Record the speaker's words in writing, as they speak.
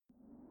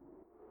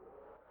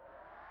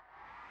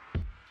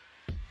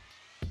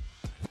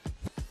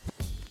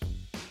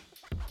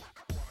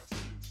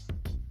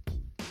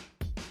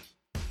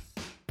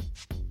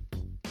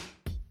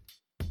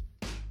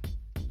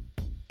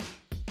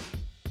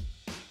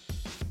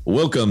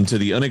Welcome to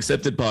the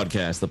Unaccepted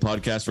Podcast, the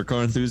podcast for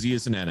car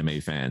enthusiasts and anime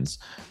fans.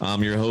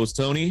 I'm your host,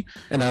 Tony.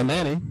 And I'm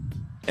Manny.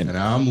 And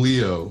I'm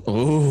Leo.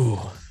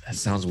 Oh, that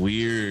sounds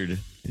weird.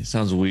 It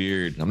sounds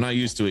weird. I'm not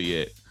used to it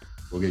yet.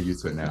 We'll get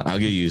used to it now. I'll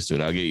get used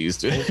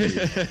to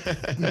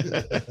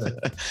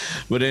it.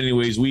 But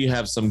anyways, we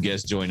have some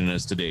guests joining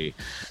us today.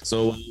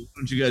 So why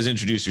don't you guys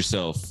introduce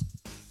yourself?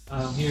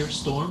 I'm here,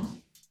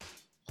 Storm.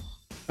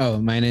 Oh,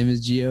 my name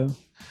is Gio.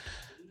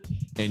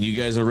 And you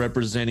guys are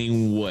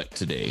representing what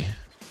today?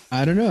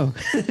 I don't know.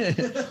 Today,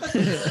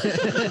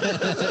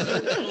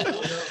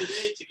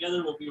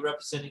 together, we'll be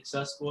representing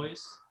Sus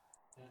Boys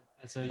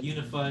as a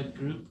unified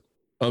group.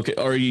 Okay,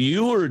 are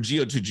you or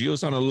Gio? Gio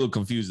sound a little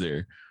confused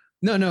there.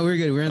 No, we're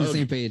good. We're on the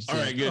same page. All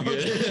right, good.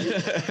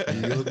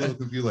 You look a little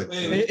confused, like,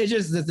 It's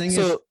just the thing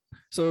is,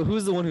 So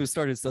who's the one who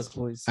started Sus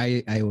Boys?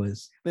 I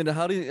was. Then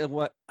how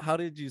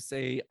did you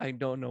say I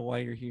don't know why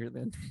you're here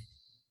then?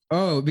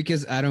 Oh,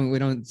 because we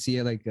don't see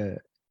it like a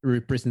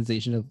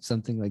representation of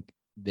something like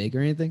big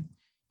or anything.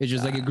 It's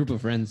just like a group of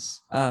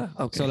friends.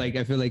 Okay. So like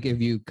I feel like if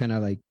you kind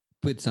of like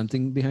put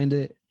something behind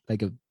it,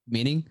 like a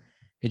meaning,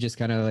 it just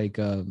kind of like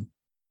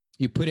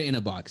you put it in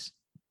a box.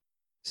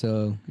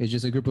 So it's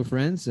just a group of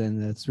friends,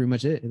 and that's pretty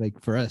much it.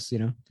 Like for us,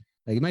 like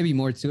it might be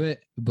more to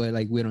it, but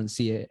like we don't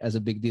see it as a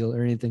big deal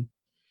or anything.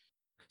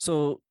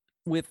 So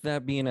with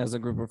that being as a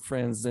group of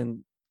friends,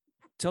 then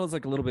tell us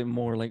like a little bit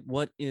more. Like,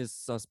 what is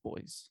Sus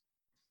Boys?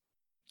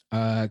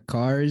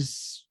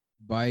 Cars,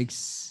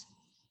 bikes,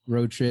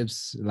 road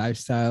trips,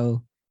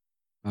 lifestyle,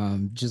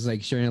 just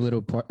like sharing a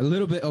little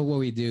bit of what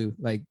we do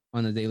like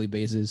on a daily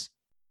basis.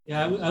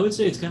 Yeah, I would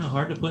say it's kind of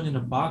hard to put in a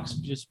box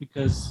just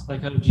because,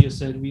 like how Gia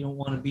said, we don't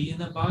want to be in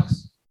that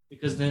box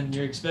because then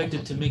you're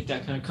expected to make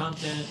that kind of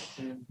content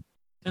and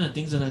kind of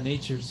things of that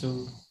nature.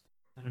 So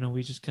I don't know,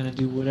 we just kind of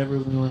do whatever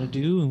we want to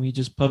do and we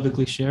just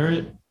publicly share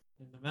it.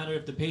 And no matter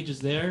if the page is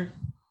there,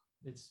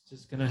 it's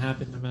just going to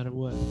happen no matter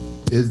what.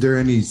 is there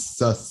any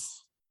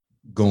sus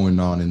going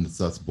on in the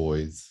Sus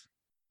Boys?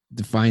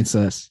 Define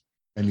sus.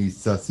 Any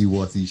sussy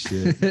wussy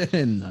shit?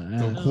 Nah.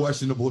 Some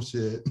questionable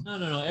shit.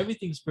 No.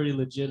 Everything's pretty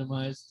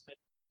legitimized.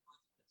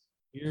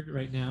 Weird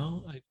right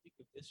now. I think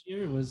of this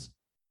year was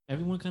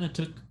everyone kind of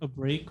took a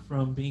break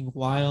from being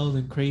wild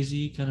and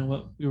crazy, kind of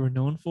what we were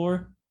known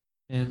for,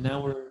 and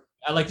now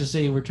I like to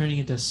say we're turning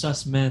into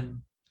sus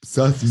men.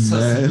 Sussy,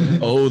 man.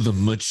 Oh, the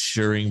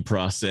maturing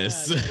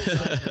process.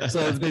 Yeah, So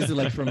it's basically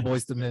like from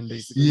boys to men,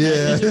 basically. Yeah.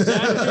 That's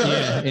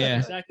exactly, Yeah.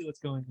 exactly what's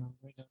going on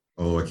right now.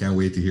 Oh, I can't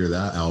wait to hear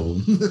that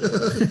album.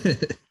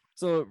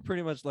 So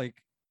pretty much like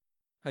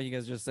how you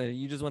guys just said,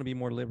 you just want to be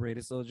more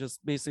liberated. So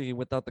just basically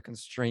without the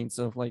constraints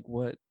of like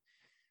what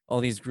all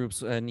these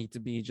groups need to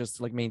be, just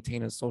to like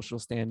maintain a social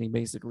standing,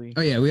 basically.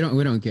 Oh yeah, we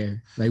don't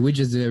care. Like we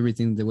just do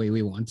everything the way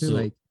we want to. So-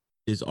 like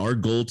Is our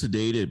goal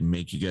today to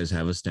make you guys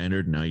have a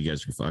standard? Now you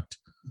guys are fucked.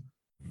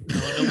 No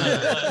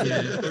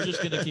matter what, we're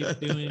just gonna keep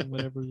doing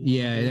whatever.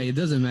 yeah, it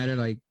doesn't matter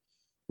like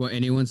what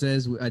anyone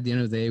says. At the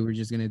end of the day, we're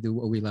just gonna do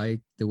what we like,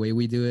 the way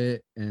we do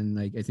it, and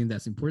like I think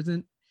that's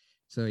important.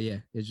 So yeah,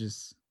 it's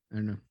just I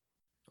don't know.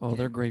 Oh,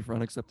 they're great for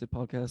Unaccepted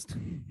Podcast.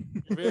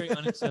 We're very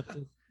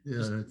unaccepted. Yeah,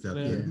 that's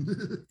Yeah.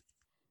 it.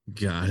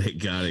 Got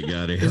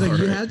it. It's like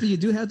All right. you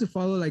do have to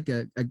follow like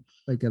a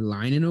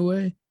line in a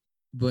way,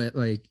 but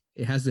like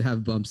it has to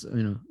have bumps,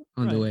 on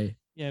the Right. way.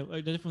 Yeah,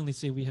 I definitely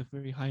say we have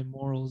very high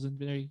morals and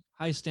very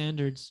high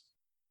standards,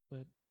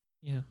 but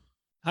yeah,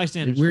 high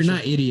standards. We're for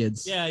not sure.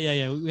 idiots.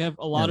 Yeah. We have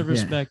a lot of Yeah.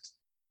 respect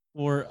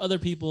for other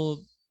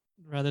people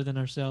rather than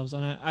ourselves.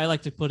 And I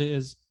like to put it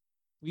as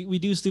we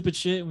do stupid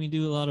shit and we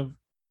do a lot of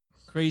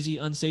crazy,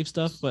 unsafe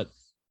stuff, but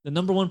the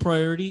number one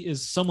priority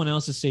is someone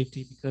else's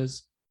safety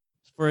because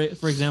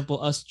for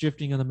example, us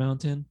drifting on the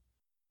mountain,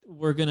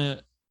 we're going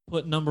to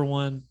put number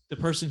one, the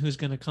person who's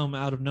going to come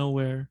out of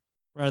nowhere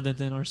rather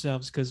than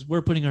ourselves because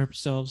we're putting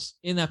ourselves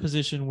in that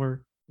position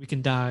where we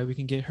can die, we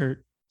can get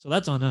hurt. So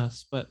that's on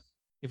us. But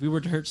if we were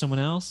to hurt someone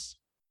else,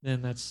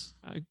 then that's,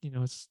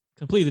 it's a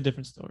completely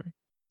different story.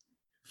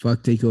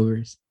 Fuck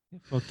takeovers.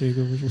 Fuck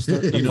takeovers. We'll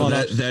start the You know,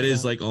 pod that off.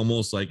 is like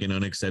almost like an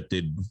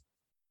unaccepted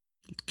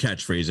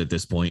catchphrase at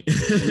this point.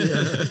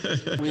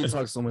 We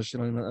talk so much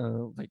shit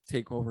on like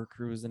takeover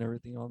crews and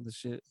everything on this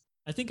shit.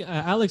 I think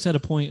Alex had a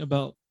point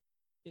about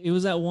it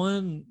was that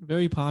one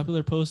very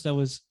popular post that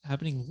was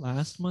happening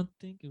last month.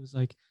 I think it was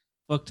like,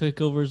 fuck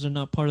takeovers are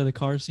not part of the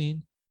car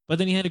scene. But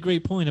then he had a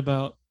great point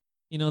about,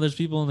 there's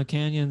people in the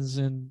canyons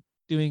and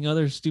doing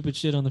other stupid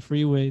shit on the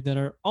freeway that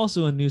are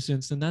also a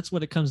nuisance. And that's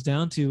what it comes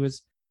down to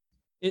is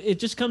it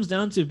just comes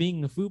down to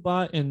being a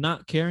foodbot and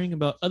not caring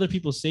about other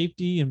people's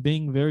safety and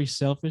being very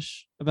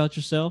selfish about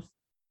yourself.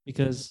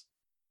 Because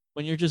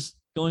when you're just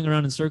going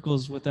around in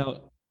circles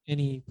without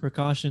any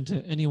precaution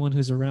to anyone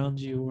who's around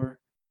you or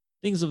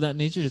things of that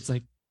nature, it's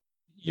like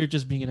you're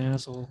just being an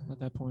asshole at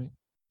that point.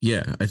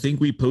 Yeah, I think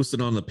we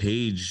posted on the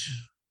page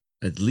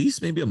at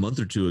least maybe a month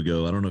or two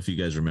ago. I don't know if you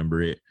guys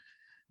remember it.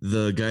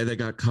 The guy that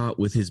got caught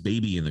with his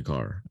baby in the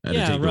car at a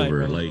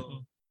takeover. Right. Like,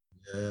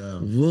 Yeah.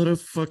 what a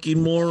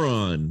fucking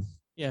moron.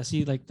 Yeah,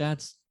 see, like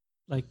that's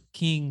like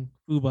King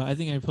Fuba. I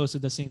think I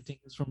posted the same thing.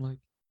 It's from like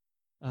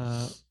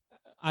uh,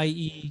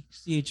 IE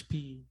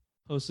CHP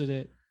posted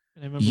it,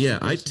 and I remember Yeah,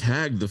 I posting-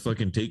 tagged the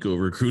fucking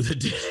takeover crew that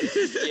did.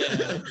 Yeah.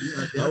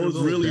 they I had a was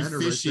little really banner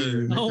right there fishing.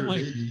 next to Oh her my-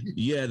 baby.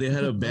 Yeah, they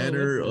had a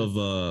banner was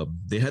of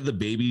they had the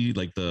baby,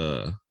 like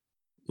the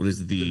what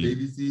is it, The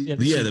baby seat. Yeah,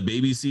 yeah, the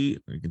baby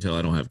seat. You can tell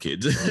I don't have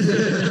kids.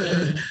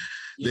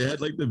 They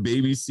had like the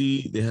baby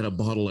seat, they had a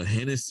bottle of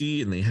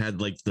Hennessy, and they had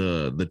like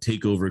the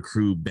takeover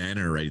crew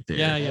banner right there.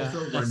 Yeah,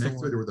 Also, right that's the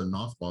next to it, one. there was a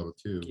NOS bottle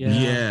too.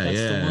 Yeah, that's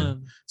yeah. the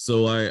one.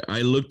 So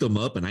I looked them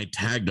up and I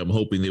tagged them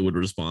hoping they would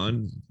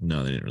respond.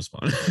 No, they didn't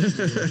respond.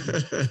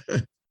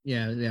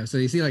 Yeah. So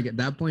you see, like at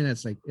that point,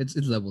 that's like it's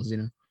levels, you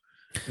know.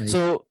 Like,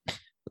 So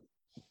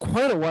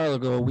quite a while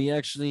ago, we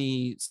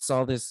actually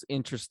saw this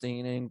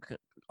interesting, and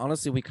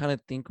honestly, we kind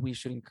of think we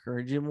should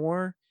encourage it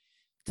more,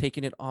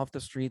 taking it off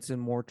the streets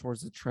and more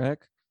towards the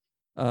track.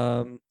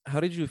 How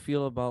did you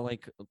feel about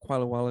like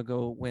quite a while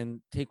ago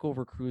when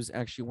takeover crews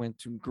actually went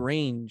to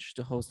Grange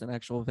to host an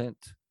actual event?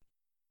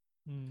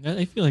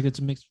 I feel like it's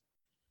a mix.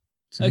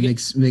 so Okay.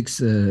 makes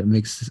a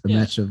Yeah.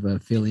 match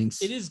of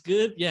feelings. It is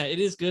good. Yeah, it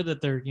is good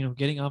that they're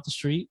getting off the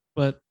street,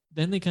 but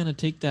then they kind of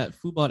take that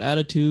football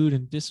attitude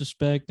and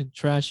disrespect and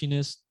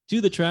trashiness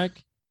to the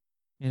track,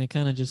 and it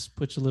kind of just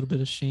puts a little bit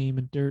of shame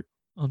and dirt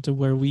onto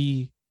where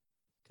we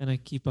kind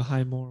of keep a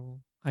high moral,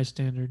 high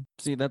standard.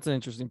 See, that's an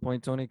interesting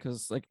point, Tony,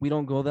 because like we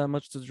don't go that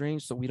much to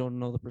Grange, so we don't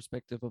know the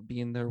perspective of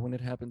being there when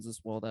it happens as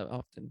well that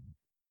often.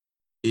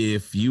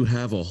 If you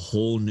have a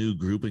whole new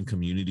group and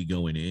community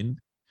going in,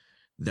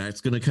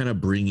 that's going to kind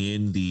of bring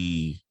in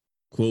the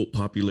quote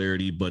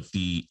popularity, but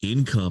the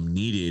income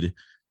needed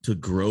to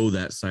grow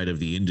that side of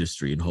the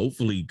industry and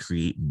hopefully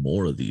create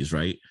more of these,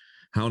 right?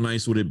 How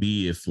nice would it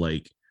be if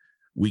like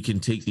we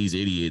can take these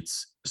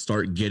idiots,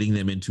 start getting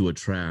them into a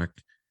track,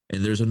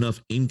 and there's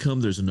enough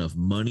income, there's enough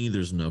money,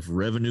 there's enough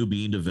revenue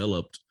being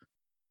developed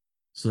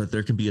so that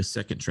there can be a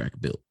second track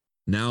built.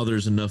 Now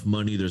there's enough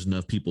money, there's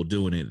enough people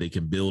doing it, they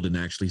can build and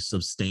actually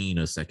sustain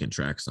a second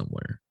track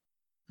somewhere.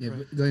 Yeah, Right.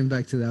 but going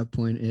back to that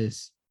point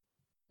is,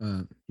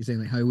 you're saying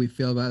like how we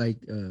feel about like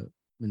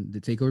when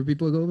the takeover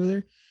people go over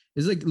there.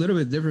 It's like a little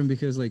bit different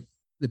because like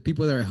the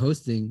people that are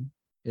hosting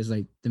is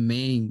like the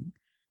main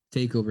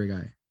takeover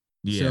guy.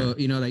 Yeah. So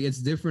like it's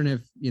different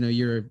if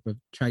you're a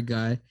track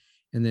guy,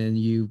 and then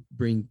you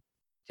bring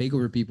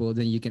takeover people,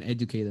 then you can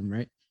educate them,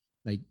 right?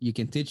 Like you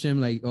can teach them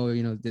like, oh,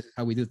 this is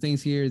how we do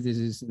things here. This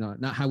is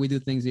not how we do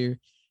things here.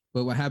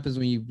 But what happens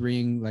when you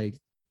bring like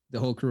the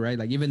whole crew, right?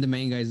 Like even the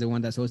main guy is the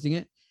one that's hosting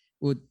it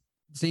with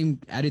same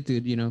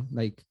attitude,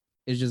 like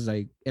it's just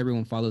like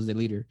everyone follows the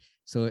leader.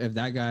 So if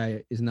that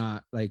guy is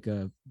not like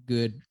a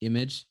good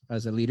image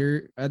as a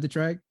leader at the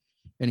track,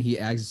 and he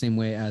acts the same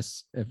way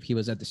as if he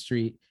was at the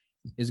street,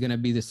 it's gonna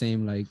be the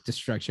same like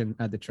destruction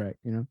at the track,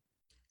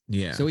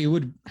 Yeah. So it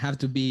would have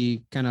to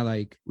be kind of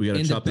like we got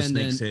to chop the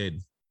independent, snake's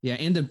head. yeah,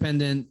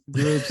 independent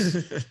groups.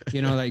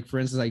 Like for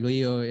instance, like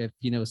Leo, if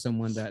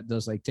someone that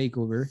does like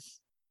takeover,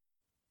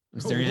 I'm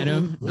staring at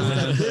him.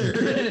 What's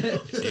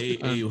that there?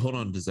 Hey, hold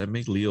on. Does that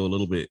make Leo a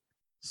little bit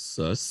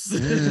sus?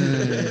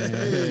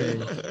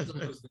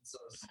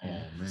 Oh,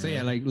 man. So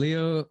yeah, like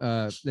Leo,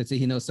 let's say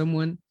he knows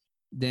someone,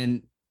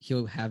 then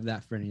he'll have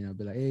that friend,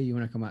 be like, hey, you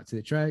want to come out to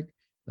the track?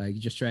 Like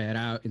just try it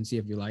out and see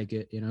if you like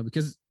it,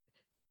 because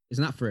it's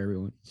not for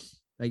everyone.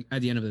 Like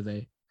at the end of the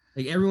day,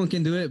 like everyone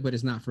can do it, but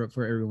it's not for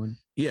everyone.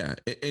 Yeah.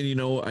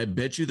 And I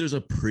bet you there's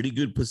a pretty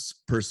good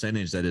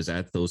percentage that is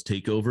at those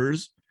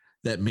takeovers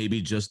that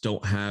maybe just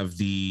don't have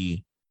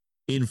the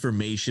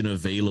information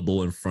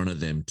available in front of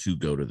them to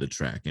go to the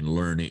track and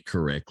learn it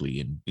correctly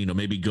and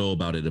maybe go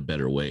about it a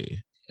better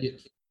way. Yeah.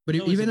 But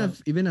It's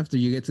always even after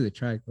you get to the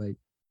track, like,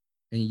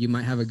 and you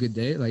might have a good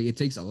day, like it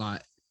takes a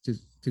lot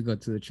to go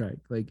to the track.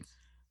 Like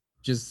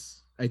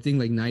just I think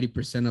like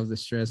 90% of the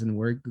stress and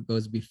work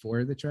goes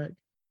before the track.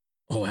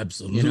 Oh,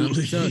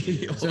 absolutely. So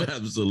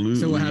Absolutely.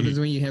 So what happens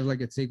when you have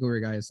like a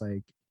takeover guy? It's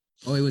like,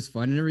 oh, it was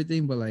fun and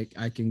everything, but like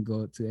I can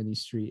go to any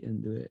street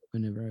and do it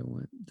whenever I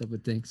want, type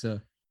of thing. So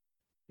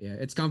yeah,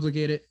 it's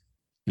complicated.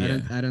 Yeah.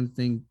 I don't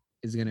think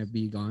it's gonna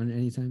be gone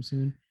anytime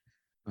soon.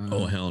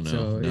 Oh, hell no.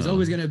 So it's No.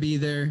 always gonna be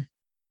there,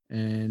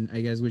 and I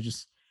guess we're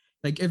just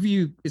like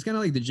it's kind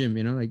of like the gym,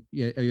 like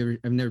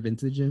I've never been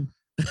to the gym.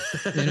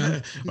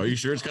 Are you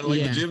sure it's kind of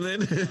like Yeah. the gym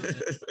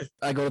then?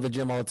 I go to the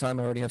gym all the time.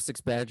 I already have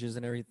 6 badges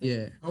and everything.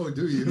 Yeah. Oh,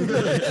 do you?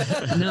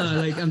 No,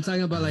 like I'm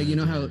talking about like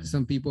how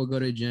some people go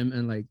to the gym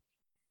and like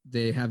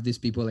they have these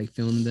people like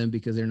film them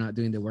because they're not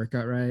doing the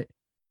workout right,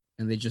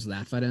 and they just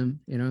laugh at them,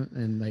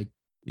 and like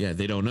Yeah,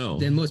 they don't know.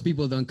 then most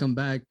people don't come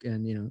back,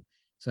 and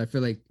so I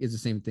feel like it's the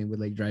same thing with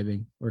like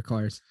driving or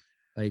cars.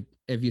 Like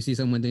if you see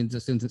someone doing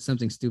just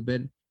something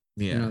stupid,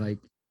 Yeah. like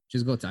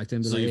just go talk to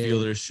them. be So like, you "Hey."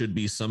 feel there should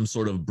be some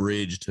sort of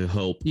bridge to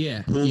help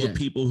Yeah, pull yeah. the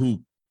people who,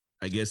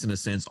 I guess, in a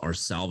sense, are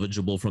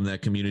salvageable from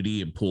that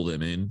community and pull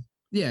them in.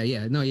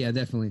 Yeah, no, yeah,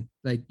 definitely.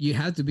 Like you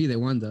have to be the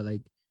one though.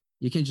 Like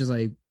you can't just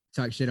like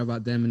talk shit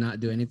about them and not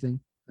do anything.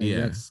 Like,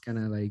 Yeah. that's kind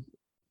of like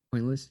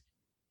pointless.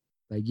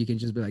 Like you can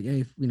just be like,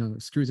 hey,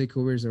 screw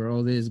takeovers or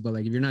all this, but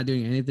like if you're not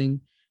doing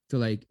anything to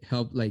like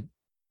help like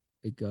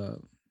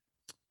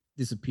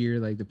disappear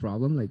like the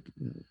problem. Like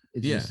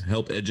it's Yeah, just,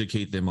 help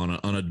educate them on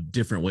a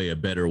different way, a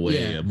better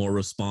way, Yeah. a more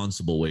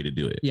responsible way to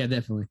do it. yeah,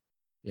 definitely.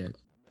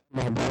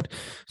 My bad.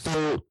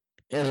 So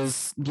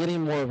as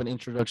getting more of an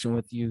introduction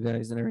with you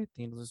guys and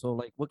everything. So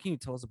like, what can you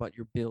tell us about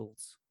your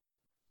builds?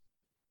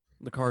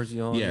 The cars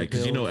you own. Yeah, your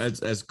because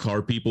builds? as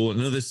car people, I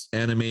know this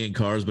anime and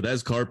cars, but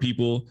as car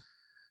people,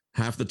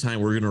 half the time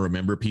we're gonna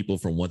remember people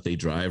from what they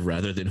drive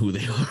rather than who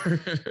they are.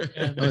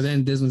 Yeah, Oh,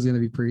 then this one's gonna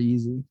be pretty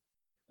easy.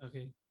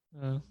 Okay.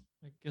 I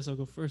guess I'll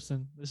go first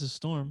then. This is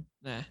Storm.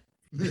 Nah.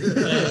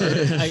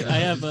 I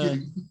have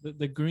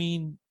the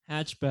green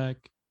hatchback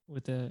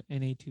with a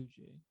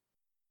NA2J.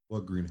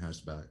 What green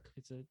hatchback?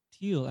 It's a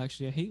teal,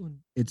 actually. I hate when.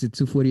 It's a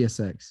 240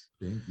 SX.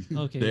 Thank you.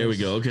 Okay. There we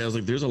yes. go. Okay, I was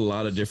like, there's a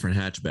lot of different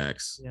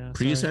hatchbacks. Yeah,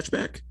 Prius sorry.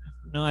 hatchback.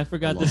 No, I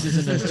forgot this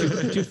isn't a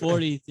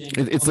 240 thing.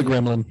 It's the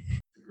Gremlin.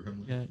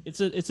 Yeah,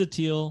 it's a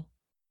teal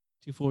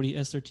 240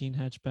 S13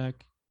 hatchback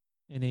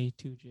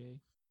NA2J.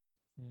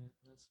 And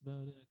that's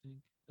about it, I think.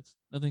 That's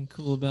nothing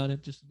cool about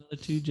it. Just another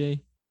 2J.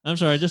 I'm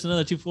sorry, just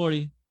another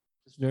 240.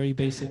 Just very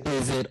basic.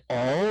 Is it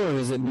all or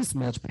is it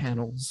mismatched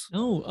panels?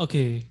 No,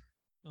 okay.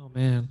 Oh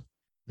man.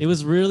 It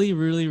was really,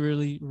 really,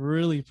 really,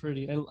 really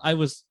pretty. I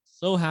was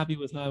so happy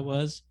with how I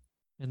was.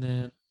 And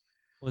then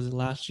was it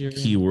last year?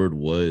 Keyword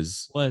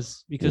was.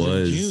 Was because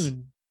Was. in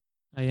June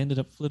I ended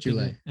up flipping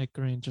July. it at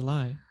Grand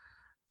July.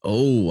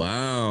 Oh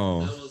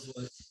wow. That was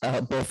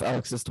what Both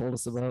Alexes told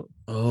us about.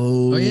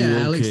 Oh. Oh yeah,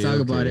 Alex okay,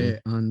 talked about okay.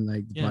 it on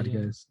like the Yeah, yeah.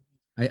 podcast.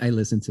 I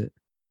listened to it.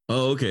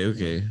 Oh,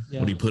 okay. Yeah.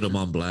 When he put him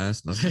on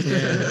blast. I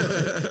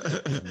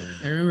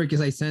remember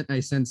because I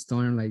sent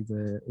Storm like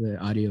the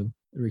audio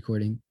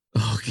recording.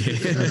 Okay.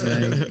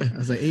 I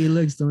was like, hey,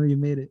 look, Storm, you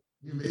made it.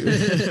 You made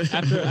it.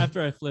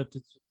 after I flipped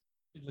it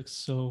looks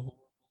so horrible.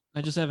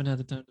 I just haven't had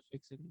the time to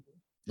fix it either.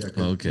 Yeah,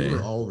 'cause Okay. you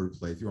were all over the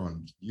place. You're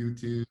on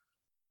YouTube,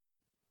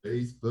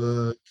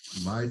 Facebook,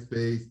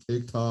 MySpace,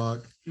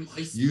 TikTok,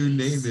 you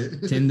name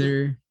it.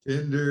 Tinder.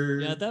 Tinder.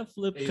 Yeah, that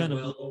flip kind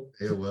of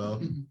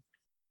AOL.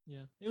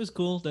 yeah, it was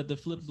cool that the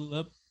flip blew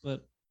up,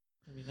 but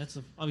I mean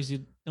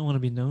obviously don't want to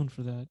be known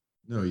for that.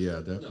 No, yeah,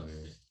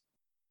 definitely.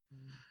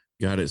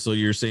 Got it. So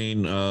you're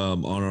saying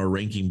on our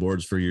ranking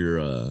boards for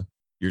your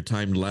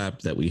timed lap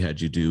that we had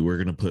you do, we're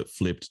gonna put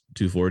flipped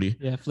 240.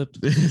 Yeah, flipped.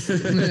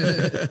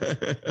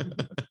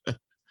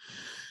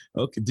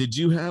 Okay. Did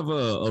you have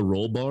a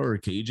roll bar or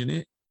cage in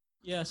it?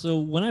 Yeah, so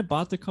when I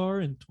bought the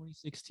car in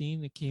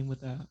 2016, it came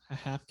with a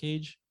half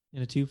cage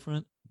and a tube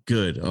front.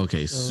 Good.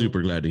 Okay. So-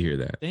 Super glad to hear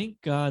that. Thank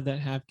God that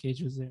half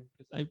cage was there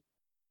because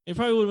it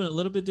probably would have been a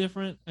little bit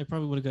different. I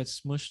probably would have got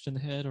smushed in the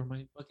head, or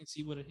my bucket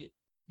seat would have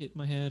hit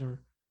my head, or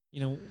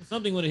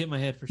something would have hit my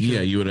head for sure.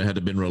 Yeah, you would have had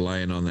to been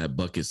relying on that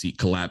bucket seat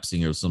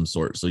collapsing of some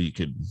sort so you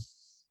could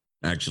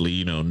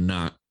actually,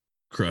 not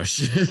crush.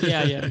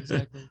 yeah,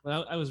 exactly.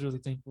 But I was really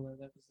thankful that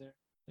was there.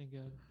 Thank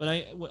God.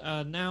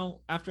 But now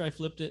after I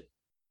flipped it,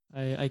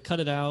 I cut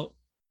it out,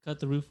 cut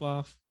the roof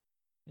off,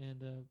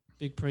 and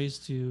big praise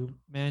to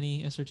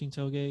Manny S13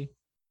 Toge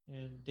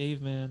and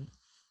Dave. Man,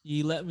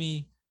 he let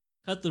me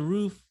cut the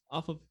roof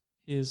off of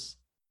his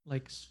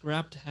like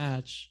scrapped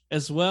hatch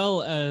as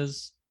well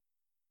as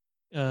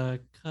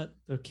cut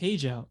the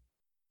cage out.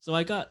 So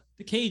I got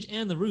the cage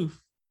and the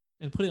roof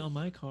and put it on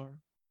my car,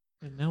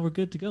 and now we're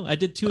good to go. I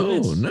did two Oh,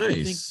 events, I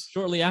think, nice.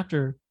 shortly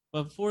after.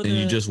 But before And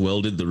you just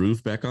welded the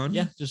roof back on?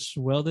 yeah, just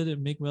welded it,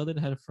 MIG welded.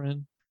 I had a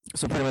friend,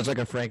 So pretty much like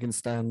a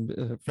Frankenstein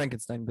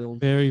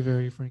build. very,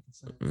 very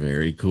Frankenstein.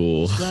 Very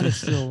cool. Glad it's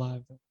still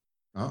alive. Though.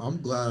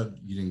 I'm glad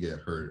you didn't get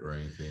hurt or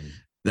anything.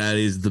 That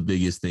is the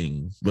biggest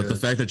thing. But the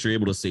Yes. fact that you're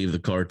able to save the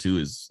car too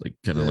is like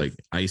kind of Yes. like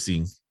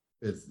icing.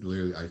 It's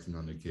literally icing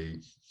on the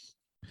cake.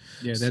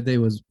 Yeah, that day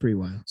was pretty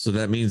wild. So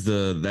that means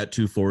that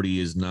 240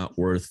 is not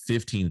worth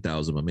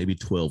 15,000, but maybe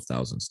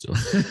 12,000 still.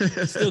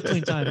 Still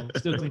clean title.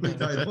 Still clean Clean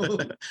title.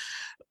 title.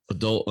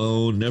 Adult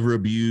owned, never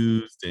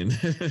abused, and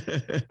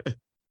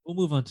We'll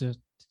move on to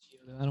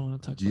Gio. I don't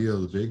want to talk Gio,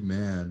 about the big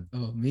man.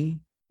 Oh, me?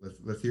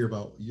 Let's hear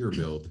about your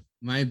build.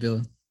 My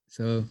build.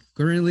 So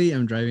currently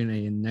I'm driving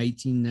a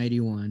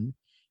 1991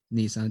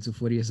 Nissan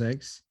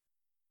 240SX,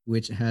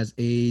 which has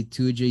a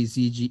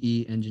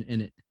 2JZGE engine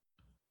in it.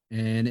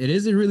 And it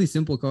is a really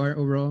simple car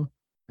overall.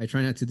 I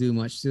try not to do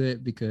much to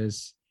it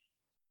because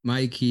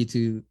my key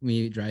to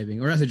me driving,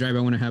 or as a driver,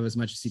 I want to have as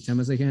much seat time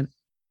as I can.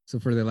 So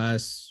for the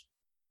last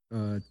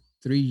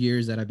 3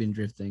 years that I've been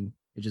drifting,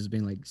 it's just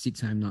been like seat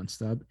time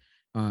nonstop.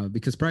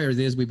 Because prior to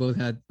this, we both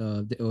had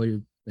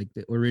the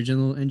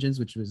original engines,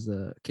 which was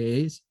the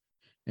KAs.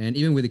 And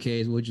even with the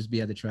KAs, we'll just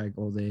be at the track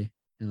all day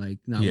and like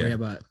not worry Yeah.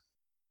 about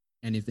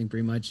anything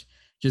pretty much.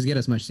 Just get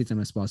as much seat time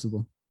as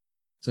possible.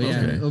 So yeah,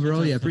 Okay.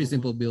 overall, yeah, That's pretty number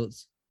simple one.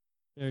 builds.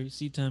 Very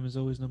seat time is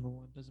always number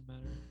one. Doesn't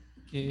matter.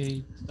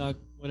 KA, stock,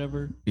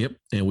 whatever. yep.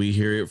 And we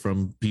hear it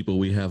from people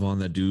we have on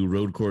that do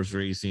road course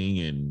racing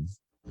and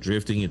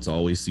drifting. It's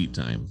always seat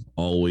time.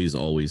 Always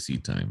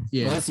seat time.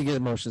 Yeah. Unless you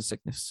get motion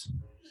sickness.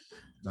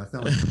 That's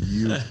not like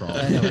you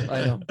problem.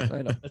 I know.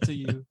 That's a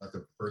you. That's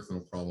a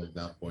personal problem at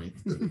that point.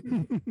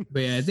 But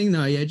yeah, I think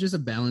no, yeah, just a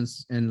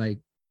balance and like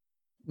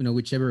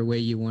whichever way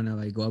you want to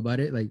like go about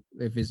it. Like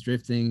if it's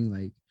drifting,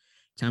 like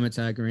time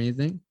attack or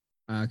anything.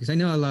 Because I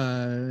know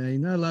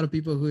a lot of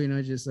people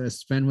who just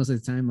spend most of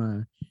the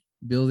time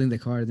building the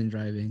car than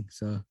driving.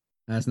 So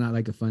that's not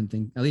like a fun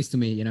thing, at least to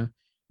me.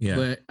 Yeah.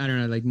 But I don't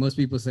know. Like most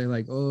people say,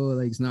 like, oh,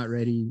 like it's not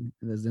ready.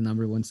 That's the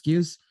number one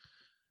excuse.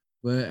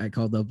 But I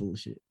call that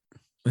bullshit.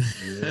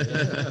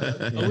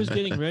 Always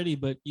getting ready,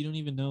 but you don't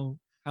even know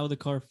how the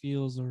car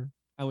feels or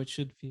how it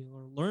should feel,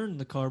 or learn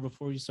the car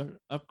before you start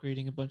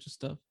upgrading a bunch of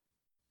stuff.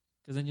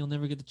 Because then you'll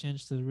never get the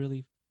chance to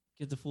really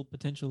get the full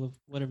potential of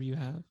whatever you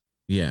have.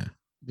 Yeah.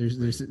 There's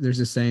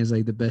a saying, it's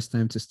like the best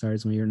time to start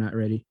is when you're not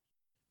ready.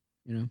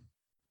 Damn,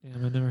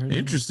 I've never heard.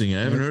 Interesting.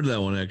 I haven't heard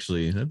that one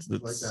actually. That's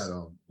like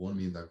that. One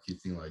meme that I keep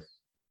seeing, like,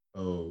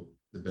 oh,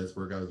 the best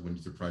workout is when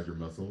you surprise your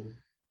muscle.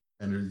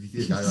 And there's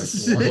you see a guy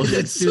like walk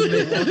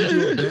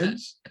into a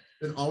bench,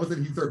 and all of a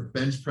sudden he starts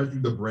bench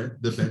pressing the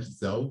bench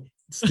itself.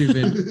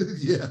 Stupid.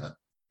 Yeah.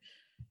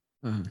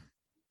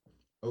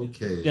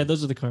 Okay. Yeah,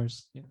 those are the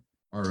cars. Yeah.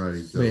 All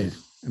righty. So Yeah,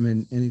 I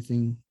mean,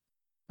 anything.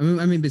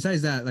 I mean,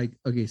 besides that, like,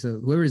 okay, so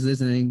whoever's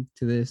listening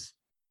to this,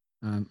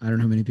 I don't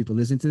know how many people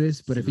listen to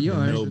this, but if you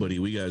are, nobody,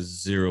 we got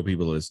 0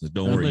 people listening.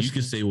 Don't worry, you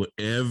can say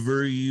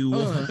whatever you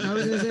want. I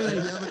was gonna say, we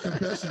like, have a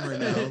confession right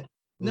now.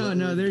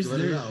 No, there's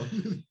Let it out.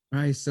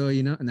 right. So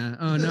oh no,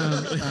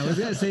 I was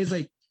gonna say, it's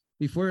like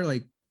before,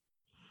 like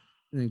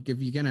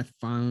if you kind of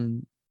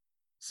found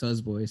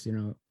Sus Boys,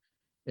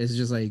 it's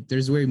just like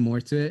there's way more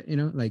to it.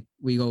 Like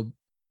we go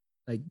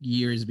like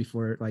years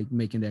before like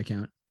making the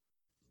account.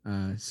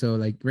 So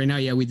like right now,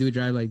 yeah, we do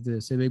drive like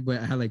the Civic,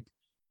 but I had like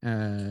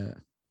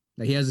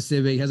he has a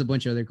Civic, he has a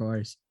bunch of other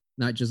cars,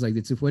 not just like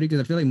the 240, because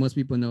I feel like most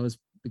people know it's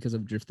because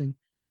of drifting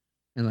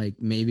and like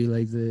maybe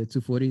like the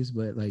 240s,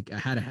 but like I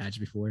had a hatch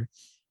before.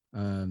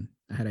 I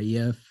had a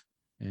EF,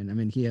 and I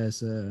mean he had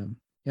a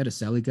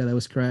Celica that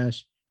was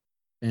crashed,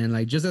 and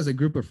like just as a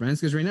group of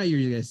friends, because right now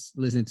you guys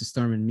listen to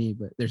Storm and me,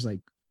 but there's like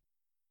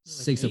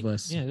 6 of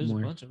us. Yeah, there's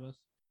more. a bunch of us.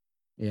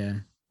 Yeah.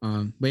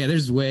 But yeah,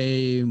 there's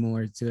way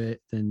more to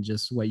it than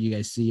just what you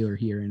guys see or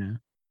hear now.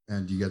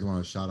 And do you guys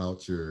want to shout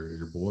out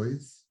your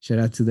boys? Shout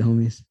out to the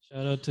homies.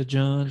 Shout out to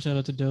John. Shout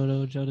out to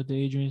Dodo. Shout out to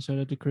Adrian. Shout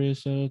out to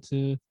Chris. Shout out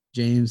to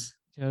James.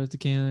 Shout out to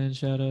Kaylin.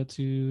 Shout out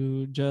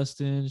to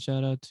Justin.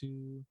 Shout out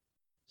to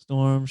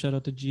Storm. Shout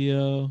out to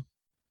Gio.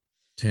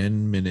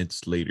 10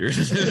 minutes later. I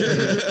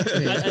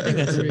think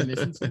that's Are we it.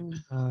 missing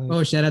someone?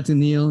 Oh, shout out to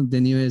Neil, the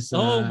newest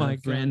my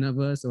friend God. of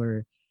us,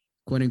 or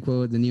quote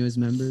unquote the newest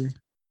member.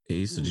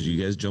 Hey, so did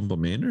you guys jump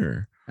them in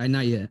or?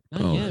 Not yet.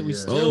 Not Oh, yet. We're yeah.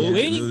 still Oh,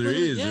 waiting. there for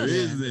is, yes. there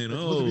is then. Been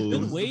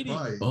Oh, waiting.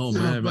 oh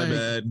man, my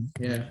Surprise. bad.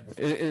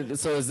 Yeah.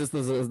 So is this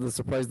the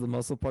surprise the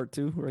muscle part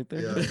 2 right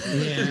there? Yeah.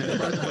 Yeah.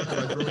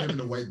 I throw him in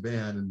the white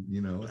van,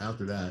 and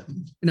after that.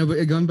 No,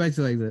 but going back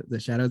to like the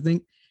shadow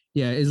thing,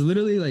 yeah, it's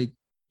literally like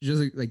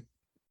just like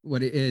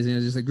what it is,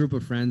 just a group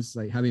of friends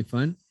like having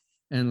fun,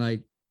 and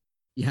like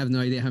you have no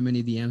idea how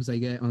many DMs I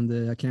get on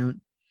the account.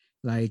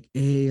 Like,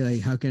 hey,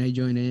 like how can I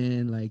join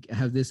in? Like, I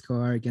have this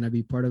car, can I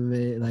be part of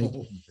it? Like,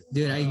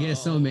 dude, I get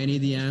so many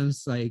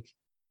DMs. Like,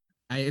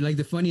 I like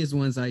the funniest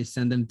ones. I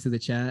send them to the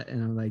chat,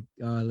 and I'm like,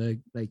 oh, look,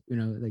 like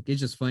like it's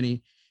just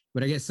funny.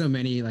 But I get so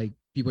many like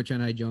people trying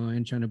to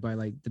join, trying to buy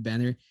like the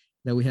banner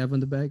that we have on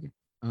the back,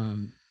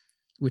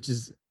 which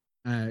is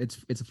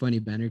it's a funny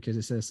banner because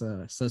it says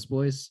Sus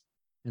Boys,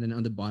 and then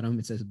on the bottom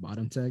it says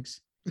bottom text.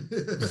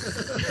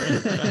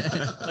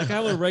 Like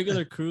how a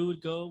regular crew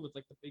would go with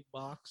like the big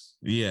box.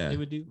 Yeah. They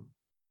would do.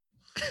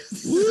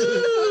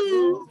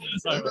 Woo!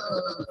 Sorry.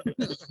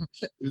 He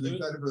was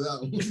excited for that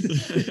one.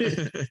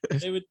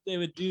 They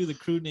would do the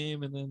crew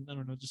name and then I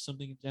don't know, just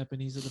something in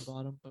Japanese at the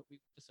bottom, but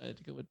we decided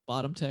to go with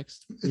bottom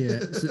text.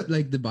 Yeah, so,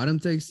 like the bottom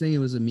text thing, it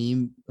was a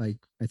meme. Like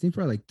I think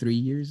probably like 3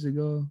 years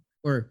ago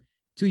or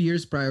 2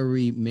 years prior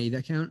we made that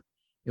account.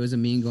 It was a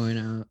meme going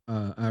out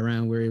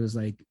around where it was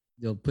like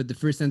they'll put the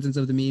first sentence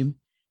of the meme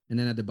and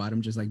then at the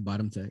bottom just like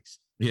bottom text.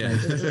 Yeah.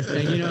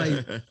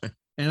 Like,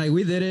 and like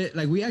we did it.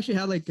 Like we actually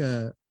had like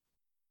a.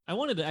 I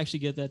wanted to actually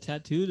get that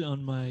tattooed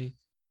on my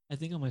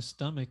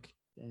stomach.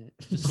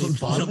 Just On say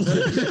bottom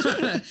bottom.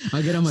 text.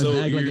 I'll get on my So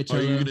bag like a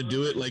are you cholo. gonna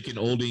do it like in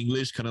old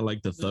English, kind of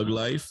like the Thug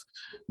Life,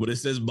 but it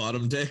says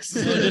bottom text?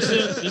 No,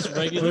 just Or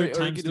regular you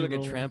times could do like New a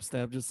Roman. tramp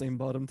stamp, just saying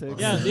bottom text.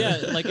 Yeah,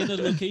 like in the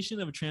location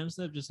of a tram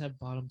step, just have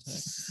bottom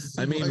text.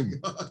 I mean, Oh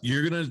my God.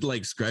 you're gonna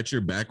like scratch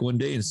your back one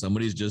day, and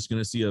somebody's just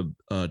gonna see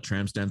a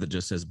tramp stamp that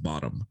just says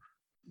bottom.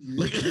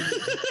 Like,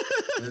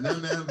 And that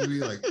man would be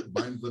like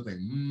biting the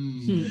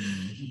thing.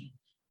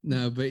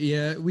 No, but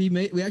yeah, we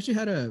actually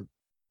had a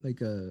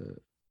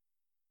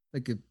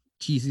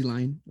cheesy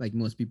line like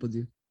most people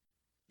do.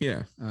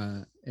 yeah.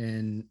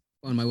 And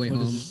on my way What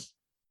home, is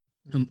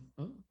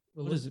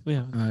What is it?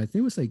 Yeah. I think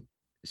it was like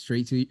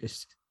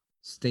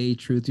stay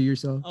true to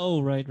yourself,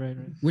 Oh, right.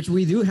 which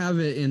we do have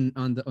it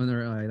on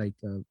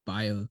our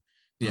bio.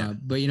 Yeah.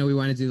 But we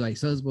wanted to do like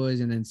Sus Boys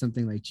and then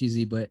something like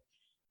cheesy, but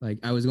like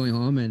I was going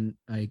home and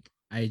like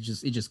it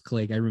just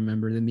clicked. I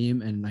remember the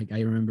meme and like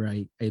I remember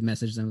I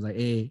messaged them. I was like,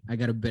 hey, I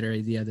got a better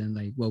idea than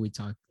like what we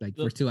talked like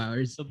for 2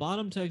 hours. The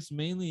bottom text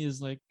mainly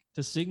is like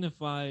to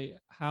signify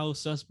how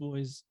Sus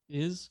Boys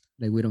is.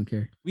 Like we don't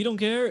care. We don't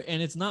care,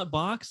 and it's not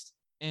boxed,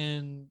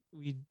 and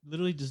we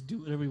literally just do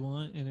whatever we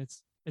want, and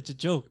it's a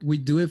joke. We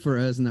do it for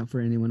us, not for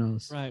anyone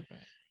else. Right.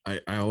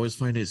 I always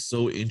find it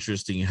so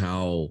interesting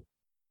how,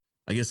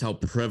 I guess, how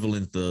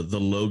prevalent the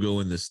logo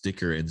and the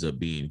sticker ends up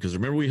being. Because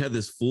remember, we had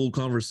this full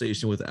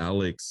conversation with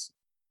Alex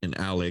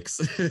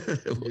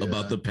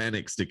about the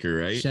panic sticker,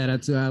 right? Shout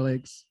out to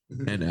Alex.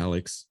 And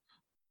Alex.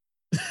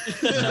 You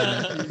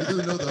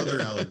don't know the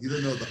other Alex. You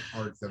don't know the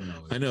RX-7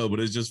 Alex. I know, but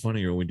it's just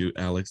funnier when we do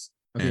Alex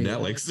and Okay.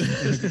 Alex.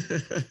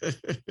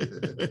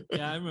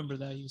 Yeah, I remember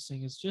that you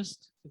saying it's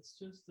just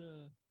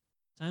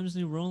Times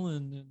New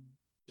Roland, and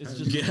it's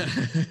just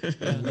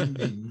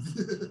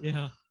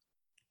yeah.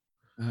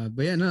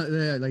 But yeah,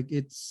 no, like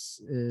it's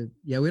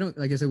yeah, we don't,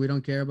 like I said, we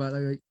don't care about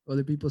like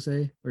other people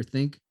say or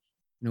think.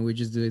 You know, we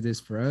just do this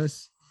for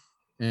us,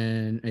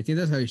 and I think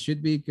that's how it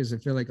should be, because I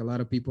feel like a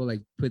lot of people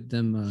like put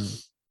them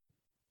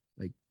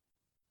like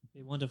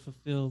They want to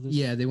fulfill this.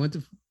 yeah,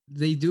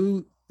 they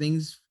do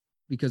things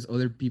because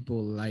other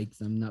people like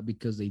them, not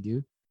because they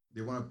do.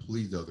 They want to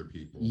please other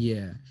people.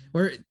 Yeah,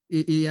 or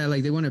yeah,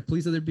 like they want to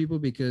please other people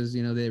because,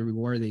 you know, the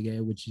reward they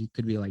get, which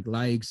could be like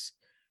likes,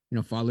 you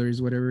know,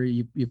 followers, whatever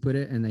you put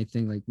it. And I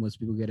think like most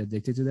people get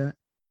addicted to that.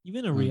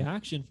 Even a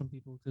reaction from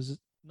people, because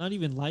not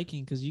even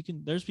liking, because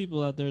there's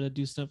people out there that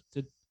do stuff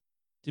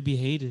to be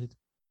hated.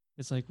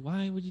 It's like,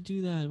 why would you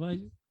do that? Why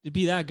to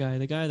be that guy,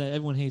 the guy that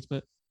everyone hates?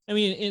 But I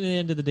mean, in the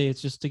end of the day,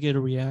 it's just to get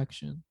a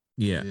reaction.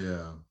 Yeah.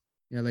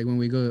 Yeah, like when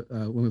we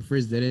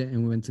first did it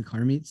and we went to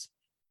car meets,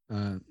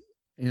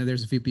 you know,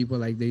 there's a few people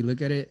like they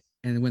look at it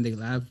and when they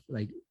laugh,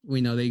 like we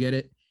know they get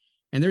it.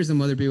 And there's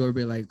some other people who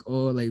be like,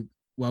 oh, like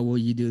why will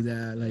you do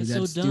that? Like It's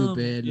that's so dumb.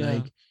 stupid. Yeah.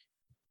 Like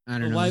I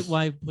don't know.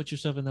 Why put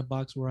yourself in that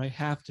box where I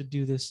have to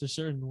do this a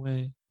certain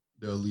way?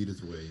 The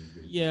elitist way.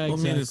 Yeah, Well,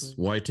 I mean, exactly. it's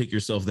why take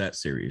yourself that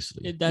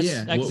seriously? That's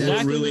Yeah.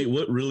 exactly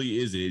What really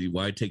is it?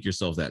 Why take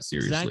yourself that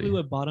seriously? exactly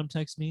what bottom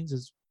text means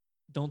is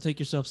don't take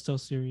yourself so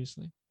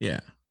seriously. Yeah.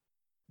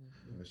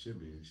 Yeah, it should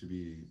be. It should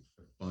be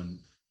a fun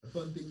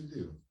thing to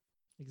do.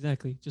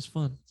 Exactly. Just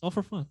fun. It's all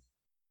for fun.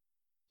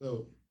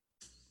 So,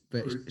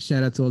 But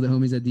shout out to all the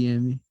homies that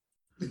DM me.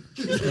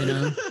 You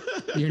know,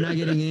 you're not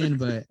getting in,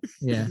 but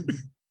yeah,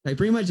 like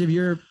pretty much if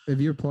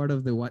you're part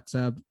of the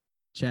WhatsApp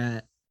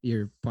chat,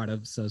 you're part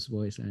of Sus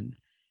Voice, and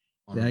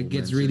that honorable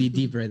gets mention. really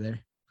deep right there.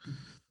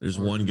 There's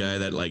one guy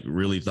that like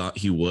really thought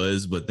he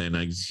was, but then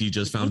he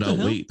just found What the out.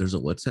 hell? Wait, there's a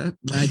WhatsApp.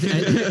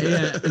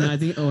 Yeah, and I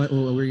think what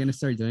we're gonna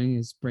start doing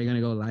is probably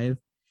gonna go live.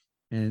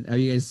 And have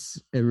you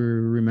guys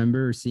ever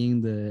remember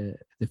seeing the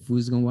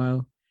Foos Gone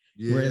Wild?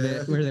 Yeah.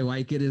 Where the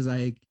white kid is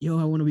like, yo,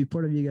 I want to be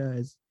part of you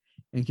guys.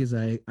 And he's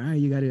like, all right,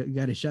 you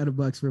gotta shadow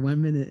box for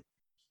 1 minute.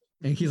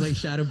 And he's like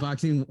shadow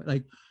boxing,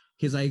 like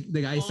he's like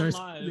the guy All starts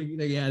live.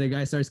 the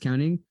guy starts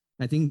counting.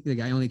 I think the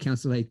guy only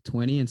counts to like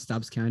 20 and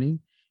stops counting.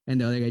 And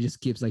the other guy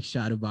just keeps like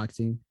shadow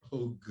boxing.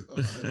 Oh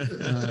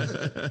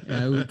god.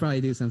 Yeah, we would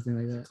probably do something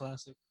like that.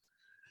 Classic.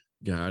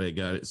 Got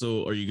it.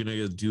 So are you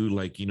gonna do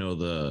like, you know,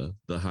 the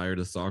higher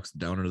the socks,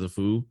 downer the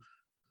foo,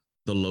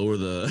 the lower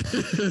the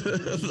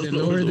The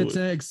lower the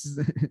text.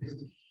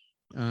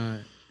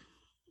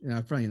 Yeah,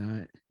 probably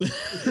not.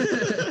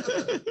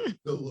 The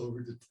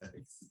lower the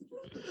text.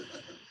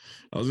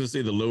 I was gonna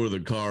say the lower the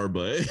car,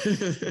 but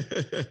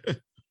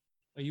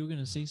Are you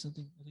gonna say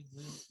something? I think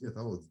Leo. Yes,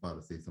 I was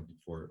about to say something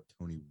before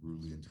Tony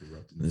rudely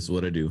interrupted me. that's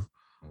what I do.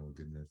 Oh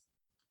goodness.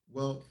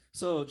 Well,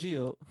 So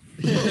Gio,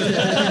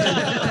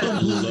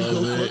 Love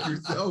go it. fuck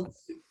yourself.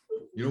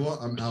 You know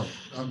what? I'm out.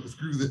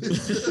 Screw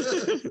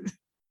this.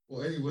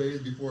 Well,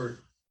 anyways, before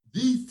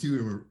these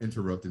two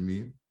interrupted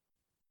me,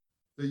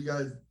 so you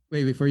guys,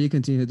 Wait, before you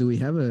continue, do we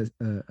have a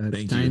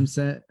Thank time you.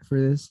 set for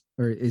this?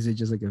 Or is it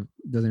just like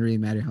doesn't really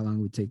matter how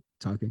long we take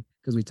talking?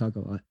 Because we talk a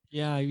lot.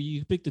 Yeah,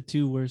 you picked the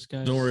two worst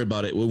guys. Don't worry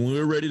about it. When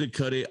we're ready to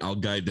cut it, I'll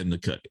guide them to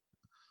cut it.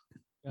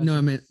 Gotcha. No,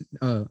 I meant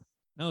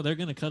No, they're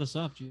gonna cut us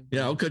off, Gio.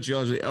 Yeah, I'll cut you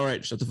off. All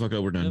right, shut the fuck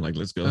up. We're done. Yep. Like,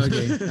 let's go.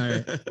 Okay, all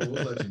right.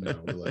 we'll let you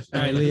know. We'll let you All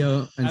know. right,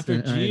 Leo. After all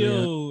right,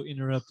 Leo. Gio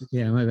interrupted.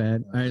 Yeah, my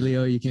bad. All right,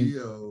 Leo, you can.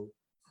 Gio.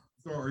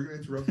 So are you gonna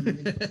interrupt me?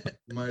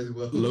 You might as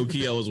well. Low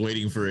key, I was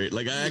waiting for it.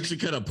 Like, I actually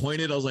kind of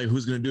pointed. I was like,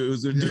 who's gonna do it?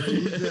 Who's gonna do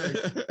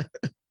it?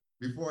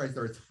 Before I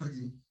start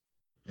talking,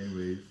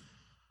 anyways,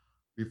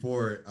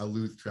 before I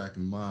lose track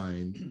of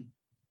mine.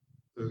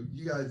 So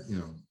you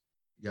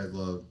guys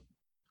love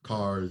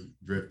cars,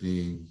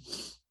 drifting,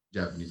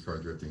 Japanese car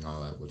drifting,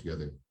 all that put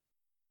together.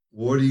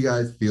 What do you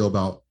guys feel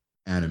about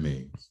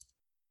anime?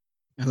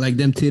 I like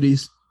them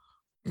titties.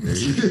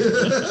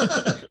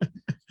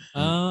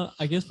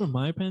 I guess from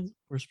my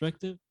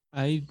perspective,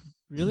 I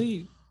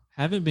really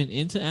haven't been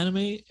into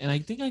anime, and I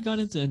think I got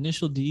into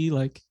Initial D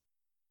like,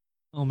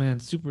 oh man,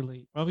 super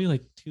late. Probably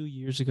like 2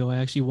 years ago. I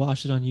actually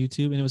watched it on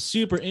YouTube, and it was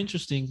super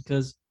interesting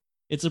because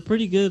it's a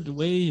pretty good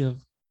way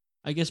of,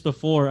 I guess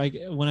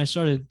when I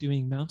started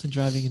doing mountain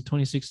driving in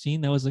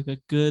 2016, that was like a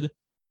good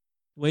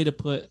way to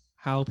put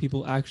how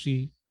people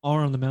actually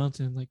are on the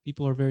mountain. Like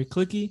people are very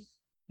cliquey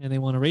and they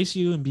want to race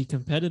you and be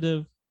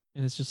competitive.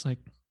 And it's just like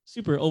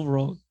super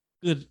overall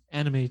good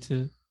anime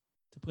to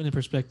put in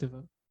perspective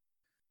of.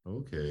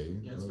 Okay.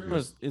 Yeah, it's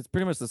okay.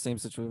 pretty much the same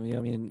situation with me.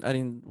 I mean, I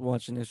didn't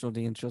watch Initial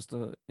D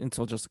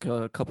until just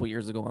a couple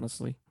years ago,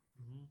 honestly.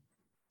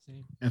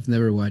 Same. I've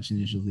never watched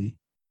Initially.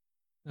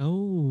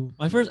 Oh,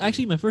 my first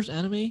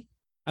anime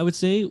I would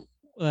say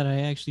that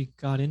I actually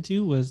got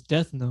into was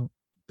Death Note.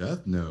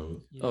 Death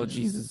Note. Oh Yes.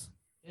 Jesus!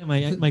 Yeah,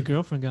 my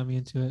girlfriend got me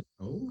into it,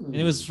 Oh. and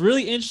it was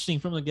really interesting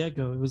from the get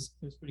go. It was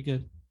pretty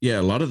good. Yeah,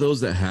 a lot of those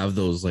that have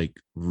those like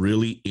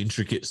really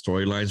intricate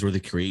storylines where they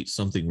create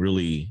something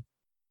really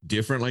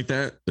different like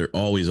that, they're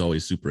always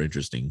super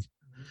interesting.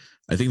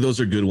 I think those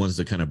are good ones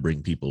to kind of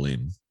bring people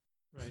in.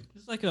 Right.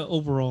 It's like an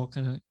overall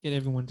kind of get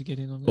everyone to get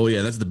in on it. Oh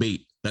yeah, that's the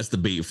bait. That's the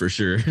bait for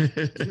sure.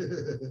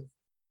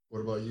 What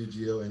about you,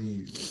 Gio?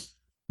 Any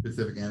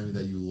specific anime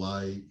that you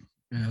like?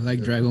 I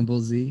like Dragon Ball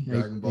Z.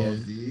 Dragon Ball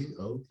Z.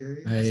 Okay.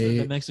 That's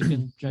the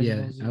Mexican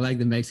Dragon Ball Z. I like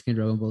the Mexican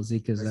Dragon Ball Z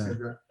because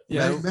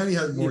Yeah. Manny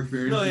has more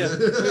experience. No,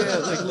 yeah,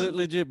 like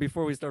legit.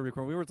 Before we started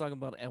recording, we were talking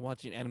about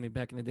watching anime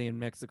back in the day in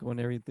Mexico and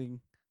everything.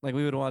 Like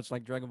we would watch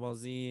like Dragon Ball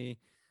Z,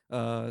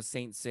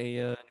 Saint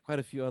Seiya, and quite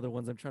a few other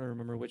ones. I'm trying to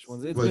remember which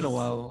ones. It's been a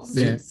while.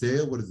 Yeah.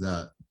 Seiya, what is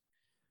that?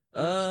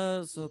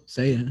 So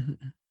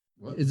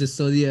What? It's a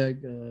Zodiac.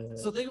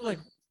 so think of like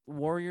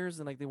warriors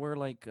and like they wear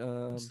like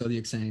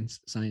Zodiac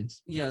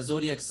science. yeah,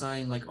 zodiac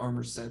sign like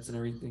armor sets and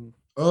everything.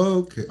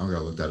 Okay, I'm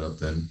gonna look that up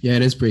then. Yeah,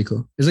 it is pretty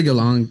cool. It's like a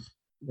long,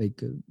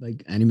 like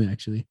anime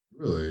actually.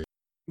 Really?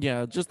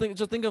 Yeah, just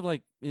think of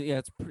like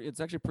yeah, it's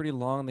actually pretty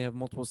long. They have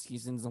multiple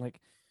seasons and like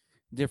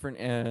different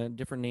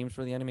names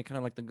for the anime, kind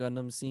of like the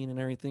Gundam scene and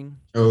everything.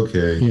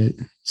 Okay. Yeah.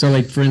 So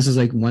like for instance,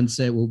 like one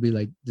set will be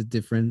like the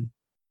different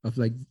of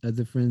like a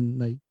different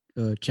like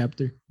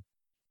chapter.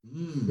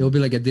 It'll be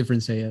like a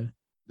different Seiya.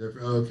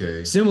 Different.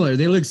 Okay. Similar.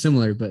 They look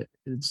similar, but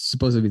it's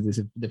supposed to be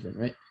different,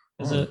 right?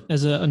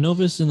 As a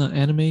novice in the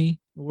anime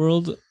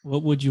world,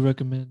 what would you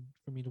recommend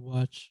for me to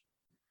watch?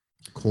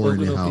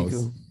 Corny Boku no House.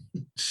 Pico.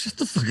 Shut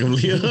the fuck up,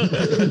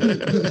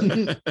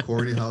 Leo.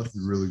 Corny House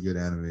is really good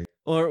anime.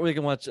 Or we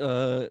can watch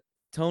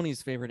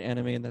Tony's favorite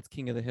anime, and that's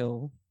King of the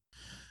Hill.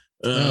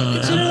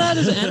 Consider that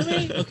as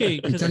anime? Okay,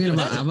 You 'cause talking if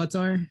about that's-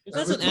 Avatar? if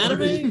that's an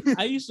anime,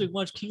 I used to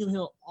watch King of the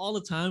Hill all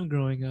the time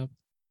growing up.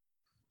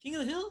 King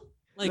of the Hill?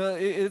 Like, No,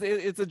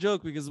 it's a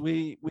joke because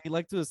we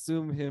like to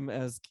assume him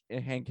as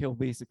Hank Hill,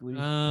 basically.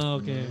 oh,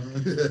 okay.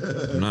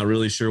 I'm not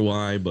really sure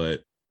why,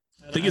 but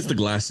I think it's the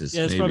glasses.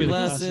 Yeah, it's maybe. probably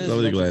Glasses,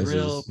 Probably you the like glasses.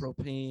 grill,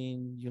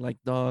 propane. You like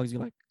dogs. You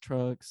like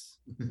trucks.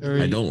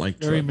 Very, I don't like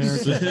very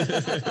trucks.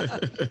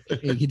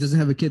 Hey, he doesn't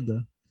have a kid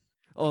though.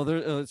 Oh, there.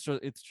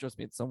 It's trust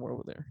me. It's somewhere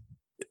over there.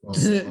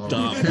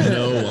 Stop.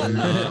 No, I'm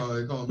not.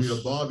 They call me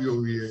the Bobby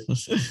over here. All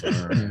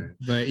Yeah. right.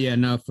 But yeah,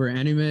 no, for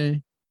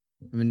anime,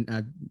 I mean,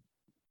 I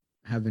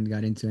haven't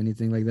got into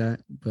anything like that.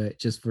 But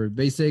just for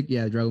basic,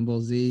 yeah, Dragon Ball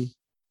Z,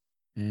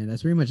 and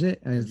that's pretty much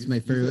it. It's my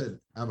You favorite. said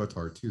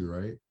Avatar too,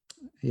 right?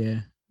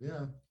 Yeah.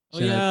 Yeah. Oh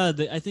Shout out-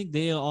 yeah, I think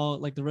they all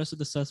like the rest of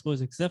the sus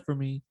boys except for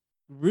me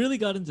really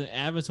got into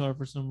Avatar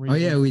for some Oh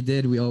reason. yeah, we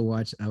did. We all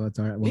watched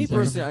Avatar at one Me point.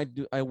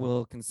 personally, I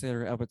will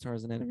consider Avatar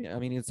as an anime. I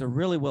mean, it's a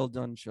really well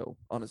done show,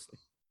 honestly.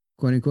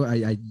 Quote unquote,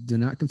 I do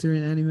not consider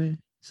it anime.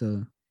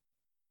 So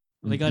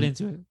They got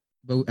into it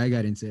but I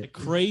got into like it.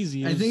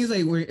 crazy. I think it's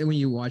like when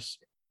you watch,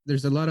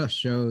 there's a lot of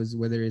shows,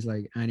 whether it's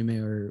like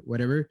anime or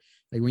whatever.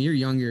 Like when you're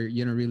younger,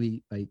 you don't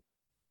really like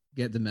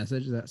get the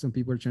message that some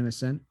people are trying to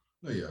send.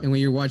 Oh, yeah. And when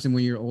you're watching,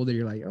 when you're older,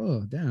 you're like,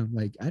 oh damn,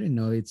 like I didn't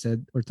know it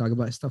said or talk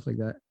about stuff like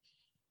that.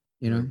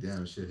 You know? Like,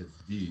 damn, shit hits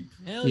deep.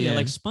 hell yeah, yeah.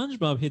 like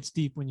SpongeBob hits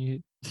deep when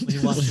you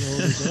watch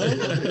it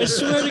older. Bro. I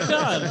swear to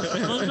God,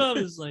 SpongeBob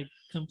is like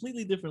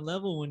completely different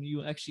level when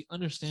you actually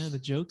understand the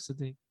jokes that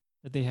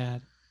they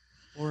had.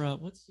 Or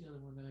what's the other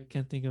one that I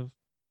can't think of?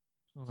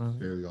 Hold on.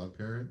 Fairly Odd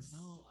Parents.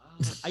 No,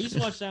 I used to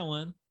watch that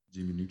one.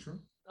 Jimmy Neutron.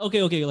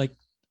 Okay, like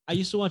I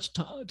used to watch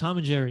Tom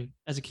and Jerry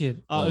as a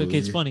kid. Oh, Okay,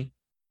 it's yeah. funny.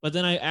 But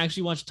then I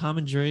actually watched Tom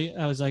and Jerry.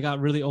 I got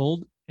really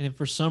old, and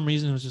for some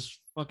reason it was just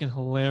fucking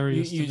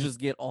hilarious. You to me. just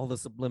get all the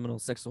subliminal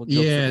sexual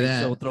jokes Yeah, that they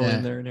that- show throw in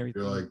that. there and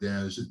everything. You're like,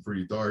 damn, this shit's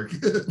pretty dark.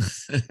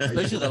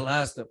 Especially the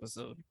last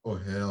episode. Oh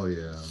hell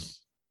yeah.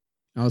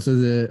 Also,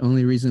 the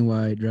only reason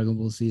why Dragon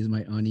Ball Z is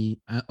my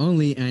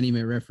only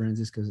anime reference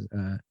is because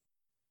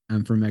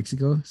I'm from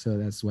Mexico, so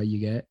that's what you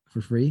get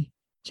for free.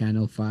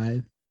 Channel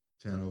 5.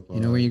 Channel 5.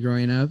 You know, when you're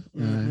growing up,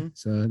 Mhm.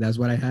 so that's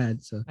what I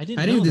had. So I didn't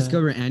I didn't know that.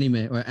 discover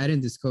anime, or I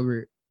didn't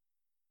discover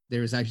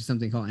there was actually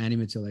something called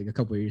anime till like a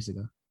couple of years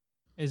ago.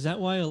 Is that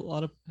why a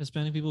lot of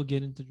Hispanic people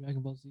get into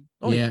Dragon Ball Z?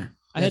 Oh, yeah.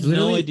 I had That's no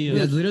literally- idea.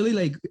 That's literally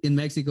like in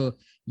Mexico,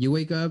 you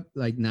wake up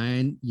like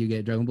 9, you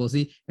get Dragon Ball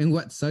Z. And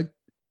what sucked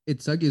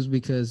is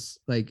because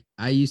like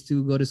I used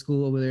to go to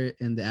school over there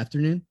in the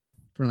afternoon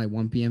from like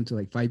 1 p.m. to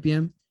like 5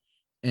 p.m.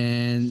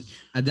 And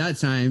at that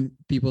time,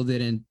 people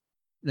didn't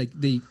like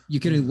you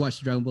couldn't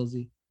watch Dragon Ball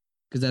Z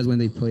because that's when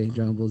they play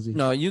Dragon Ball Z.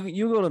 No,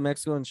 you go to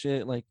Mexico and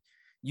shit, like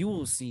you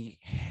will see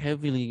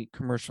heavily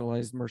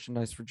commercialized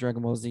merchandise for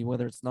Dragon Ball Z,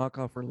 whether it's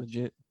knockoff or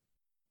legit.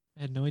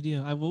 I had no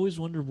idea. I've always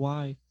wondered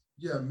why.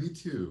 Yeah, me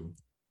too.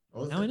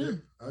 Now I know.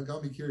 It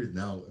got me curious.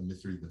 Now a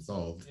mystery's been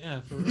solved.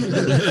 Yeah, for real.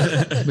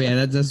 But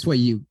yeah, that's what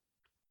you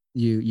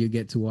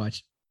get to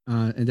watch.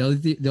 And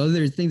the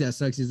other thing that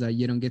sucks is that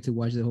you don't get to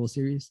watch the whole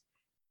series.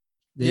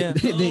 Yeah.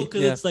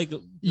 Because Yeah. it's like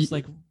just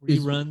like it's-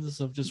 reruns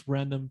of just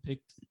random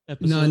picked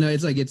episodes. no,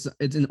 it's like it's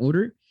in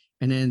order,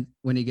 and then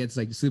when it gets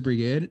like super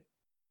good,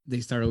 they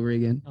start over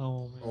again.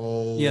 Oh man.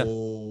 Oh, Yeah.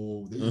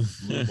 they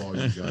just blue ball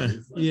you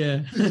guys.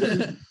 Yeah.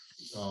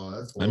 Oh,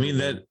 that's. I mean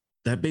horrible.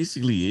 that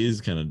basically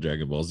is kind of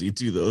Dragon Ball Z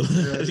too, though.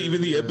 Yeah,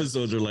 Even the yeah.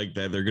 episodes are like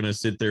that. They're gonna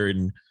sit there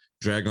and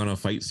drag on a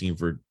fight scene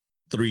for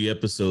 3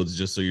 episodes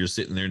just so you're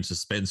sitting there in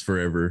suspense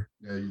forever.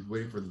 Yeah, he's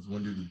waiting for this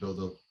one dude to build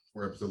up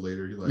 4 episodes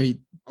later. He's like,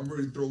 Wait, I'm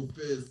ready to throw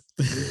fists.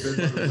 And he fist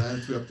on the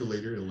land 2 episodes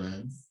later, it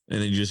lands.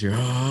 And then you just hear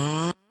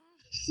ah.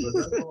 But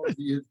that's all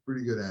he is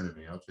pretty good anime.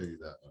 I'll tell you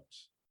that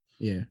much.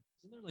 yeah,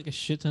 Isn't there like a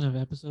shit ton of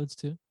episodes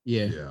too?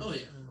 yeah. Yeah. Oh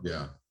yeah.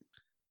 Yeah.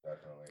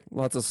 Definitely.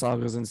 Lots of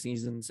sagas and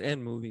seasons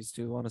and movies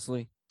too,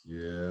 honestly.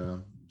 Yeah.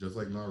 Just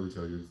like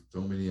Naruto, there's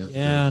so many episodes.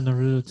 Yeah,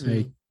 Naruto too.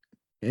 Like,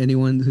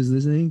 anyone who's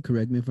listening,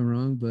 correct me if I'm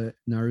wrong, but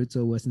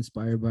Naruto was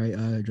inspired by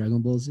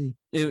Dragon Ball Z.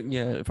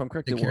 Yeah, if I'm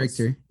correct, The it was.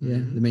 character, yeah,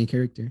 Mhm. the main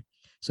character.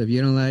 So if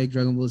you don't like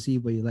Dragon Ball Z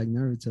but you like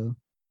Naruto,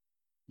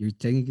 you're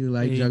technically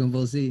like Fake. Dragon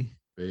Ball Z.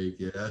 Fake,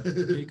 yeah.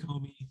 Big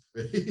homie.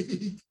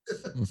 Fake.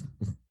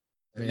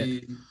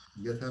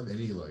 You guys have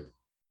any like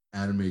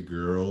anime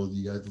girls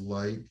you guys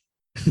like?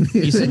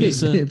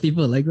 Issa.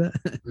 People like that.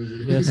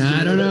 Yes.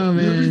 I don't know,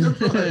 You'll be man.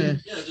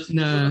 surprised.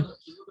 Nah.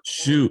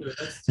 Shoot.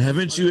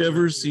 Haven't you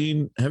ever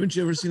seen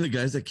the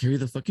guys that carry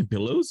the fucking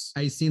pillows?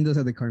 I seen those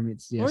at the car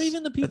meets. Yes. Or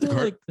even the At the people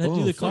car- like that do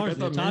Oh, the fuck, I cars, the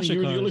thought, Manny, Tasha you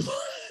were the only cars.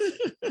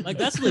 one. Like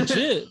that's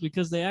legit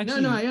because they no,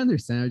 actually. no, I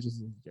understand. I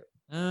just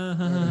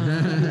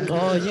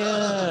Oh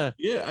yeah,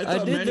 Yeah,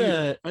 I did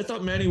that I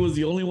thought Manny was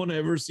the only one I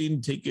ever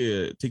seen take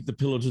the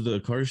pillow to the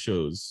car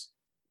shows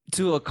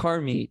to a car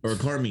meet. or a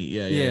car meet.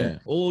 Yeah. Yeah.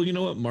 Oh, you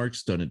know what?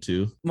 Mark's done it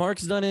too.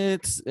 Mark's done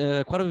it.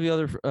 Quite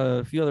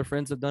a few other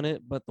friends have done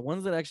it, but the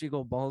ones that actually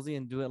go ballsy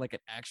and do it like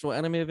at actual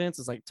anime events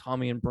is like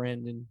Tommy and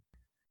Brandon.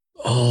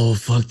 Oh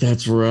fuck,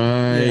 that's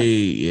right.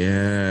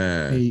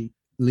 Yeah. Hey,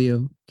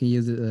 Leo, can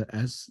you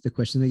ask the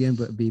question again,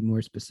 but be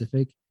more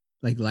specific?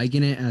 Like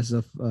liking it as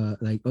of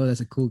like, oh, that's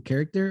a cool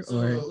character,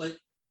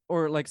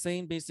 Or like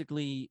saying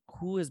basically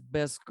who is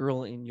best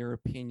girl in your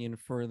opinion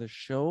for the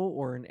show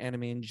or an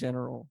anime in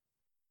general.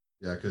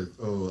 Yeah, because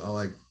I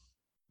like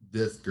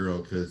this girl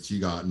because she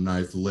got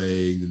nice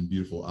legs and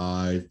beautiful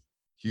eyes,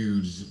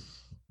 huge.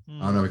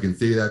 I don't know if I can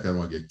say that 'cause I don't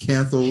want to get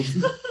canceled.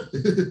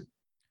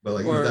 But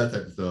like Or- that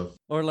type of stuff.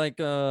 Or like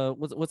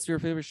what's your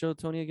favorite show,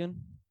 Tony, again?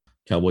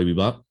 Cowboy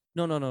Bebop.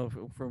 No,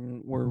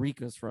 from where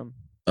Rika's from.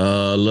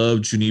 Love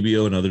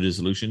Chunibyo and Other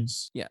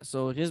Dissolutions. Yeah,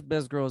 so his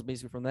best girl is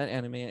basically from that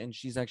anime, and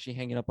she's actually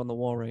hanging up on the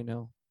wall right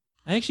now.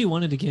 I actually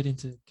wanted to get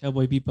into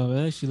Cowboy Bebop.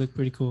 It actually looked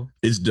pretty cool.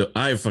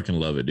 I fucking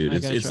love it, dude. I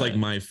It's gotta it's try like it.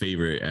 my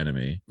favorite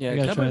anime. Yeah, I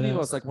gotta Cowboy try that.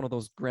 Bebop's like one of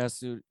those grass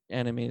suit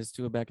animes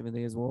too back in the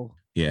day as well.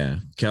 Yeah,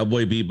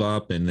 Cowboy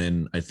Bebop, and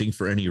then I think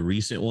for any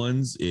recent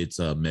ones, it's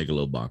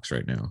Megalobox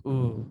right now.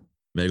 Ooh,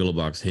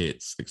 Megalobox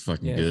hits like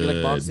fucking yeah. If good. you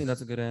like boxing,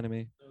 that's a good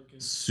anime.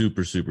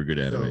 Super good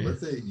So anime.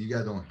 let's say you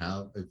guys don't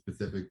have a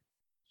specific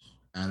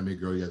anime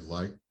girl you guys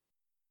like,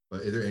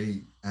 but is there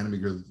any anime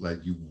girls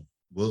like you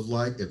would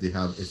like if they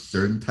have a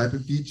certain type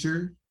of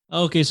feature?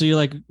 Okay, so you're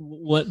like,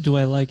 what do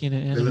I like in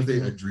an Like, anime? let's say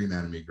girl? a dream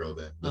anime girl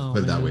then. Let's Oh,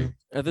 put it that man. way.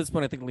 At this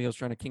point, I think Leo's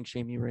trying to kink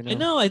shame you right now. I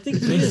know. I think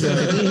he is.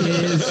 I think he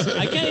is.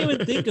 I can't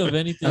even think of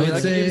anything. I mean, would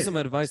I can give you say- some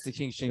advice to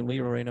kink shame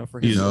Leo right now for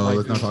He's- his No, life.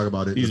 let's not talk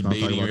about it. He's Let's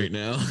not talk baiting about right it.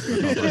 now.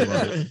 Let's not talk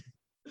about it.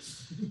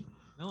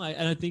 No,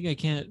 I think I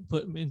can't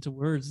put into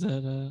words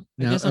that. I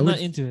Now, guess I I'm would- not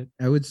into it.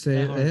 I would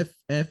say That hard.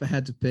 if I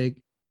had to pick,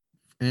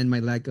 and my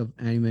lack of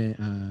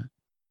anime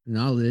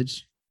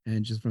knowledge,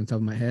 and just from the top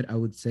of my head, I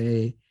would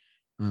say,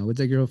 what's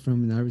that girl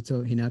from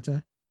Naruto,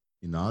 Hinata?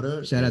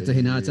 Hinata. Shout out to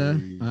Hinata.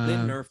 Hey. They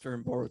Uh, nerfed her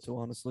in Boruto,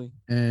 honestly.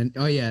 and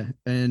oh yeah,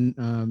 and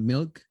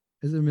Milk.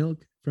 Is it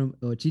Milk from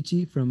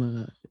Chichi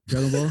from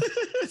Dragon Ball?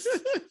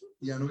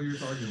 Yeah, I know what you're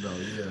talking about.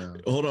 Yeah.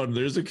 Hold on,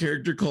 there's a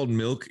character called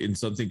Milk in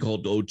something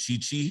called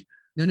Ochichi.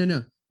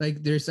 No.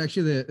 Like there's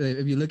actually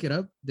if you look it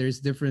up, there's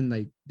different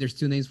there's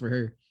 2 names for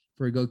her,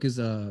 for Goku's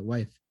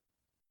wife.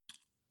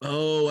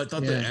 Oh, I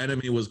thought the Yeah.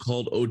 anime was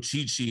called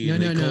Ochichi, No,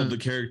 and they no, called no. the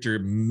character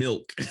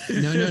Milk.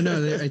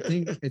 No. I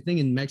think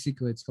in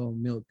Mexico it's called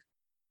Milk,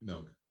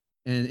 No.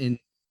 and in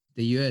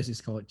the U.S. it's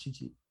called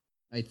Chichi.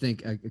 I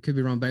think I could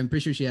be wrong, but I'm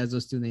pretty sure she has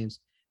those 2 names,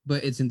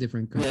 but it's in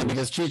different Yeah,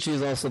 countries. because Chi-Chi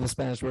is also the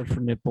Spanish word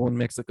for nipple in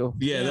Mexico.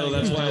 Yeah, no, Yeah,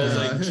 that's why I was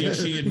yeah. like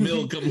Chichi and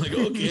Milk. I'm like,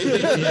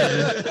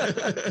 okay.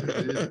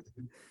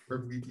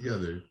 Perfectly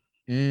together.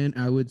 And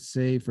I would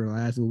say for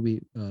last will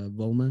be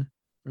Volma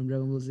from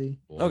Dragon Ball Z.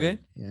 Okay.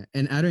 Yeah,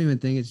 and I don't even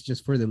think it's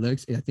just for the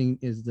looks. I think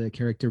is the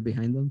character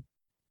behind them,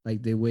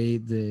 like the way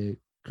the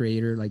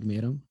creator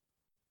made them.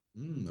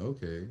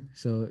 Okay.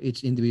 So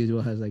each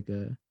individual has like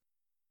a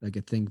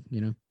thing,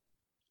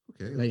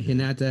 Okay. Like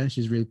Hinata,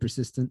 she's really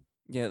persistent.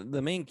 Yeah,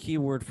 the main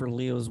keyword for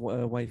Leo's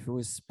waifu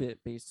is spit,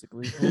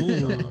 basically.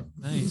 Oh,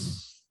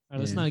 nice. All right,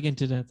 let's Yeah. not get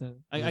into that then.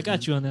 I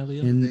got you on that,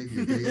 Leo. And Thank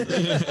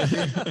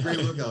you. Great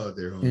lookout out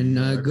there, homie. and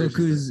I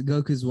appreciate that.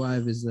 Goku's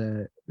wife is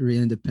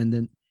real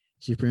independent.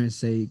 She pretty much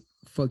say,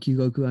 "Fuck you,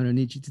 Goku. I don't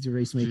need you to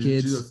raise my She's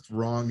kids." a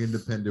strong,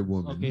 independent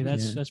woman. Okay, Yeah.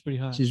 that's pretty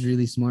hot. She's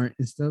really smart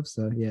and stuff.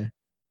 So yeah,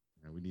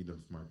 Yeah, we need a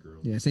smart girl.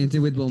 yeah. Same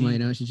thing with Bulma. Indeed. You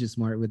know, she's just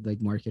smart with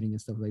like marketing and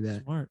stuff like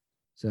that. Smart.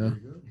 So There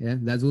you go. yeah,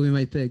 that's what we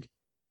might pick.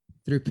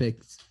 3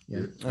 picks.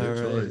 Yeah, Good, All good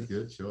choice. right.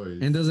 Good choice.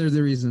 and those are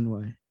the reason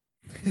why.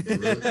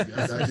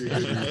 That's actually a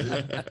good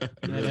reason. Got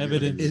Really good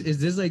evidence. reason. Is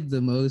this like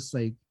the most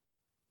like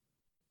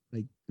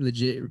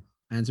legit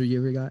answer you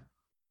ever got?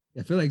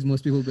 I feel like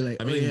most people would be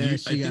like, I "Oh mean, yeah, I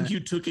she got." think you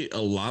took it a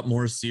lot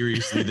more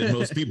seriously than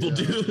most people Yeah.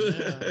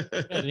 do.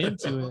 Got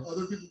into it.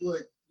 Other people be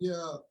like,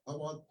 yeah, I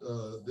want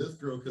this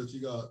girl because she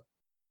got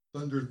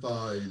thunder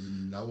thighs,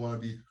 and I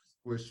want to be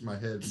squish my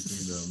head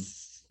between them.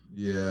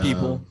 Yeah,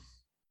 People.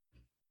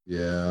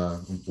 Yeah,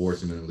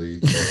 unfortunately.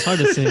 It's hard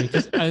to say.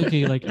 'Cause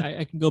okay, like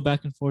I can go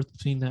back and forth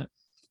between that.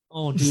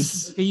 Oh, dude,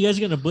 okay, you guys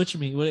are gonna butcher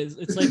me. What is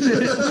it's like?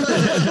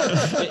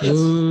 it's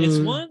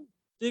Ooh. one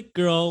thick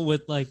girl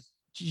with like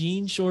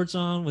jean shorts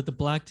on with the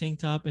black tank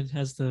top and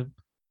has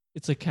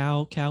it's a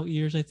cow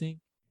ears, I think.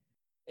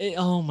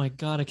 Oh my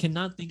god, I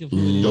cannot think of who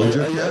it is.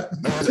 Doja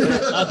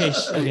Cat? Okay,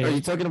 okay. Are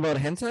you talking about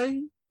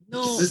hentai?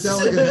 No, This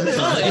sound like a hentai.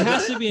 no, it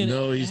has to be an.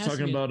 No, it he's has to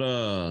talking be an-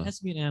 about It has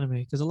to be an anime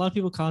because a lot of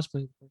people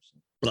cosplay the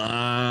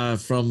person.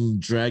 from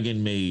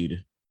Dragon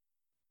Maid.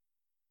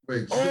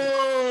 Wait,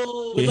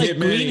 Oh, With, like, Hitman,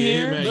 green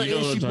hair? Hitman, But you know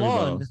is what she I'm talking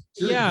about. blonde?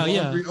 she like Yeah, blonde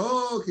yeah. green-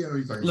 Oh, okay, I know what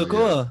you're talking about.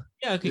 Lukoa.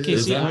 Yeah, okay, Is okay.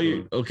 Is See, that how I-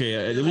 you? Okay,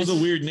 it was a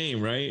weird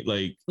name, right?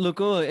 Like,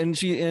 Lukoa,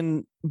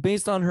 and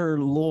based on her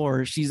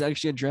lore, she's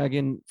actually a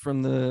dragon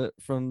from the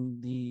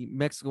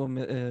Mexico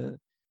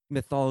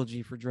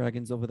mythology for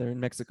dragons over there in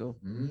Mexico.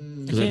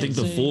 because I can't think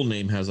the say- full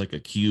name has like a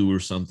Q or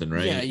something,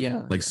 right? Yeah,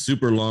 yeah, Like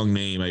super long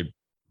name.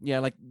 yeah.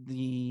 Like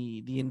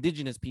the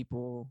indigenous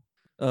people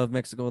of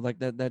Mexico, like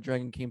that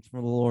dragon came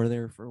from the lore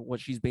there for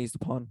what she's based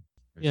upon.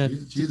 Yeah.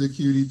 She's a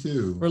cutie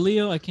too. For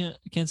Leo, I can't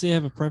say I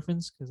have a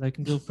preference because I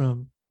can go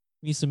from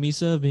Misa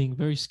Misa being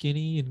very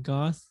skinny and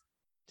goth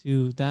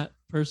to that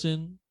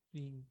person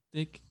being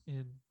thick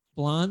and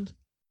blonde.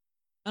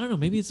 I don't know.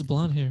 Maybe it's the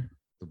blonde hair.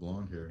 The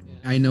blonde hair. Yeah.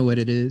 I know what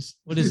it is.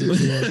 What is it? We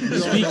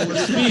Gio? all know what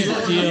it Speak, is.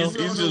 Gio. We all He's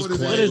know just what it is.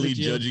 quietly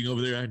Gio? judging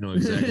over there. I know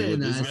exactly what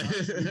Nah,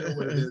 this We know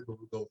what it is. is, but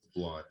we'll go with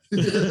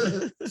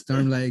the blonde.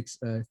 Storm likes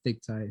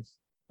thick ties.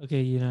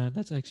 Okay, yeah,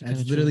 that's actually kind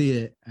That's of literally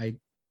it.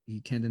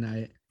 You can't deny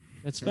it.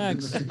 That's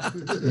facts.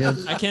 Yep.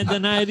 I can't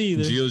deny it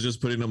either. Gio's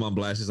just putting them on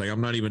blast. He's like,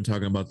 I'm not even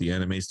talking about the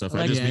anime stuff. I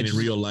Like, just yeah, mean in just-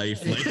 real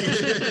life. Like,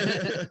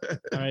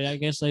 All right, I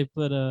guess I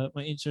put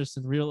my interest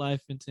in real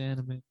life into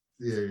anime.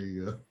 There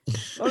you go.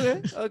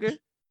 Okay, okay.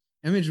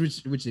 I mean,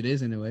 which it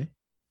is in a way.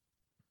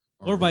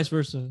 Or vice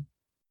versa.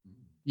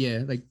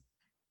 Yeah, like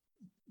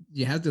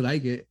you have to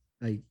like it.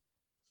 Like,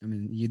 I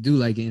mean, you do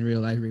like it in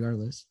real life,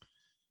 regardless.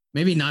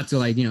 Maybe not to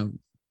like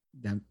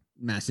that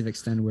massive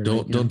extent where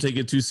don't take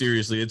it too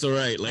seriously. It's all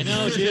right. Like,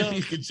 know, Gio.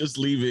 you could just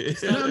leave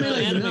it. No, I mean,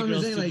 like, Anime no, I'm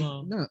girls saying, too like,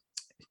 long. no.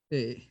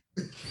 Hey.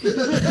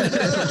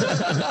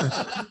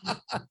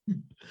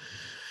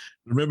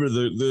 Remember,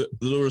 the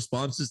little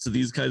responses to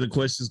these kinds of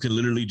questions can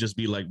literally just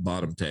be like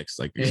bottom text.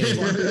 Like, Hey.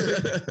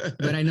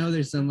 But I know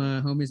there's some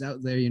homies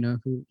out there,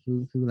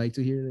 who like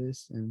to hear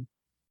this, and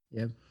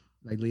yeah,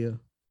 like Leo.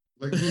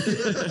 Like,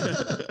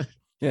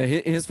 Yeah,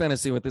 his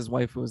fantasy with his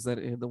wife was that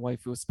the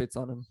waifu spits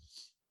on him.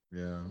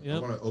 yeah. I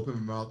Yep. want to open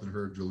my mouth and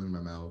her drooling in my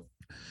mouth.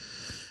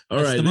 all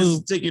That's right, the this is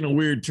move. taking a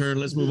weird turn.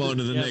 Let's move on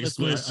to the Yeah, next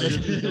let's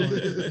move.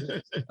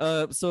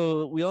 question.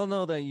 So we all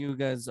know that you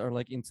guys are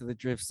like into the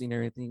drift scene and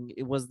everything.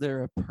 Was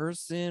there a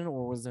person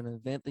or was there an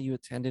event that you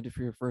attended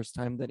for your first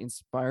time that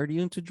inspired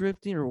you into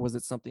drifting, or was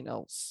it something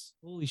else?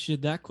 Holy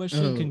shit, that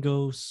question Oh, can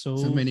go so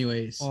many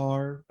ways.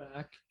 far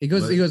back. It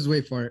goes Let's- it goes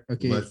way far.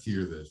 Okay. Let's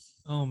hear this.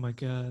 Oh my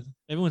god.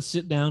 Everyone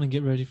sit down and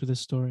get ready for this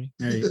story.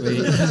 All right,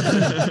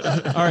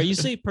 wait. All right, you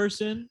say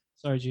person.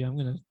 Sorry, G, I'm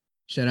gonna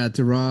Shout out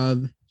to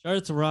Rob. shout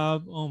out to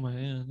Rob. Oh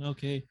man.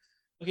 Okay.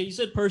 Okay, you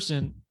said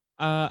person.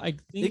 I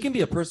think It can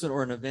be a person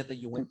or an event that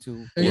you went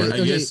to. Okay, Or I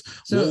okay, guess,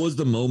 so- what was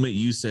the moment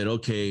you said,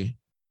 okay,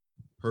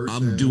 I'm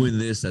Person. doing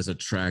this as a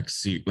track,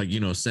 like,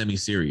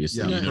 semi-serious.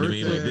 Yeah, you know what I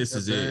mean? Like, person, this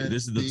is it. event,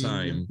 This is the theme.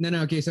 time.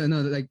 No, okay, so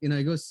no, like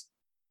it goes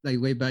like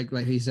way back,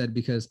 like he said,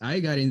 because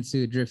I got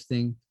into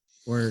drifting,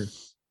 or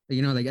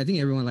like I think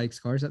everyone likes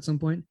cars at some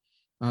point,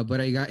 but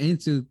I got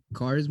into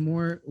cars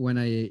more when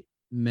I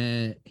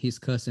met his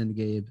cousin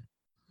Gabe.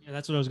 yeah,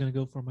 that's what I was gonna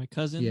go for. My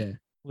cousin Yeah,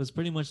 was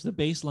pretty much the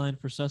baseline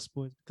for Sus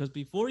Boys because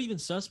before even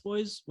Sus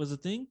Boys was a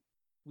thing,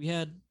 we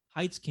had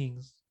Heights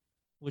Kings,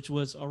 which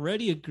was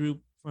already a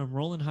group from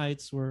Roland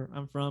Heights, where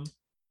I'm from,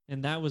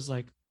 and that was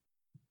like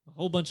a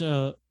whole bunch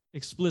of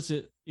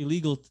explicit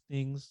illegal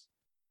things.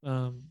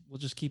 We'll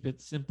just keep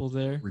it simple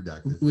there.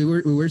 Redacted. we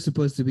were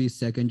supposed to be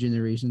second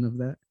generation of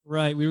that.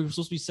 Right. We were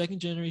supposed to be second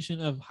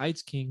generation of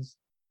Heights Kings,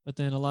 but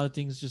then a lot of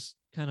things just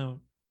kind of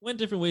went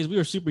different ways. We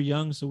were super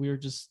young, so we were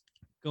just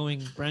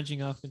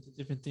branching off into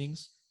different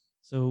things.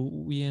 So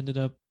we ended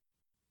up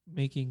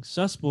making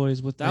Sus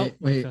Boys without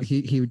my Wait, cousin.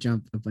 he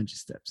jumped a bunch of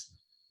steps.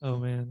 Oh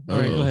man. All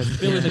right, go ahead.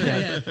 Fill in the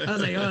gap. I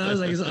was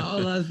like, it's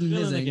all that's Fill in the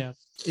missing. gap.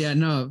 Yeah,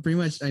 no, pretty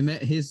much. I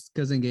met his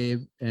cousin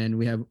Gabe, and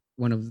we have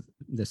one of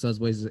the sus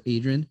boys,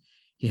 Adrian.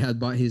 He had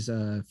bought his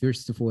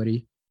first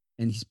 240,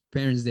 and his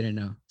parents didn't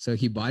know, so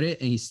he bought it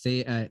and he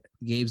stayed at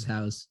Gabe's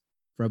house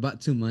for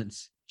about 2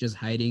 months, just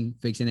hiding,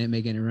 fixing it,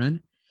 making it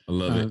run. I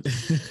love it.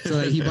 So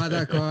like, he bought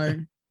that car,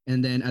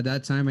 and then at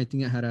that time, I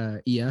think I had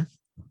a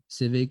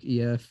Civic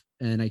EF,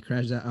 and I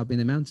crashed that up in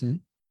the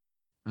mountain.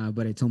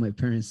 But I told my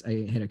parents I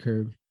hit a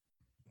curb.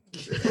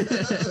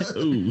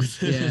 Ooh.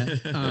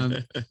 Yeah.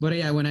 But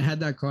yeah, when I had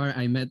that car,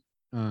 I met.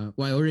 I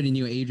already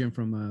knew Adrian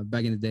from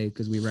back in the day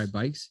because we ride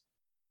bikes.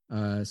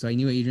 So I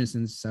knew Adrian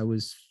since I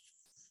was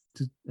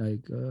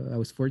I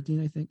was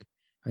 14, I think.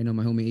 I know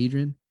my homie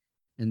Adrian,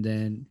 and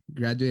then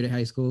graduated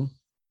high school.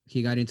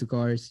 He got into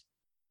cars.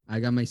 I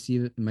got my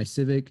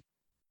Civic,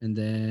 and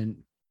then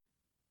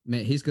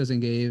met his cousin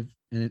Gabe.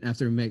 And then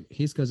after I met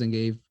his cousin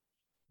Gabe,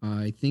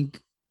 I think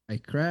I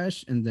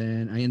crashed, and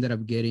then I ended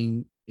up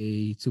getting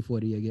a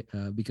 240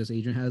 because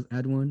Adrian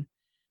had one.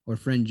 Or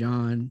friend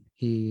John,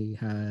 he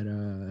had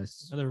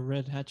Another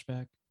red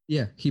hatchback.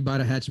 yeah, he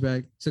bought a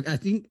hatchback. So I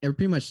think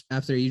pretty much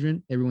after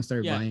Adrian, everyone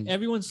started buying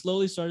Everyone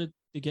slowly started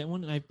to get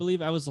one, and I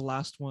believe I was the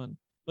last one.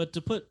 But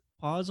to put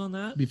pause on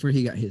that, before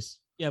he got his.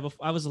 yeah,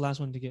 I was the last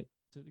one to get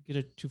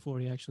a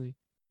 240 actually.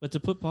 But to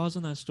put pause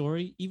on that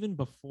story, even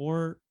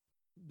before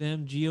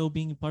them Geo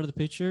being part of the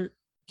picture,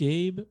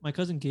 Gabe, my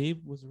cousin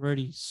Gabe, was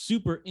already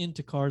super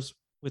into cars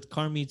with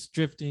car meets,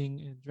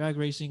 drifting, and drag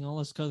racing, all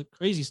this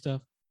crazy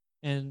stuff.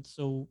 And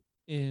so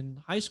in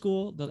high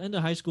school, the end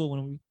of high school,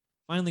 when we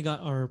finally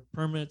got our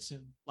permits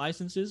and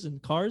licenses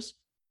and cars,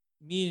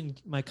 me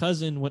and my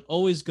cousin would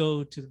always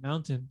go to the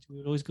mountain. We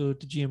would always go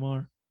to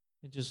GMR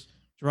and just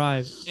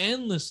drive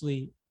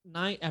endlessly,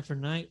 night after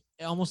night,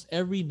 almost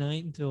every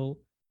night until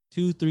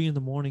 2-3 in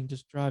the morning.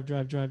 Just drive.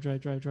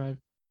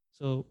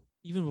 So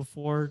even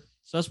before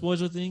Sus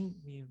Boys were a thing,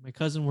 me and my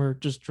cousin were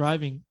just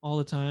driving all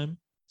the time.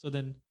 So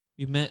then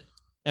we met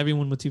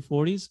everyone with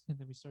 240s, and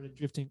then we started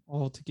drifting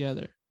all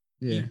together.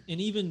 Yeah. And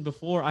even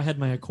before I had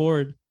my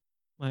Accord,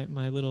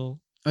 my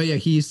little. Oh yeah,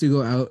 he used to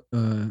go out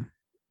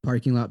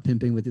parking lot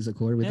pimping with his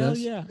Accord with Hell us.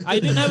 yeah. I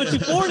didn't have a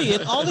 240,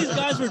 and all these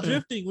guys were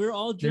drifting. We were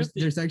all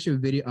drifting. There's actually a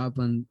video up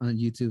on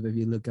YouTube. If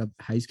you look up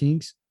Heist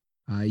Kings,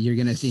 you're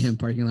gonna see him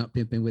parking lot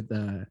pimping with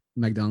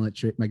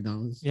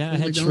McDonald's. Yeah, I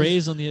had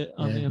trays on the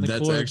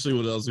That's cord. actually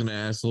what I was gonna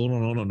ask. Hold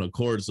on,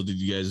 Accord. So did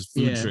you guys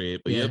food tray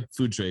it? But yep,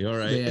 food tray. All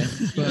right. Yeah,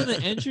 Even the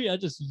entry, I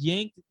just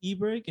yanked the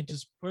e-brake and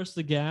just pressed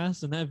the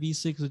gas, and that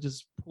V6 would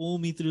just pull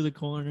me through the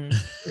corner.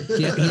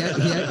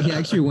 he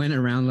actually went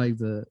around like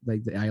the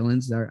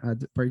islands that are at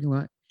the parking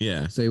lot.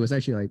 Yeah. So it was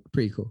actually like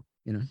pretty cool,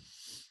 you know.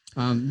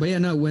 But yeah,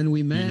 no, when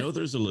we met, You know,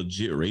 there's a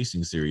legit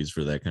racing series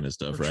for that kind of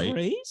stuff, For right?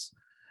 trays?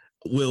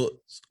 Well,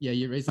 yeah,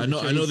 you're racing. I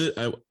know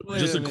that.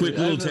 Just a quick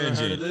little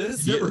tangent.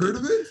 You never heard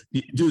of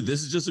it? Dude,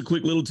 this is just a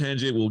quick little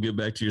tangent. We'll get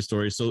back to your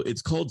story. So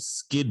it's called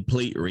skid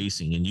plate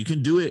racing, and you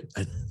can do it.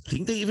 I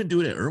think they even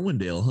do it at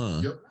Irwindale,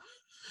 huh? Yep.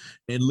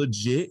 And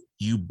legit,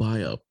 you buy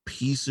a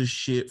piece of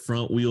shit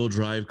front wheel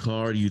drive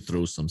car, you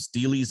throw some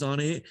steelies on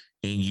it,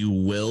 and you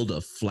weld a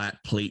flat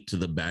plate to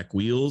the back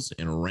wheels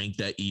and rank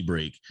that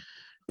e-brake.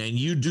 And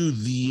you do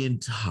the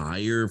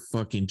entire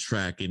fucking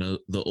track in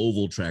the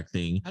oval track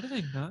thing. How did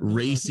I not know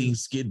Racing, about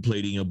skid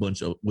plating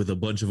with a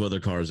bunch of other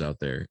cars out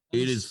there. That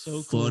It is is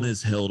so fun cool.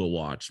 as hell to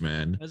watch,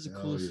 man. this? That's a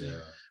Hell cool thing. yeah.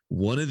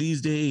 One of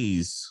these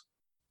days,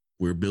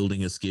 we're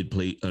building a skid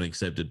plate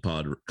unaccepted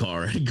pod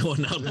car and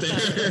going out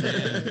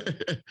there.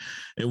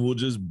 And we'll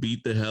just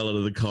beat the hell out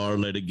of the car,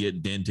 let it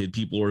get dented.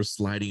 People are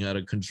sliding out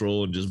of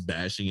control and just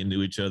bashing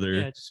into each other.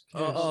 Yeah, just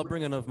I'll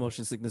bring enough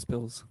motion sickness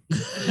pills.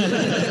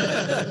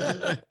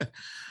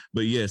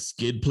 But yes,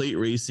 skid plate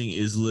racing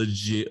is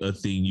legit a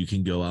thing you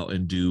can go out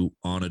and do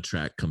on a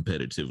track I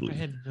competitively.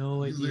 had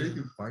no You literally idea.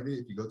 can find it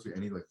if you go to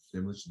any like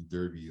demolition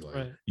derby like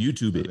Right.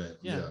 YouTube it. event.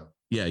 Yeah.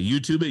 Yeah,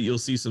 YouTube it. You'll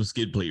see some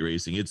skid plate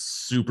racing. It's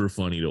super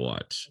funny to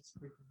watch. That's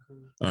freaking cool.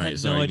 All I right, had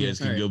sorry, no idea. guys,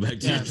 can All go right. back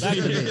to Yeah, back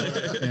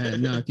to your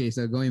no, okay.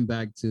 So going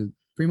back to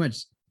pretty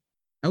much,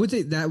 I would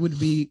say that would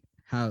be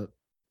how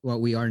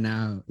what we are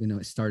now. You know,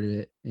 it started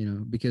it. You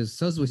know, because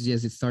Sus was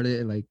yes, it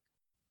started at like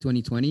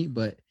 2020,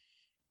 but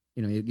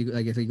you know,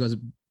 I guess it goes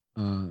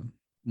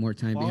more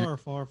time behind,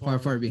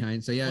 far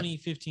behind. So yeah,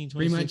 2015,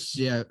 pretty 2016. much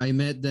yeah. I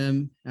met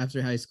them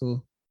after high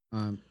school,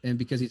 and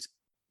because his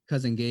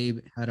cousin Gabe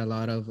had a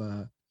lot of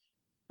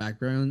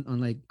background on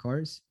like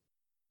cars,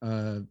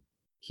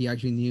 he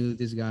actually knew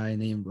this guy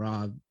named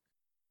Robert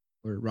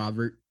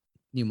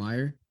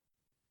Neumeyer,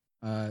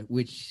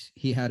 which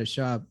he had a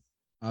shop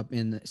up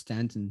in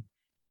Stanton.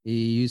 It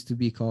used to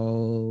be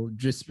called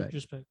Drispec.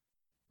 Respect.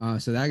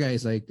 So that guy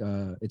is like,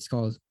 it's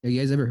called. Have you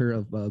guys ever heard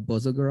of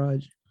Bozo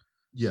Garage?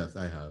 Yes,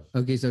 I have.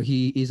 Okay, so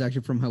he is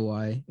actually from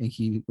Hawaii, and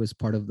he was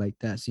part of like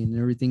that scene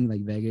and everything,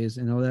 like Vegas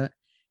and all that.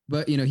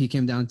 But you know, he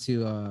came down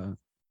to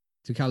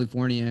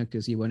California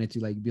because he wanted to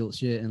like build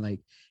shit and like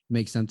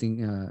make something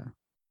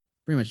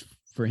pretty much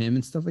for him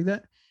and stuff like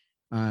that.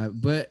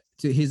 But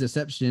to his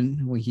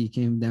exception, when he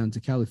came down to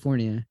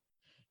California,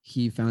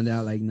 he found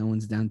out like no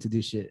one's down to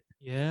do shit.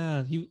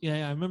 Yeah,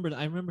 I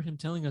remember him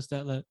telling us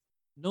that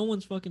no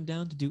one's fucking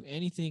down to do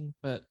anything,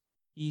 but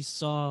he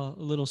saw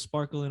a little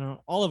sparkle in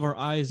all of our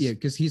eyes. Yeah,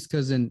 because his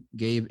cousin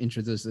Gabe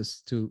introduced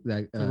us to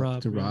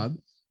Rob, to right. Rob.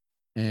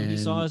 So And he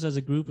saw us as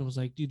a group and was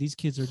like, dude, these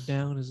kids are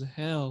down as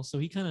hell. So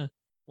he kind of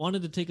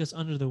wanted to take us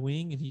under the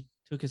wing, and he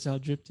took us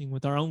out drifting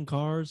with our own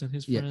cars and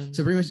his friends.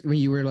 So pretty much when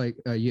you were like,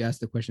 you asked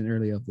the question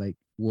earlier of like,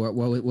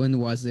 when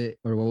was it,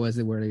 or what was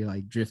it where they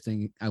like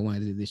drifting? I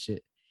wanted to do this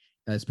shit.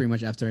 That's pretty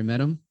much after I met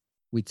him.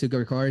 We took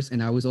our cars,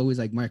 and I was always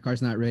like, my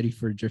car's not ready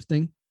for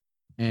drifting.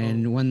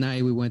 And one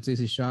night we went to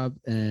his shop,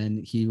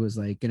 and he was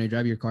like, "Can I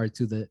drive your car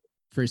to the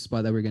first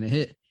spot that we're gonna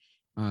hit?"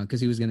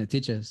 Because he was gonna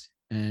teach us.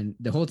 And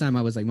the whole time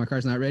I was like, "My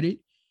car's not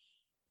ready."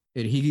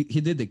 And he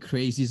did the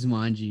craziest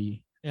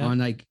manji on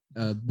like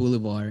a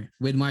boulevard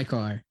with my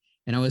car,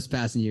 and I was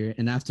passenger.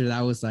 And after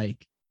that, was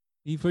like,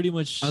 he pretty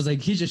much. I was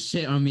like, he just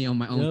shit on me on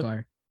my own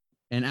car.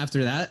 And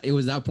after that, it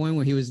was that point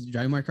when he was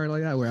driving my car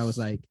like that, where I was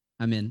like,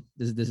 "I'm in.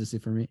 This is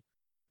it for me.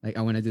 Like,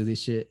 I want to do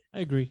this shit." I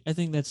agree. I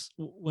think that's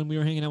when we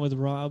were hanging out with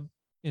Rob,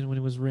 and when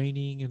it was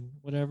raining and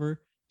whatever,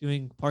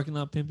 doing parking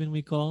lot pimping,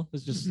 we call.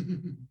 It's just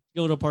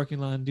go to a parking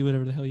lot and do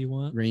whatever the hell you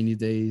want. Rainy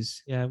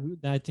days. Yeah,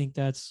 I think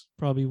that's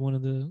probably one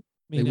of the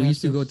main. Like, we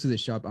used to go to the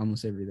shop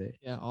almost every day.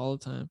 Yeah, all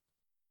the time.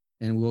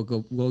 And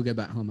we'll get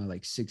back home at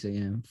like 6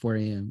 a.m., 4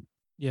 a.m.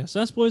 Yeah,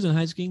 Sus Boys and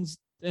High Kings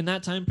in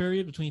that time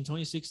period between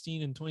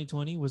 2016 and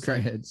 2020 was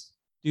like, Crackheads.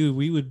 dude,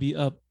 we would be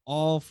up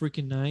all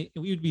freaking night,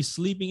 and we would be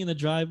sleeping in the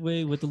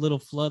driveway with a little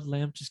flood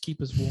lamp just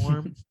keep us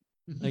warm.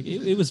 Like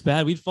it was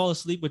bad. We'd fall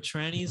asleep with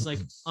trannies like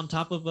on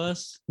top of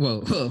us.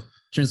 Whoa.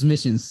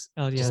 Transmissions.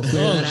 Oh yeah. Clear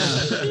that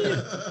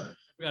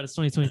I forgot it's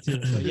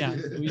 2022. But yeah,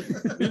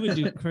 we would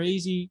do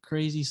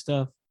crazy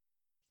stuff.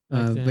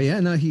 But yeah,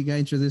 no, he got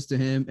introduced to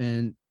him,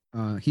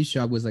 and his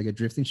shop was like a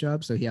drifting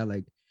shop. So he had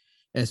like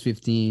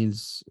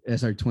S15s,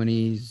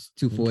 SR20s,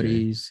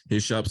 240s.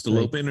 His shop still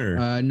open,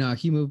 or no,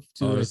 he moved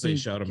to. I say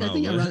shout him I out.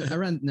 think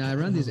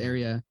around this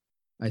area,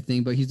 I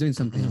think, but he's doing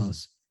something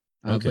else.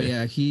 But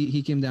yeah,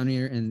 he came down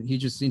here, and he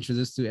just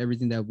introduced to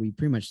everything that we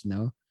pretty much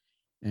know.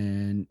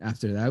 And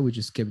after that, we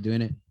just kept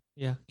doing it.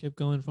 Yeah, kept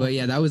going. But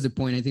yeah, that was the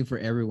point, I think, for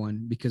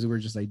everyone, because we were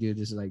just like, dude,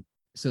 this is like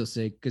so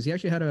sick. Because he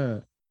actually had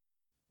a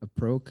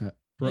pro cut.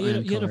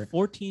 He had a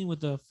 14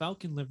 with the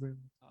Falcon livery on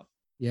the top.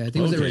 Yeah, I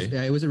think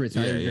it was a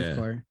retired drift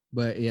car.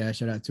 But yeah,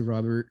 shout out to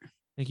Robert.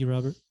 Thank you,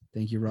 Robert.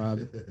 Thank you, Rob.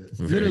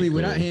 Literally,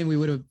 without him, we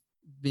would have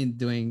been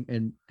doing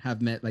and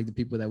have met like the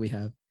people that we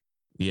have.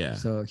 Yeah.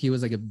 So he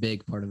was like a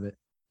big part of it.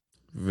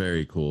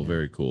 Very cool.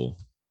 Very cool.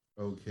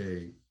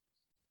 Okay.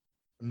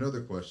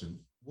 Another question.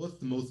 What's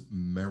the most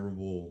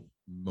memorable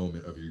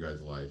moment of your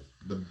guys' life?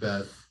 The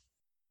best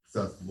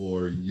accessible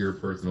or your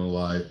personal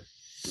life?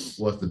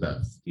 What's the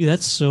best? Dude,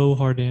 that's so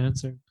hard to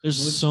answer.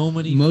 There's so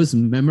many. Most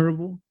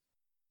memorable?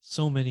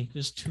 So many.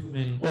 There's too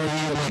many. Or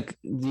like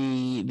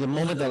the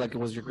moment that like it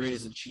was your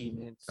greatest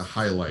achievement. The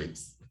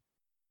highlights.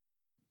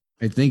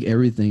 I think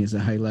everything is a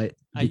highlight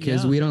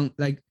because yeah. we don't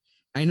like.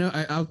 I know.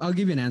 I'll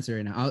give you an answer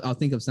right now. I'll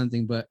think of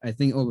something, but I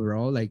think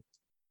overall, like,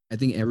 I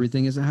think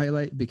everything is a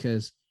highlight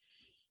because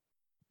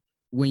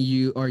when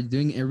you are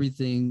doing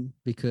everything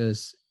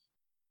because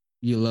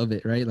you love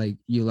it, right? Like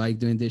you like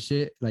doing this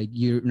shit. Like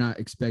you're not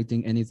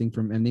expecting anything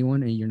from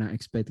anyone, and you're not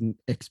expecting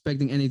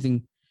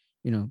anything,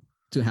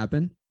 to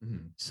happen.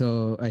 Mm-hmm.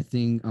 So I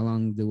think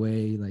along the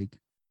way, like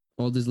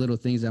all these little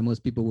things that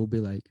most people will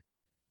be like,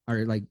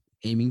 are like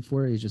aiming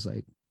for, is just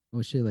like,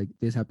 oh shit, like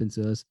this happened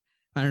to us.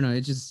 I don't know.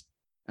 It's just.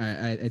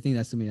 I think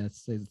that's to me.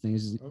 That's the thing.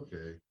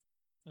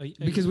 Okay.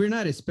 Because we're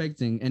not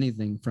expecting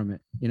anything from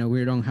it.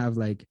 We don't have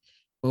like,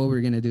 oh,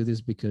 we're gonna do this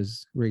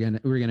because we're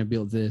gonna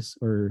build this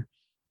or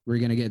we're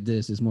gonna get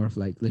this. It's more of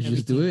like, let's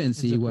just do it and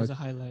see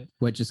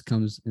what just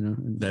comes.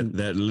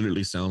 That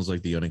literally sounds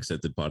like the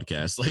Unaccepted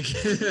podcast. Like,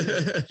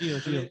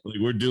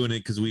 like we're doing it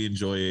because we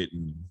enjoy it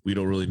and we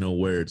don't really know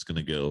where it's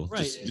gonna go.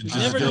 Right. It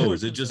just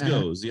goes. It just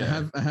goes.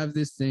 Yeah. I have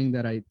this thing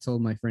that I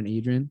told my friend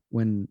Adrian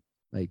when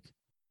like.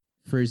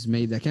 First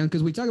made the account,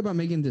 because we talk about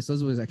making this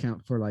Socialist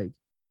account for like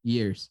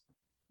years,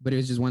 but it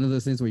was just one of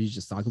those things where you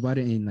just talk about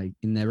it and like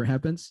it never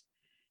happens.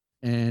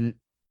 And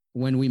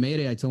when we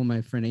made it, I told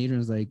my friend Adrian,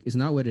 was like, it's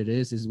not what it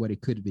is what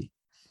it could be,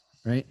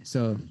 right?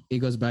 So it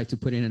goes back to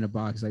putting it in a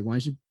box. Like, why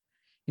don't you,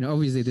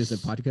 obviously there's a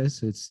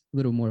podcast, so it's a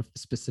little more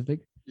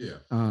specific. Yeah.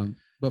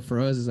 But for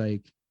us, it's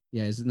like,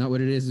 yeah, it's not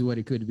what it is what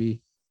it could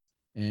be.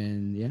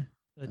 And yeah.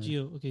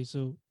 Gio, okay,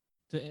 so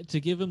to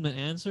give him the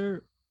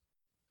answer,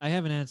 I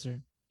have an answer.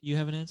 You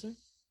have an answer?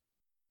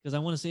 Because I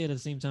want to say it at the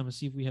same time and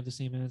see if we have the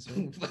same answer. Oh,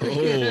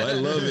 I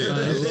love it. I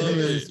love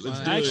it. Let's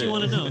do I actually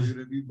want to know.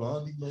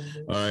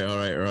 All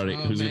right.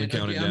 Who's going to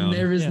count it down? I'm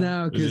nervous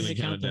now. Who's going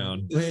to count it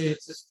down? Wait.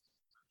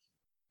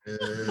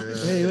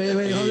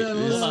 Wait.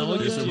 Hold on.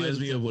 This reminds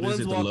me of, what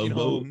is it, the Love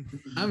Boat?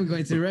 I'm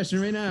going to the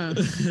restroom right now.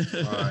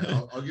 All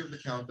right, I'll give the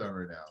countdown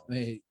right now.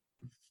 Wait.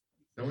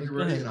 Then when you're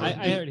ready,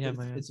 I already have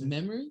my answer. It's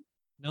memory?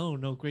 No,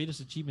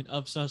 greatest achievement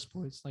of Sus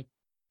Boys, like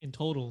in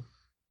total.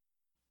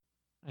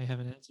 I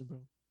have an answer, bro.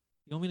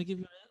 You want me to give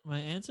you my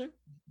answer?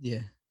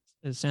 Yeah.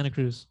 Santa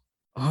Cruz.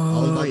 I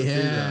was Oh about to say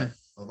yeah. that.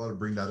 I was about to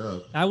bring that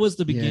up. That was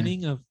the Yeah.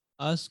 beginning of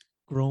us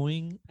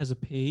growing as a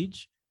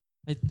page.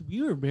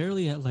 We were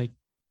barely at like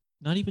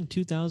not even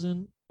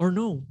 2,000 or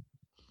no.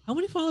 How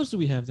many followers do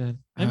we have then?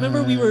 I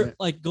remember we were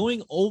like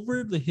going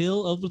over the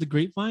hill over the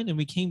grapevine and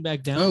we came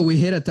back down. Oh, we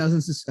hit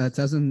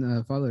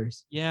 1,000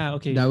 followers. yeah,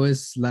 okay. That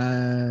was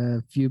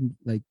a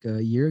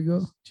year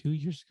ago. 2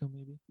 years ago,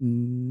 maybe.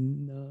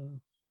 No.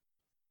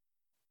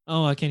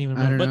 Oh, I can't even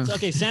I don't remember. But know.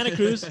 okay, Santa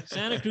Cruz.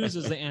 Santa Cruz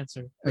is the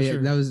answer. Oh For yeah,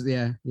 sure. that was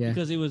yeah.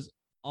 Because it was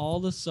all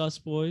the sus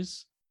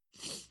boys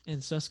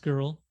and sus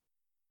girl.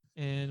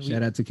 And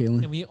Shout out to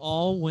Kaylin. we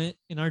all went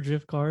in our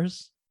drift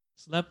cars,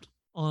 slept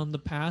on the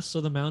pass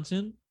of the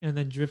mountain, and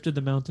then drifted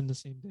the mountain the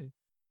same day.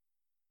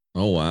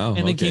 Oh wow.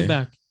 And then came okay.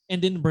 back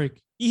and didn't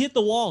break. He hit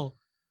the wall.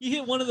 He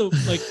hit one of the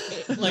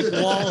like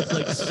walls,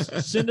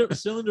 like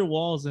cylinder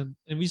walls, and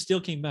we still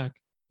came back.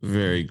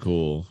 Very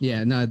cool.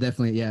 Yeah, no,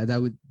 definitely. Yeah, that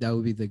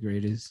would be the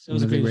greatest. That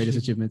was One of the the greatest greatest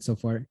achievements so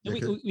far. And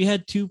Yeah, we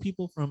had two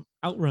people from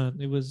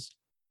Outrun. It was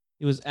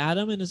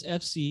Adam and his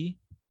FC.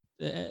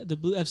 The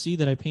blue FC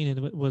that I painted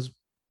was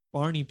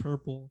Barney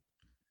Purple,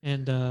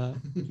 and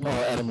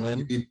Adam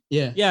Lynn.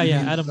 Yeah. yeah, You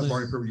mean Adam. the Lynn.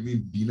 Barney Purple, you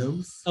mean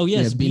Beanos? Oh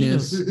yes, Yeah,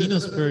 Beanos. Beanos.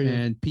 Beanos Spurrier.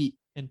 And Pete.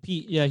 And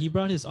Pete. Yeah, he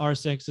brought his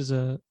R6 as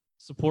a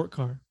support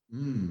car.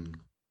 Mm.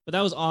 But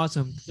that was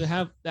awesome to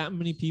have that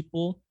many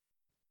people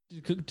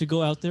to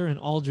go out there in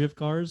all drift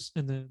cars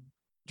and then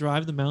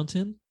drive the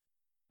mountain.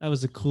 That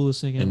was the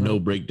coolest thing ever. And no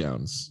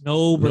breakdowns.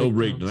 no breakdowns.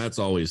 breakdown. That's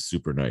always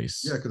super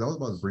nice. Yeah, because I was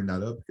about to bring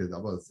that up because I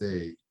was about to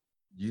say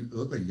you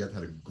look like you guys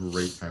had a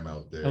great time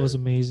out there. That was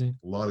amazing.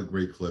 a lot of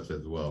great clips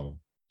as well.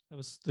 That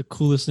was the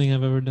coolest thing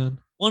I've ever done.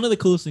 One of the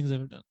coolest things I've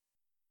ever done.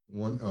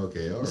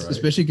 Okay, all right.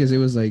 Especially because it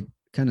was like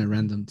kind of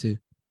random too.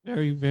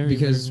 Very, very,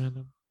 Because- very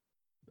random.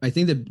 I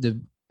think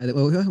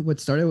what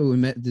started when we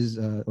met this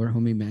our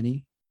homie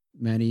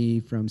Manny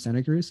from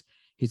Santa Cruz.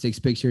 He takes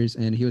pictures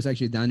and he was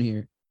actually down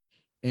here,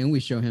 and we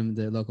show him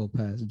the local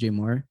pass,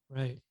 JMR.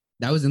 Right.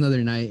 That was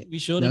another night. We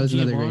showed That him was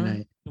another great GMR,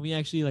 night. and we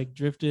actually like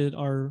drifted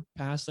our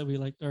pass that we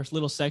like our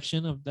little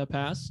section of that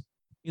pass.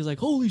 He's like,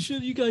 "Holy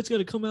shit, you guys got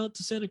to come out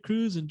to Santa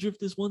Cruz and drift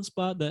this one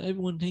spot that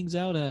everyone hangs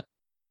out at."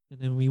 And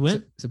then we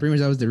went. So pretty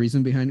much that was the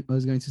reason behind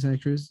us going to Santa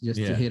Cruz, just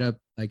Yeah. to hit up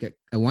like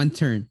a one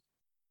turn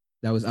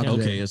that was up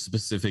Okay, there. a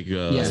specific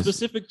A Yes.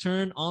 specific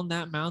turn on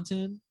that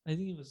mountain. I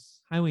think it was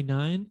Highway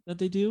 9 that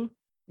they do.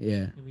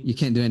 Yeah, And we you just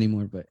can't do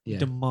anymore, but yeah,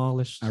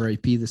 Demolished.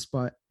 RIP the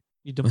spot.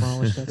 You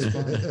demolished that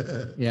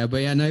spot. Yeah, but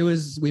yeah, no,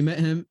 we met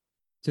him,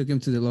 took him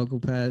to the local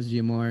pass,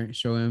 GMR,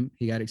 show him,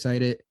 he got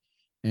excited,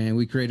 and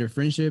we created a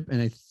friendship.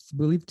 And I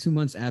believe 2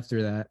 months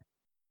after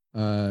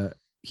that,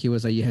 he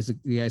was like,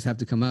 you guys have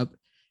to come up.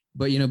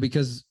 But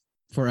because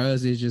for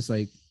us it's just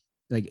like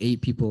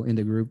 8 people in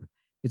the group.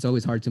 It's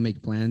always hard to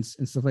make plans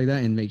and stuff like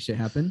that and make shit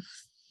happen.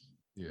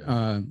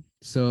 Yeah.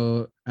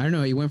 So I don't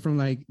know, it went from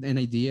like an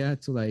idea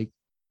to like,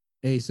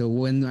 hey, so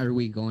when are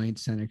we going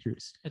to Santa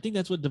Cruz? I think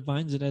that's what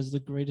defines it as the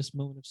greatest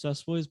moment of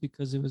Sus Boys,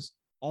 because it was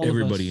all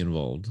everybody of us.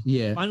 involved.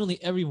 Yeah,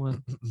 Finally,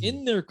 everyone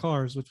in their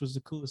cars, which was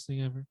the coolest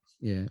thing ever.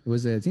 yeah. It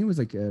was I think it was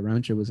like a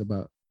round trip was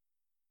about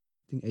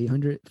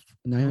 800,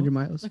 900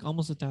 miles. It's like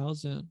almost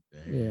 1,000.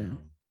 Yeah. Damn.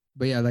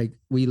 But yeah, like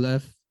we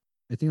left,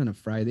 I think on a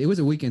Friday. It was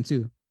a weekend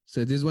too.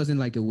 So this wasn't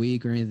like a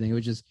week or anything. It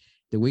was just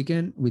the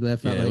weekend. We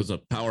left Yeah, at it like, was a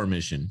power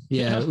mission.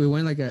 yeah, Yeah.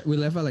 we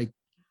left at like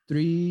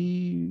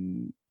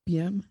 3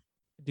 p.m.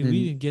 Dude, And-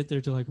 we didn't get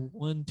there till like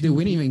 1, 2. Dude,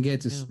 we didn't even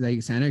get to p.m.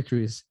 like Santa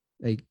Cruz,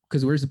 like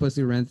because we're supposed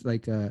to rent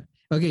like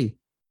okay.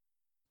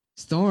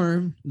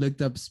 Storm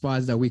looked up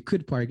spots that we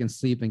could park and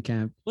sleep and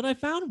camp, But I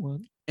found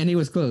one. and it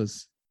was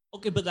closed,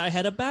 Okay, but I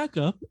had a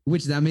backup.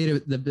 which that made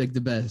it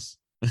the best.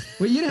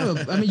 Well, you didn't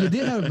have. I mean, you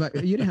didn't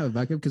have a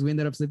backup because we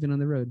ended up sleeping on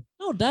the road.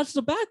 No, that's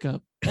the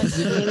backup.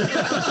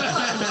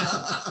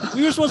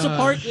 We were supposed to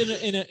park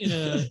in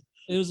a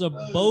it was a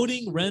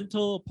boating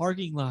rental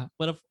parking lot,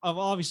 but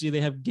obviously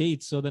they have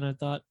gates. So then I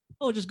thought,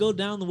 oh, just go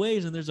down the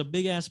ways and there's a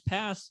big ass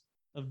pass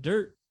of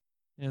dirt,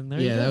 and there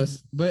you Yeah, go. that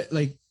was. But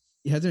like,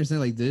 you have to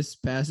understand, like this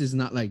pass is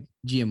not like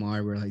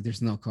GMR where like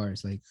there's no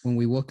cars. Like when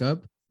we woke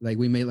up, like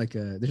we made like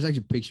there's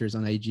actually pictures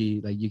on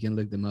IG, like you can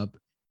look them up.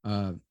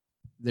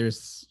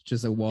 There's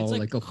just a wall It's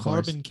like a of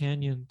cars. Carbon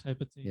Canyon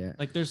type of thing. Yeah.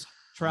 Like there's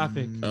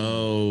traffic.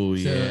 Oh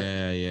So-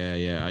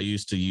 yeah. I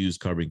used to use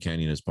Carbon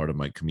Canyon as part of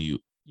my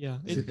commute. Yeah,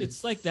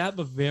 it's like that,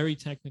 but very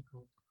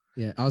technical.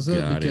 Yeah. Also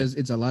Got it. because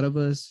it's a lot of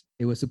us,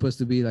 it was supposed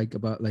to be like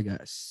about like a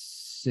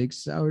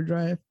 6-hour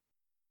drive.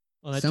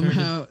 Well, that turned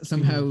in-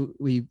 Somehow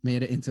we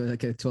made it into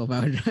like a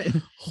 12-hour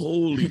drive.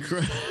 Holy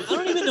crap! I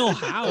don't even know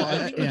how. I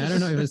think we I don't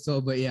know just- if it's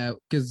 12, but yeah,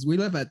 because we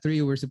left at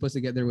 3. We're supposed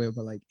to get there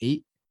about like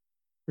 8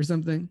 or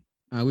something.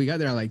 We got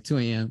there at like 2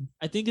 a.m.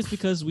 I think it's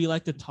because we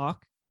like to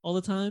talk all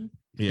the time.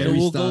 Yeah, So we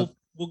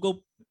we'll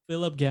go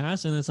fill up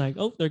gas, and it's like,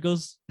 oh, there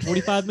goes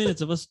 45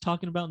 minutes of us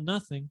talking about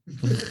nothing.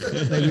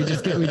 Like we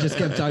just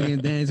kept talking.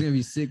 Dan, it's gonna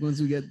be sick once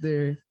we get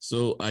there.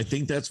 so I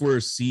think that's where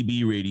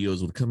CB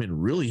radios would come in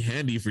really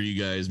handy for you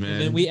guys, man.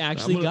 then we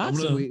actually I'm got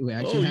gonna- some. We Oh,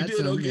 actually you had did?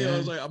 some. Okay, yeah. I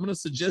was like, I'm gonna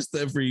suggest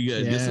that for you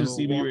guys. Get Yeah. some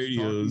CB Walkie-talkie.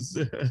 radios.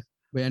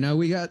 But yeah, no,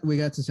 we got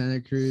to Santa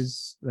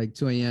Cruz like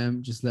 2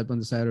 a.m. Just slept on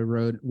the side of the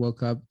road.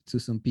 Woke up to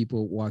some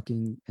people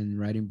walking and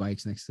riding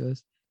bikes next to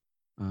us.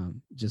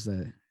 Just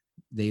a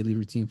daily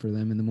routine for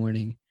them in the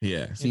morning.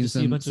 Yeah.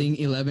 Seeing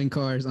 11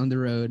 cars on the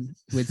road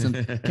with some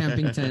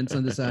camping tents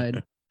on the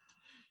side.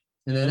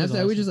 And then after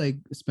that, we just like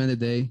spent the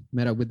day,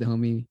 met up with the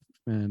homie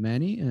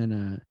Manny,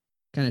 and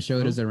kind of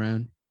showed us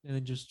around. And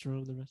then just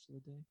drove the rest of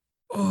the day.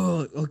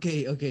 Oh,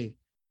 okay.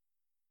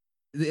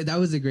 That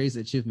was the greatest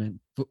achievement.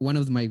 One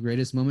of my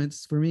greatest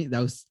moments for me.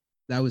 That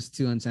was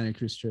too on Santa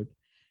Cruz trip.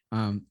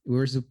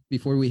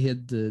 Before we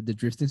hit the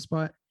drifting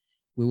spot,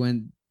 we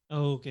went.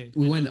 Oh, okay.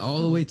 We went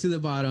all the way to the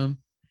bottom.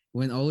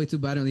 Went all the way to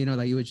the bottom. You know,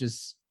 like it was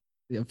just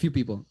a few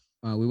people.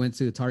 We went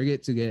to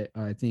Target to get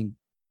I think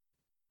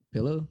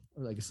pillow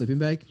or like a sleeping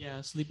bag.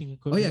 Yeah, sleeping Oh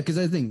equipment. yeah, because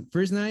I think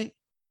first night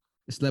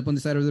I slept on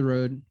the side of the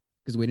road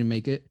because we didn't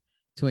make it.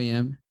 2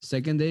 a.m.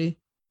 Second day,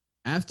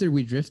 after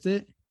we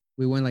drifted,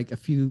 we went like a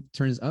few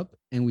turns up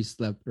and we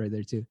slept right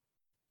there too.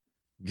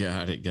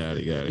 Got it.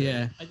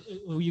 Yeah.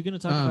 Were you gonna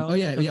talk about? Oh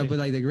yeah, yeah. Okay. But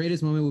like the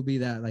greatest moment would be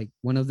that like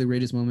one of the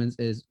greatest moments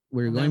is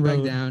we're On going that back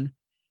road.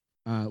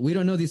 down. We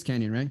don't know this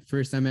canyon, right?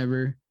 First time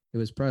ever. It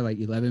was probably like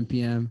 11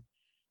 p.m.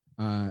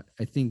 I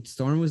think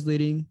Storm was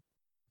leading.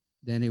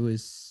 Then it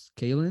was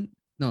Kaylin.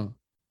 No,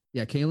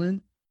 yeah,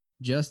 Kaylin,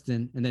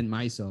 Justin, and then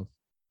myself.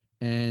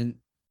 And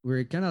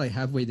we're kind of like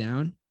halfway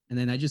down. And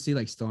then I just see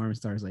like Storm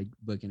starts like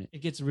booking it. It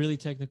gets really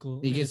technical.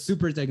 It and gets it's-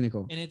 super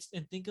technical. And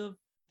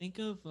think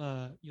of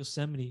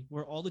Yosemite,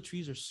 where all the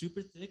trees are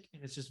super thick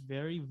and it's just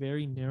very,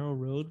 very narrow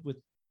road with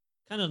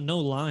kind of no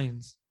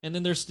lines. And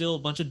then there's still a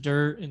bunch of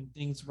dirt and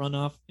things run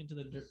off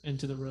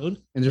into the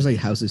road. And there's like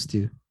houses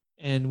too.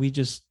 And we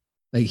just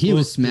Like he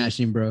was Booked it.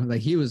 smashing, bro.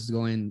 Like he was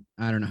going,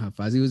 I don't know how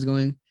fast he was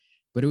going,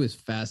 but it was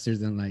faster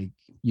than like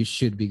you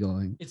should be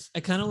going. it's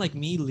kind of like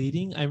me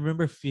leading. I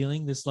remember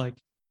feeling this like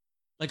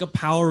a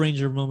Power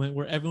Ranger moment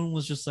where everyone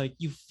was just like,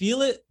 you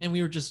feel it, and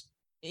we were just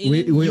in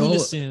We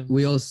unison.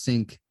 all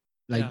sync,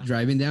 like Yeah.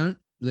 driving down,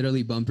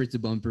 literally bumper to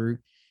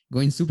bumper,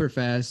 going super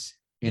fast,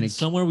 and and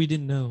somewhere we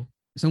didn't know.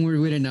 somewhere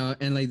we didn't know.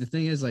 And like the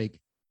thing is, like,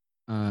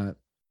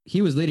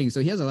 he was leading,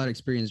 so he has a lot of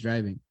experience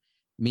driving.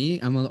 Me,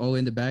 I'm all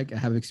in the back. I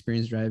have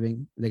experience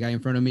driving. The guy in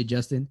front of me,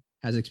 Justin,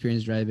 has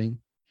experience driving.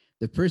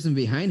 The person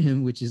behind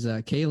him, which is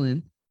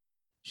Kaylin,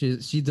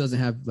 she doesn't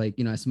have like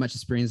as much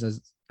experience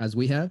as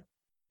we have.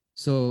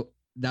 So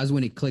that's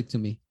when it clicked to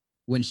me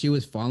when she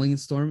was following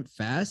Storm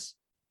fast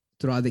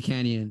throughout the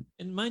canyon.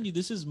 And mind you,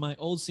 this is my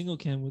old single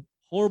cam with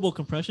horrible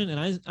compression,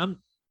 and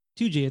I'm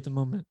 2J at the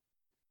moment.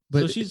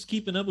 But So she's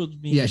keeping up with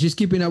me. yeah, she's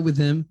keeping up with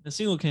him. a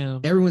single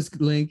cam. Everyone's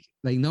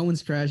like no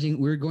one's crashing.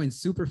 We're going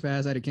super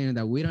fast out of canyon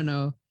that we don't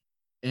know,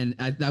 and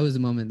that was the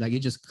moment like it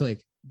just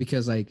clicked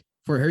because like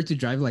for her to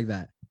drive like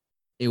that,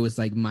 it was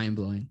like mind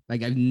blowing.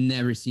 Like I've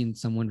never seen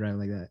someone drive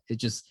like that. It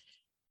just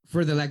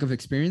for the lack of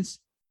experience,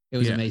 it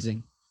was Yeah.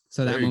 amazing.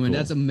 So that Very moment, cool.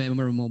 that's a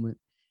memorable moment,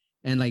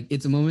 and like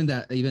it's a moment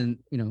that even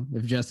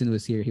if Justin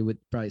was here, he would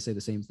probably say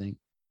the same thing.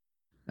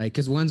 Like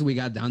because once we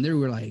got down there,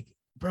 we were like,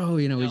 bro,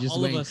 we Yeah, just all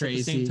of went us at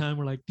the same crazy. time.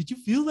 We're like, did you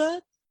feel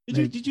that?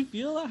 Like- Did you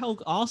feel that? How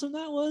awesome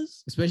that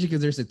was? Especially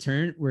because there's a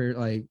turn where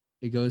like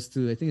it goes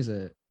to I think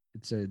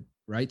it's a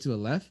right to a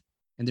left,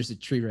 and there's a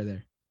tree right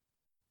there.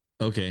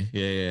 Okay.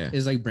 Yeah.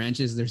 It's like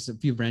branches. There's a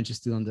few branches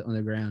still on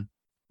the ground.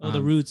 Oh, the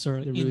Um, roots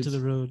are the into roots. the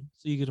road,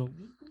 so you get a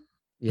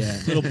Yeah,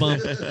 little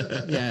bump.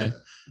 yeah,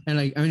 and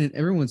like I mean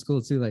everyone's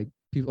cool too. Like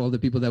all the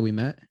people that we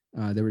met,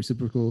 they were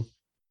super cool,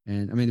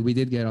 and I mean we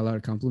did get a lot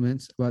of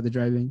compliments about the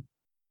driving.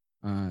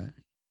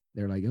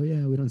 They're like, oh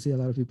yeah, we don't see a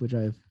lot of people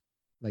drive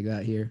like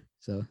that here,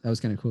 so that was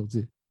kind of cool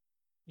too.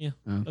 Yeah.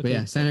 But Okay,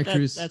 yeah, Santa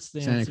Cruz. That's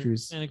the Santa answer.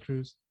 Cruz. Santa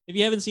Cruz. If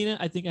you haven't seen it,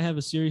 I think I have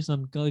a series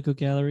on Gully Cook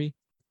Gallery.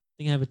 I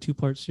think I have a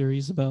 2-part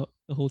series about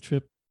the whole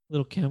trip,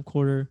 little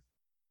camcorder.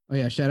 Oh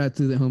yeah, shout out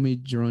to the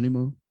homie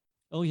Geronimo.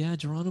 Oh yeah,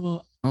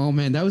 Geronimo. Oh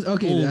man, that was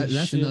okay. Holy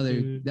That's shit, another.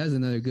 dude. That's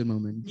another good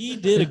moment. He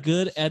did a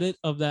good edit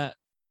of that.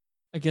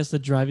 I guess the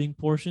driving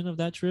portion of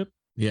that trip.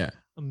 Yeah.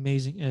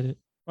 Amazing edit.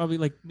 Probably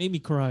like made me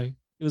cry.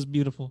 It was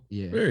beautiful.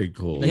 Yeah. Very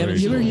cool. Like, very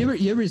you, ever, cool.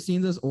 you ever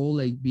seen those old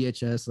like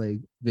VHS like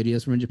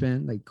videos from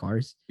Japan, like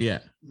cars, Yeah.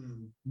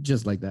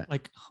 just like that,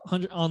 Like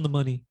 100 on the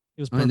money.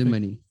 It was on perfect. the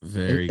money.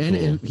 Very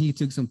and cool. he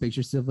took some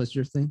pictures of us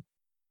drifting.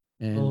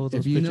 And Oh, if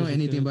those you know pictures are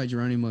anything good. about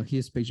Geronimo,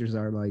 his pictures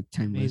are like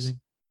timeless, Amazing.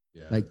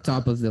 Yeah, like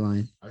top of the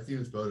line. I've seen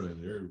his photo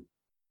and they're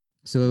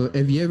So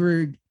if you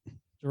ever,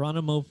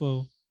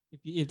 Geronimo.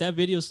 If that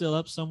video's still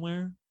up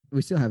somewhere,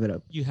 we still have it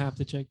up. you have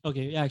to check.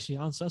 Okay, actually,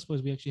 on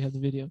Susboys, we actually have the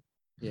video.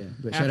 Yeah,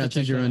 but Have shout to out to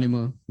check that out.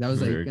 Geronimo. That was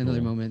like Very another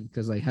cool. moment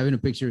because like having a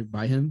picture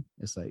by him,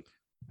 it's like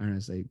I don't know,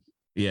 it's like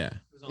Yeah. It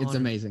was an it's honor.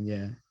 amazing.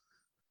 Yeah.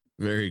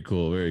 Very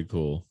cool. Very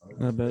cool.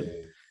 I bet.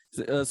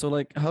 So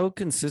like, how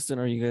consistent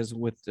are you guys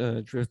with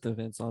drift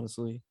events,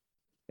 honestly?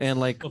 And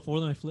like, Before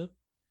my flip,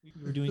 we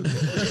were doing.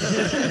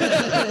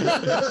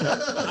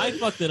 I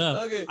fucked it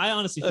up. Okay. I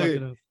honestly fucked Okay.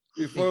 it up.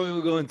 before we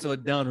will go into a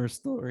downer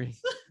story.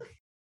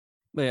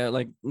 But yeah,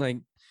 like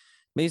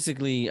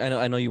basically,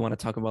 I know you want to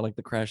talk about like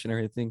the crash and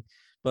everything,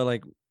 but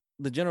like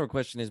the general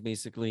question is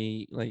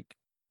basically like,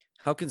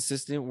 how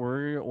consistent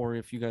were you, or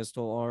if you guys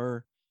still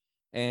are,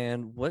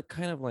 and what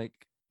kind of like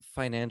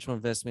financial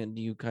investment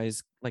do you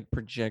guys like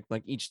project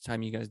like each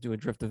time you guys do a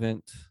drift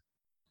event?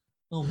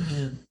 Oh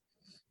man.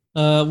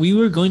 We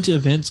were going to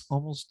events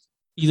almost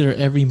either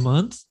every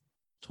month,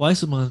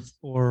 twice a month,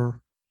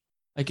 or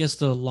I guess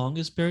the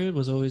longest period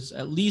was always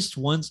at least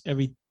once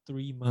every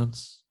 3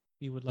 months,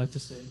 we would like to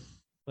say.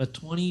 But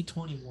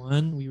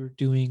 2021, we were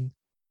doing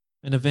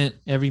an event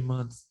every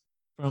month.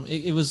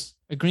 It was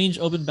a Grange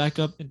opened back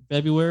up in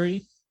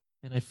February,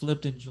 and I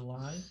flipped in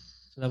July.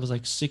 So that was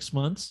like 6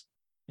 months.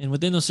 And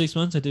within those 6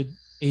 months, I did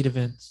 8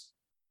 events.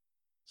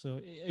 So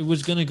it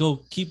was gonna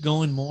keep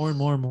going more and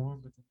more and more,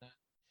 but then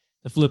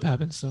the flip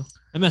happened, so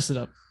I messed it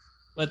up.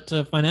 But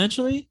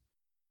financially,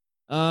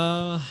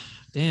 damn,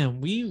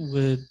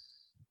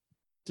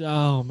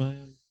 oh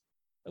man,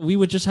 we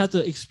would just have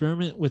to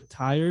experiment with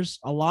tires.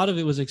 A lot of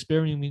it was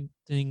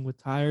experimenting with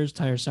tires,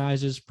 tire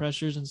sizes,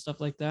 pressures, and stuff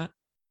like that.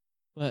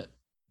 But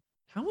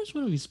how much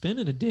would we spend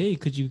in a day?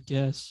 Could you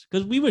guess?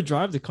 Because we would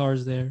drive the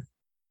cars there.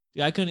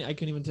 Yeah, I couldn't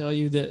even tell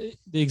you the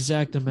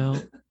exact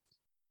amount.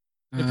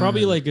 It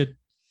probably like a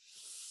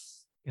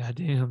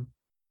goddamn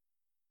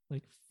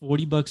like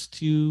 $40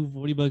 to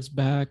 $40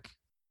 back.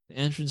 The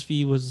entrance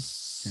fee was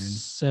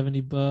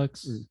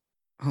 $70.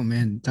 Oh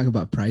man, talk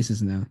about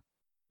prices now.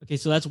 Okay,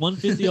 so that's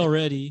 $150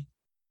 already.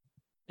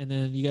 And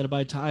then you got to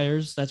buy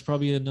tires. That's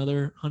probably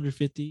another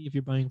 $150 if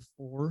you're buying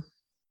 4. And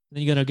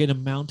then you got to get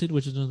them mounted,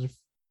 which is another.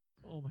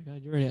 Oh my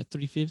God, you're already at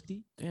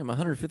 $350. Damn,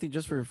 $150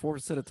 just for 4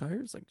 set of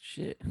tires? Like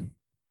shit.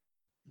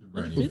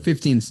 Right.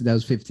 15s. That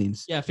was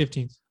 15s. Yeah,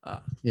 15s. Yeah.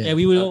 Yeah,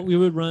 we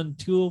would run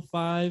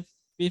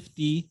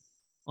 205.50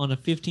 on a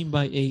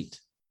 15x8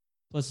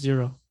 plus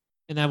 0.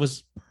 And that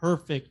was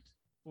perfect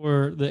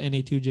for the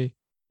NA2J. It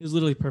was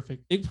literally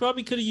perfect. It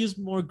probably could have used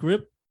more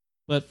grip,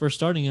 but for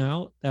starting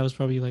out, that was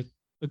probably like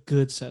a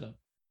good setup.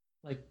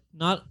 Like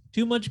not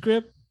too much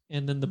grip,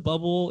 and then the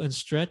bubble and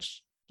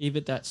stretch gave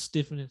it that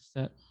stiffness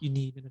that you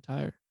need in a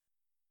tire.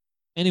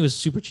 And it was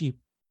super cheap.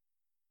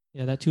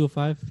 Yeah, that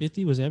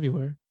 205.50 was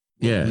everywhere.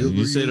 Yeah, Wheel you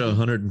were said you-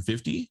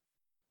 150?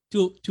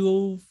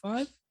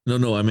 205?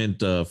 No, I meant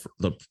the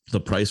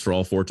price for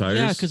all 4 tires.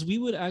 Yeah, because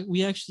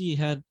we actually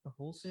had a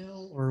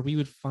wholesale, or we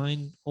would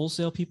find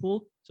wholesale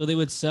people, so they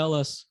would sell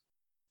us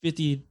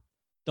 $50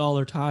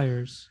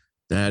 tires.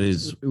 that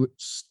is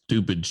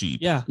stupid cheap.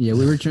 Yeah, Yeah,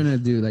 we were trying to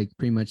do like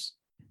pretty much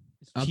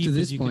it's up cheap to as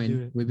this you can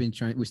do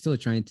point. it. We're still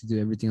trying to do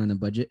everything on a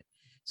budget.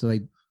 So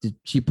like the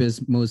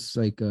cheapest, most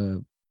like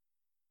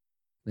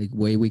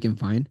way we can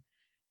find,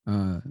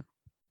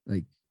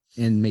 like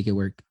and make it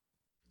work,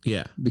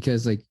 Yeah.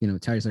 because like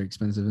tires are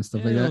expensive and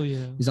stuff like Hell that.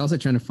 yeah. He's also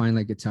trying to find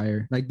like a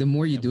tire. Like the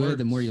more you That do it,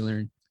 the more works. you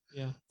learn.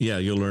 Yeah. Yeah,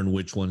 you'll learn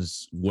which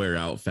ones wear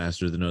out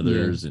faster than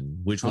others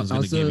and which one's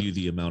going to Also- give you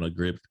the amount of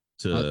grip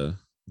to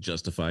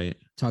justify it.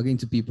 Talking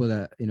to people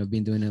that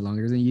been doing it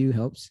longer than you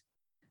helps,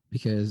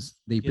 because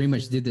they Get pretty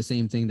much the- did the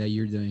same thing that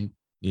you're doing.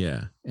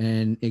 Yeah.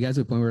 And it got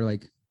to a point where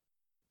like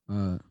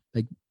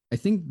I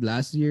think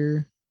last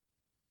year,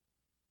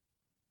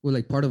 well,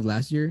 like part of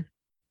last year,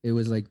 it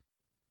was like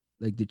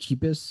the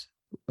cheapest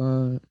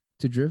to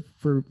drift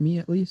for me,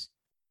 at least,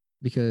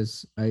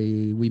 because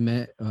we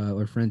met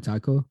our friend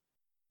Taco,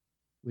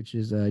 which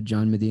is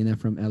John Medina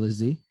from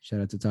LSD.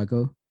 Shout out to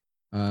Taco.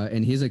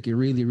 And he's like a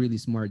really, really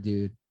smart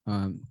dude.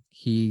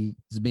 He's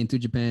been to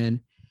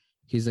Japan.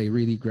 He's like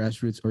really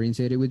grassroots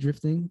oriented with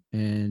drifting,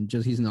 and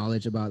just his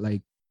knowledge about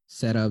like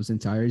setups and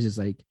tires is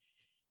like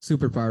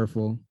super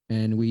powerful.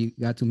 And we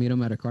got to meet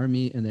him at a car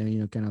meet, and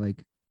then kind of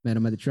like met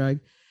him at the track.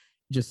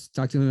 Just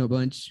talked to him a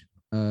bunch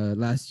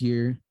last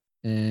year,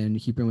 and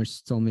he pretty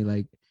much told me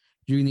like,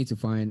 you need to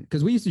find,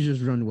 because we used to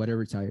just run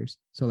whatever tires.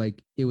 So like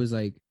it was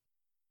like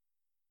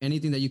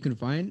anything that you can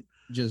find,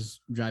 just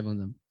drive on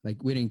them.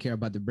 Like we didn't care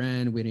about the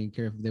brand. We didn't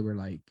care if they were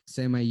like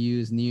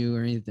semi-used, new,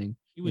 or anything.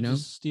 You would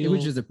just It steal.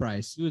 was just the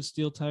price. We would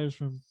steal tires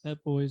from Pet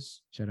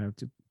Boys. Shout out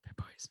to Pep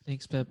Boys.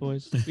 Thanks, Pet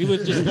Boys. We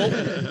would just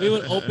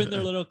open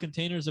their little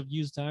containers of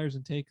used tires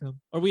and take them.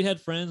 Or we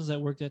had friends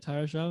that worked at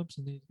tire shops,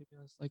 and they'd be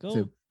like, "Oh,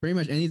 So pretty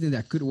much anything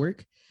that could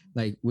work,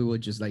 like we would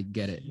just like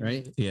get it,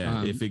 right?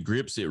 Yeah. If it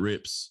grips, it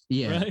rips.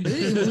 Yeah. Right.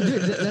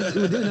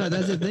 No,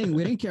 that's the thing.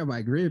 We didn't care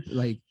about grip.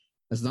 Like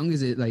as long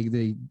as it like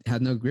they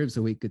had no grip,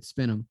 so we could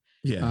spin them.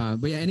 Yeah.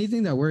 But yeah,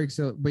 anything that works.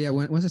 So, but yeah,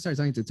 once I started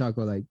talking to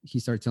Taco, like he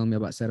started telling me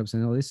about setups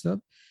and all this stuff.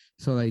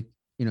 So like,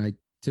 I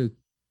took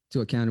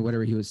to account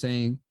whatever he was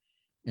saying,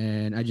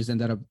 and I just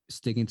ended up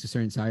sticking to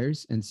certain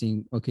tires and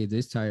seeing, okay,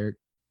 this tire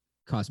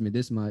cost me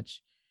this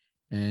much,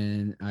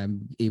 and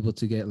I'm able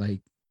to get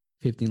like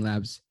 15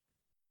 laps,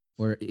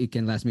 or it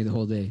can last me the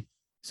whole day.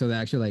 So that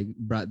actually like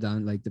brought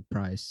down like the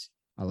price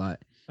a lot.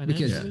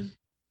 financially."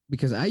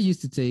 Because I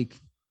used to take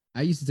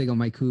on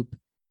my coupe,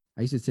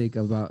 I used to take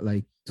about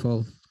like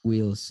 12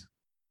 wheels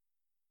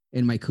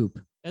in my coupe.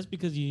 That's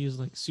because you use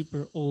like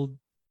super old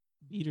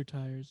beater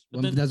tires. But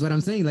Well, then, that's what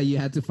I'm saying. Like you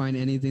had to find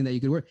anything that you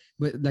could work.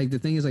 But like the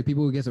thing is, like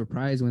people would get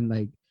surprised when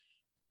like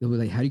they were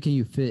like, how can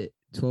you fit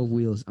 12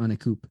 wheels on a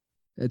coupe?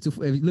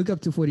 Look up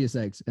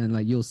 240SX and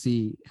like you'll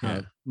see how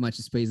Yeah. much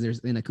space there's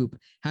in a coupe.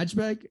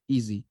 Hatchback,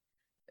 easy,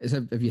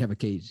 except if you have a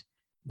cage.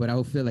 But I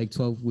will fit like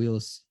 12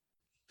 wheels,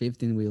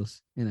 15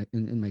 wheels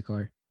in my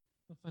car.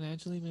 But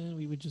financially, man,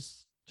 we would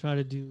just try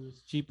to do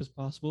as cheap as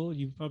possible.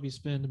 You probably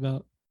spend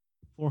about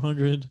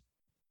 400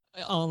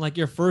 on like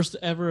your first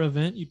ever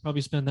event. You'd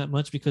probably spend that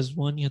much because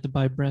one, you have to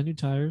buy brand new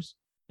tires,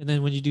 and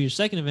then when you do your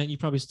second event, you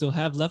probably still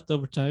have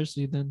leftover tires,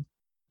 so you don't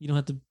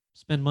have to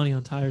spend money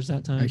on tires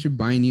that time Actually,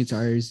 buying new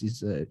tires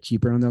is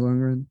cheaper on the long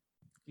run.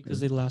 because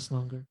they last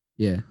longer.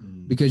 Yeah,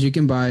 because you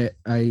can buy.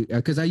 I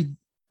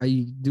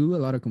do a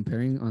lot of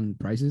comparing on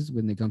prices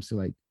when it comes to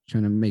like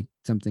trying to make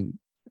something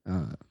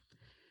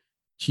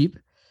cheap.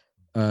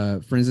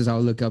 For instance,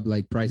 I'll look up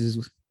like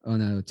prices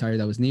on a tire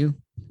that was new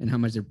and how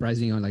much they're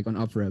pricing on like on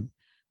UpRev.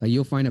 Like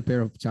you'll find a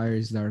pair of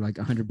tires that are like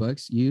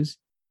 $100 used,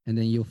 and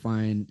then you'll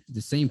find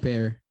the same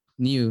pair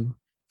new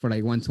for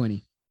like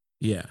 120.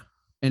 Yeah.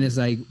 And it's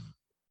like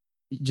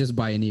just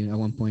buy a new at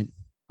one point.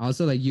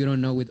 Also, like you don't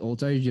know with old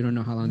tires, you don't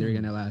know how long they're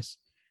gonna last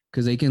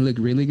because they can look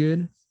really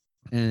good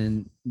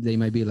and they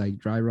might be like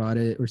dry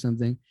rotted or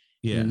something.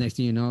 Yeah. And next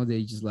thing you know,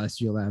 they just last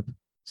you a lap.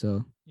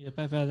 So Yep,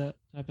 I've had that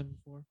happen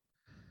before.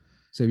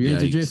 if you're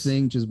into Yikes.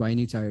 drifting, just buy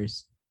new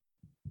tires.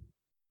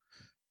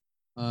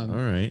 All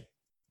right.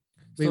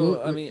 Wait, So,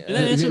 what- I mean, Did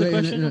that answer the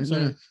question? I'm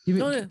sorry. Can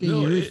No, you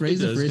no, it rephrase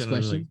the does first kinda,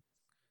 question? like-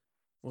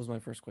 what was my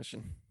first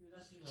question?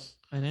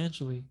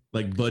 Financially,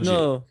 Like budget.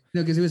 No,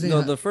 No, because it was saying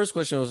no. how- The first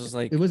question was just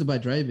like, it was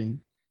about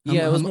driving.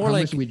 yeah, it was more how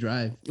like much we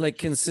drive.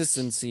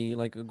 consistency,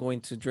 like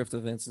going to drift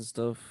events and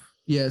stuff.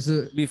 Yeah,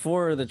 so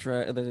Before the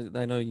track,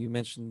 I know you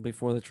mentioned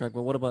before the track,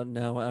 but what about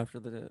now after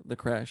the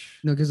crash?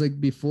 no, because like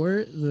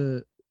before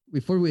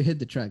we hit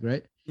the track,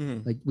 right?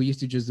 Mhm. Like we used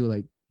to just do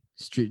like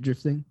street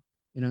drifting,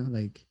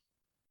 like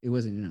it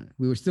wasn't,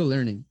 we were still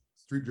learning.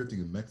 Street drifting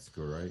in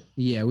Mexico, right?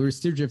 Yeah, we were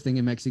still drifting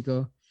in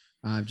Mexico,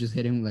 just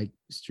hitting like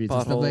streets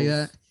and stuff like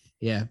that. Potholes.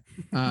 Yeah.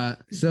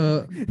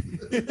 So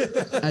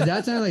at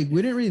that time, like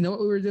we didn't really know what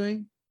we were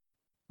doing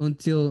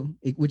until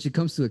it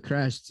comes to a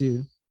crash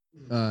too.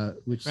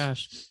 Which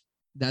crashed.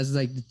 that's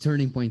like the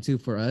turning point too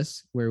for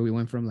us, where we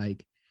went from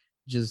like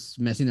just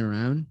messing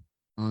around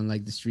on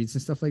like the streets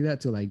and stuff like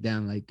that to like,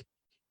 damn, like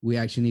we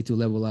actually need to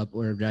level up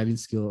our driving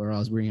skill or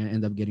else we're gonna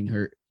end up getting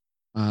hurt.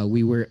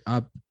 We were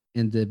up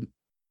in the,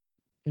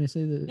 can I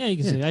say the? Yeah, you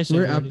can say. I said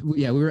We're it up.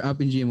 already. Yeah, we were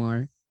up in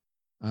GMR.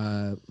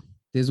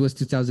 This was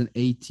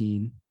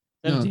 2018.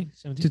 17,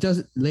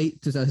 17.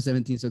 Late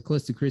 2017, so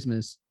close to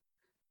Christmas,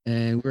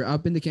 and we're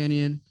up in the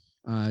canyon.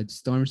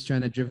 Storm's trying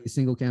to drift a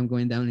single cam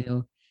going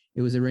downhill.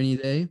 It was a rainy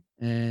day,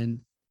 and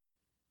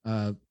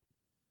I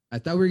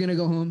thought we were gonna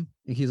go home,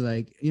 and he's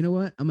like, "You know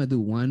what? I'm gonna do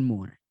one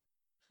more."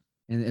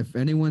 And if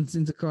anyone's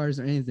into cars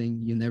or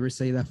anything, you never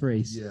say that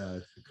phrase. Yeah.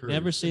 it's the curse.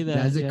 Never say that.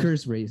 That's a yeah.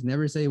 curse phrase.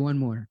 Never say one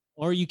more.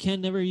 Or you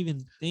can never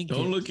even think.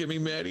 Don't it. look at me,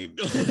 Maddie.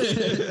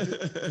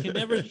 can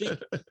never think-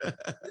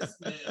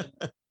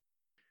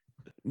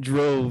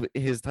 Drove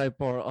his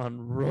Type R on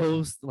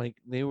roast, like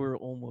they were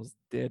almost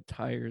dead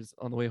tires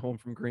on the way home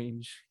from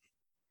Grange.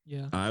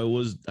 Yeah,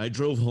 I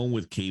drove home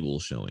with cable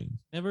showing,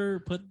 never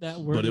put that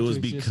word. but it into was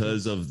existence.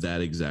 because of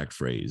that exact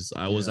phrase.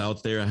 I was Yeah.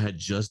 out there. I had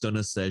just done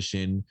a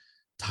session.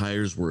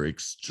 Tires were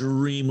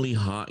extremely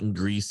hot and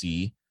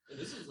greasy.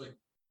 This is like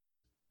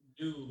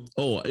new.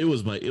 Oh, it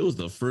was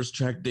the first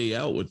track day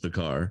out with the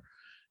car.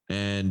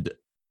 And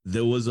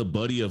there was a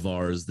buddy of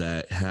ours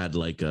that had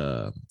like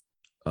the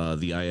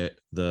ISF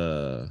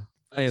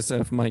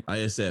Mike.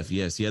 ISF.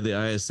 Yes, he had the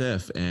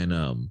ISF.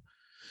 And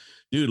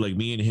dude, like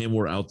me and him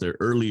were out there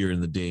earlier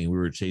in the day and we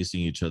were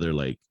chasing each other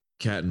like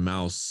cat and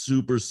mouse,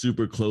 super,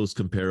 super close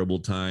comparable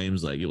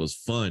times. Like it was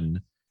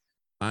fun.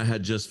 I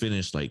had just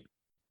finished like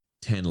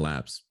 10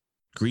 laps,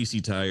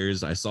 greasy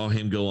tires. I saw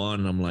him go on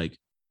and I'm like,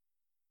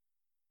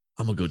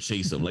 I'm gonna go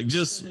chase him. Like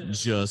just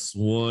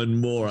one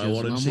more. I Just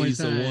want one to more chase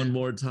him one time.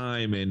 more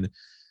time. And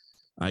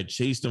I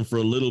chased him for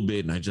a little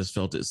bit and I just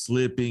felt it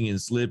slipping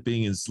and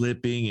slipping and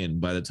slipping.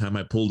 And by the time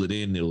I pulled it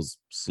in, it was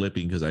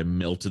slipping because I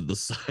melted the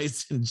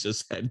sides and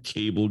just had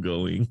cable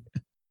going.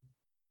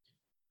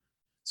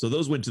 So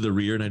those went to the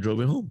rear and I drove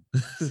it home.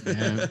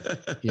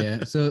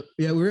 Yeah. So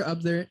yeah, we were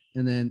up there,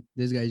 and then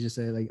this guy just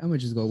said like, "I'm gonna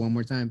just go one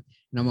more time,"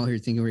 and I'm out here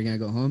thinking we're gonna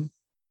go home.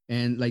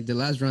 And like the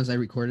last runs, I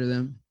recorded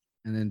them,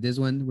 and then this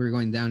one we're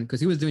going down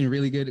because he was doing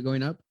really good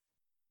going up,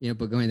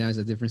 but going down is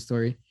a different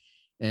story.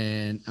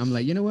 And I'm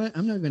like, you know what?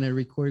 I'm not gonna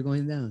record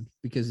going down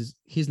because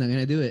he's not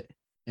gonna do it.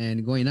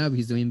 And going up,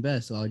 he's doing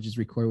best, so I'll just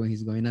record when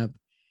he's going up.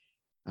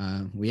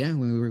 When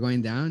we were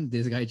going down,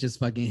 this guy just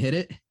fucking hit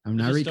it. I'm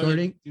not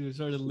recording. Dude,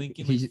 started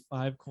linking He- like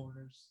 5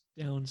 corners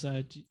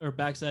downside or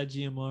backside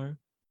GMR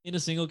in a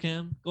single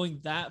cam, going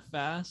that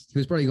fast. He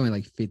was probably going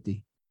like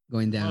 50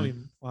 going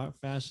down. Probably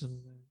faster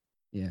than that.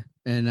 Yeah.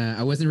 And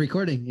I wasn't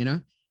recording,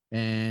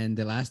 and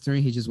the last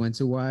turn he just went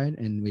too wide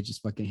and we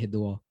just fucking hit the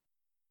wall.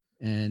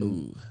 And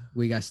Ooh.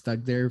 we got stuck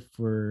there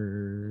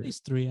for At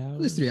least 3 hours.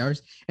 at least 3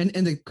 hours. And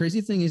the crazy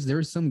thing is there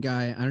was some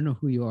guy, I don't know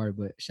who you are,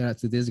 but shout out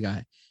to this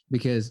guy,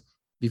 because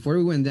before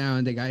we went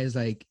down, the guy is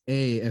like,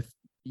 "Hey, if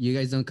you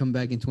guys don't come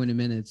back in 20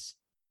 minutes,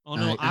 Oh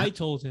no, I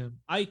told him.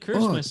 I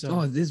cursed myself.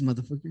 Oh, this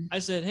motherfucker. I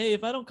said, hey,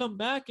 if I don't come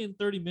back in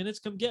 30 minutes,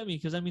 come get me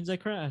because that means I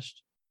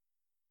crashed.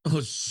 Oh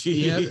shit.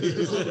 Yep.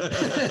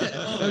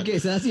 Okay,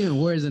 so that's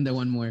even worse than the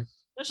one more.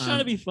 Let's try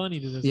to be funny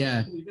to this.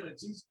 Yeah.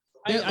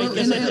 I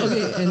guess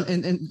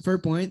and fair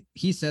point.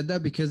 He said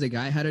that because the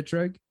guy had a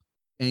truck,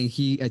 and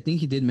I think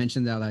he did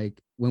mention that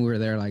like when we were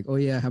there, like, oh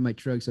yeah, I have my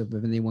truck, so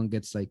if anyone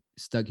gets like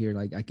stuck here,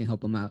 like I can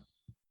help them out.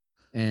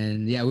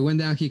 And yeah, we went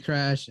down. He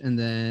crashed, and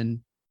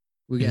then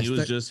he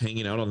was just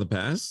hanging out on the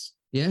pass.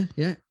 Yeah.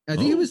 I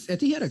think I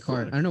think he had a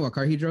car. I don't know what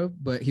car he drove,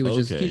 but he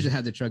was he just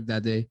had the truck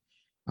that day.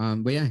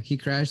 But yeah, he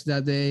crashed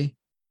that day.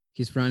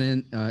 His front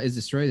end is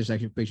destroyed. There's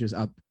actually pictures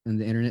up on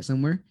the internet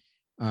somewhere.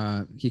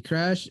 He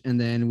crashed, and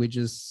then we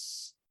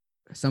just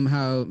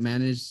somehow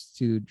managed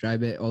to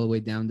drive it all the way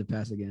down the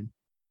pass again.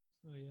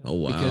 Oh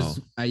wow!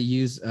 Because I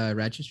use a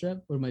ratchet strap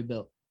or my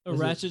belt. A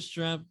ratchet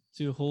strap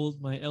to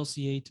hold my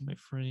LCA to my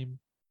frame.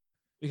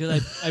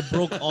 Because I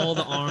broke all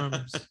the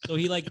arms, so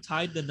he like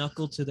tied the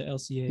knuckle to the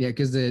LCA. Yeah,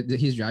 because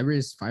his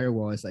driver's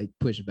firewall is like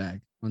pushed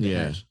back on the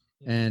hatch.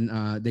 And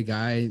the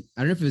guy, I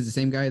don't know if it was the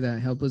same guy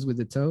that helped us with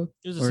the tow.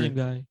 It was the same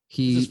guy.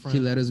 He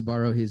let us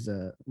borrow his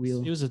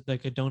wheel. It was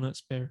like a donut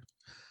spare.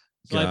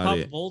 So I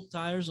popped both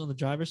tires on the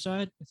driver's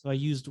side. So I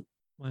used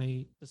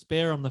the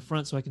spare on the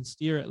front so I can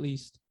steer at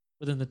least.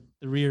 But then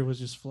the rear was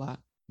just flat.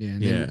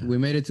 Yeah. We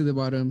made it to the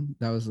bottom.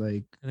 That was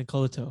like. And then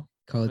call it tow.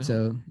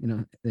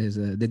 There's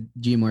the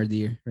GMR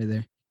deer right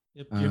there.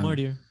 Yep, GMR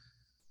deer.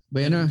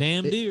 But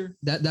damn deer.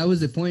 That was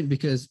the point,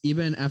 because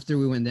even after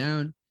we went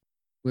down,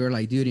 we were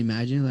like, dude,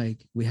 imagine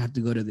like we have to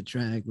go to the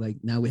track. Like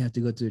now we have to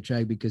go to the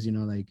track because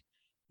like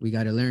we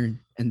got to learn.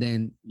 And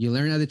then you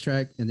learn at the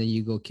track, and then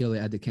you go kill it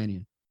at the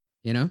canyon,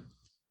 And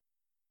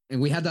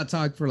we had that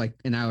talk for like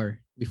an hour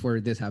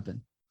before this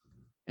happened.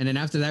 And then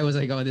after that, it was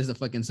like, oh, this is a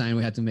fucking sign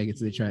we had to make it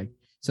to the track.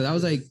 So that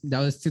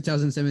was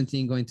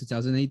 2017 going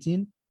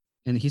 2018.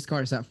 And his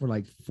car sat for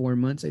like 4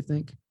 months, I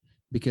think,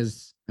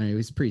 because it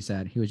was pretty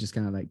sad. He was just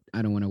kind of like,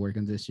 I don't want to work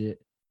on this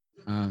shit.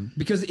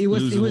 Because it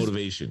was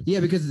motivation. Yeah,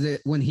 because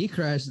when he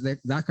crashed,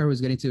 that car was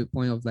getting to a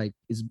point of like,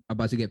 it's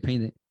about to get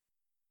painted.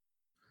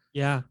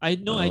 Yeah, I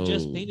know. I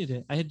just painted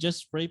it. I had just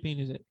spray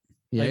painted it.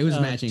 Yeah, it was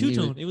matching.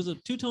 Two-tone. It was a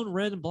two-tone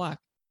red and black.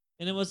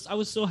 And I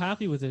was so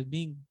happy with it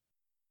being.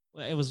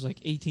 It was like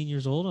 18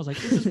 years old. I was like,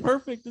 this is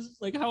perfect. This is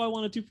like how I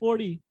want a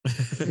 240.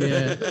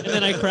 Yeah. And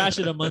then I crashed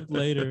it a month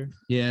later.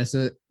 Yeah.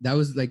 So that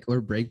was like our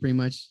break pretty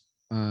much.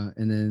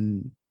 And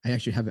then I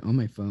actually have it on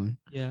my phone.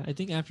 Yeah. I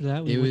think after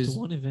that, we went to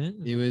one event.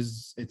 It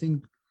was, I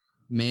think,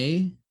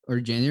 May or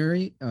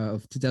January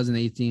of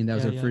 2018. That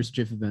was our first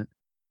drift event.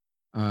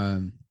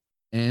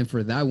 And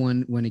for that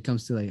one, when it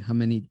comes to like how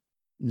many,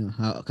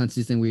 how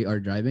consistent we are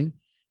driving,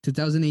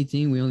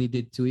 2018, we only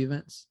did 2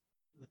 events.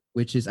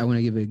 Which is, I want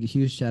to give a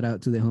huge shout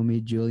out to the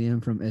homie Julian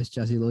from S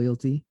Chassis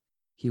Loyalty.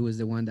 He was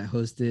the one that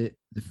hosted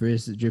the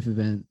first drift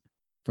event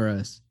for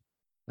us.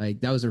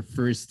 Like that was our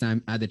first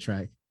time at the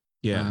track.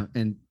 Yeah.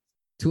 And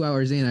 2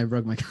 hours in, I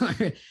broke my car.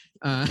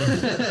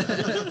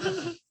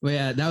 But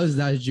yeah, that was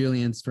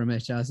Julian's from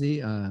S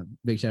Chassis.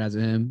 Big shout out to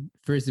him.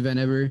 First event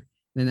ever.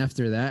 Then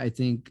after that,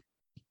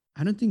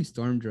 I don't think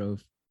Storm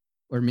drove,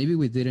 or maybe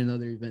we did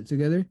another event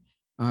together.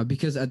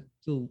 Because I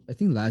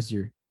think last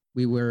year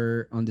we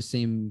were on the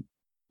same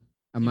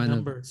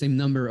same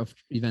number of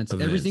events.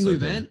 Every single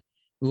event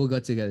we will go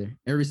together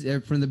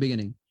from the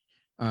beginning.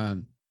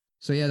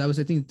 So yeah, that was,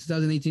 I think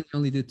 2018 we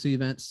only did 2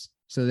 events,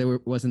 so there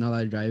wasn't a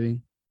lot of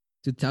driving.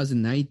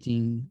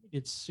 2019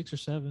 it's 6 or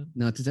 7.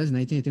 No,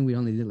 2019 I think we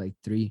only did like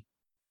 3.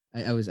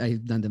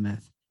 I've done the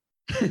math.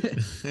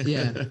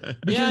 Yeah.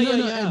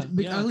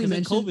 I only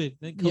mentioned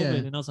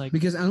COVID, and I was like,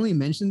 because I only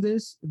mentioned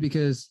this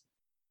because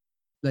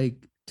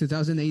like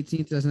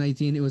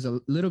 2019 it was a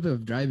little bit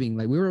of driving.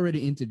 Like we were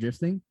already into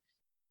drifting.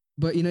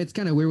 But it's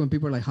kind of weird when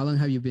people are like, how long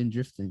have you been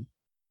drifting?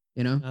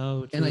 Oh,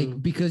 true. And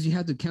like, because you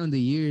have to count the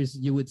years,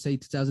 you would say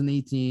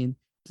 2018,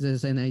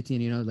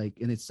 2019, like,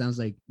 and it sounds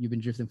like you've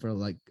been drifting for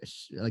like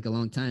a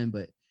long time,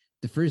 but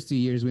the first 2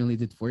 years we only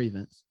did 4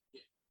 events,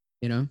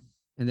 and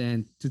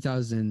then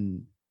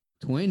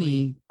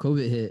 2020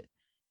 COVID hit,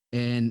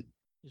 and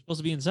you're supposed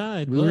to be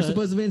inside. We were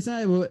supposed to be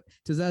inside, but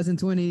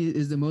 2020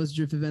 is the most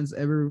drift events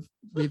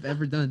we've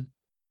ever done.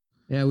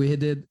 Yeah, we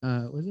did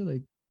was it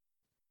like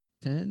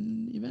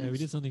 10 events? Yeah, we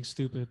did something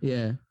stupid.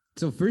 Yeah.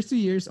 So first 2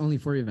 years, only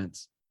 4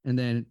 events. And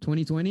then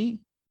 2020,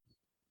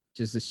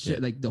 just the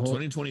shit, like the whole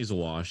 2020 is a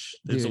wash.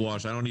 It's a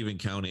wash. I don't even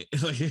count it.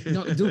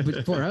 No, dude,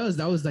 but for us,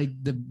 that was like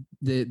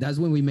that's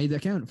when we made the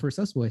account for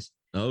Sus Boys.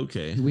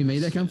 Okay. We made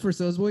the account for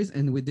Sus Boys,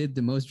 and we did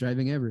the most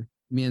driving ever.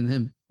 Me and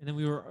him. And then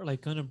we were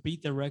like gonna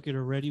beat the record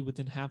already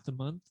within half the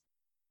month.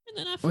 And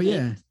then after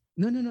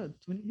No.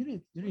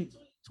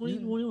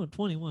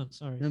 21,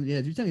 sorry. Yeah,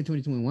 you're telling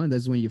 2021.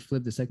 That's when you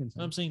flipped the second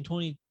time. I'm saying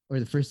 20 or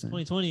the first time.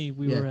 2020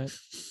 we were at.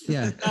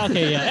 Yeah.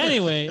 Okay, yeah.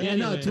 Anyway.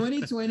 No,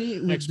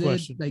 2020 we did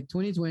question. Like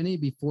 2020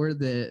 before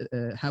the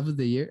half of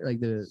the year,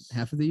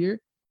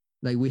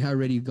 like we had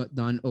already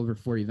done over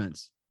 4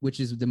 events, which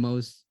is the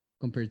most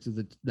compared to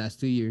the last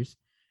 2 years.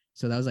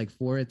 So that was like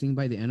 4. I think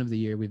by the end of the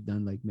year we've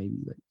done like maybe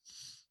like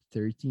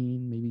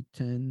 2013, maybe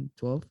 10,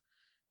 12.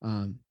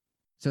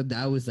 So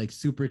that was like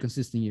super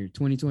consistent year.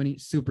 2020,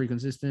 super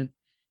consistent.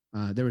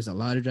 There was a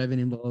lot of driving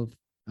involved.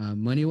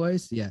 Money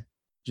wise, yeah,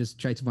 just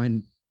try to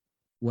find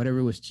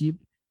whatever was cheap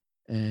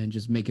and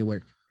just make it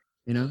work.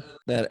 You know?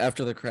 That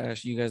after the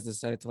crash, you guys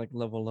decided to like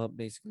level up,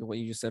 basically what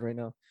you just said right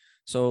now.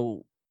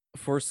 So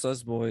for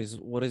Sus Boys,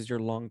 what is your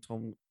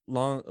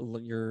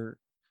your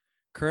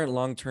current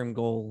long-term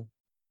goal?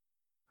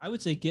 I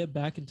would say get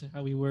back into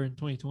how we were in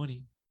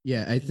 2020.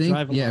 Yeah, I And think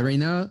drive yeah, along. right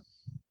now,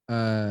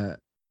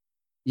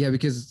 yeah,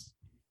 because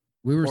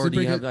we were Or super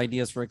do you have good.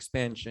 ideas for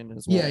expansion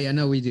as well? Yeah,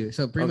 no, we do.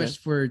 So pretty Okay. much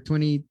for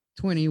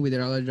 2020, we did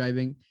all our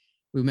driving.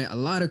 We met a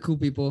lot of cool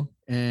people,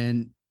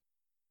 and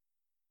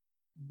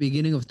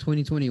beginning of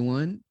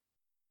 2021,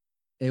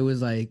 it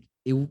was like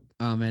it.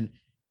 Oh man,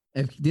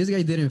 if this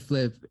guy didn't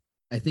flip,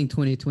 I think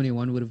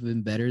 2021 would have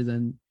been better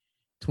than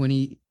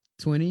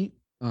 2020.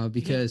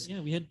 Because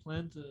we had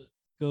planned to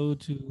go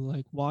to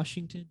like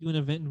Washington, do an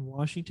event in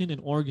Washington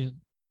and Oregon,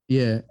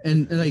 yeah,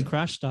 and like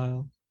crash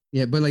style.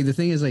 yeah, but like the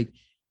thing is like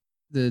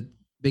the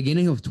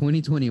beginning of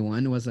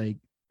 2021 was like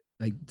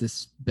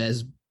this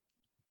best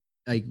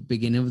like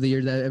beginning of the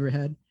year that I ever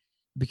had,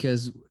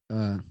 because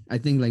I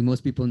think like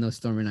most people know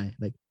Storm and I.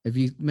 Like if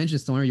you mention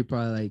Storm, you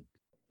probably like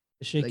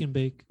Shake Like- and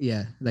bake.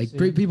 yeah, like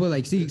Same. people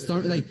like see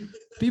Storm, like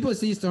people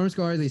see Storm's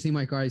car, they see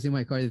my car,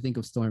 they think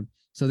of Storm.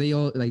 So they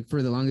all like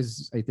for the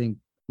longest, I think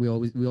we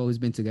always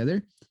been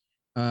together.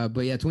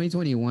 But yeah,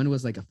 2021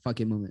 was like a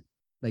fucking moment.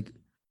 Like,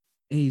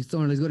 hey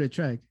Storm, let's go to the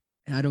track.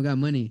 I don't got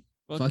money.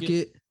 Fuck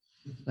it.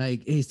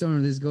 Like, hey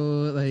Storm, let's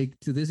go like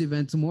to this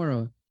event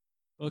tomorrow.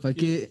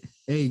 Fuck it.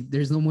 Hey,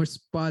 there's no more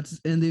spots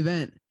in the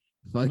event.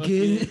 Fuck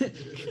it.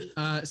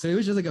 So it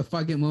was just like a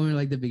fucking moment,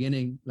 like the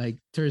beginning, like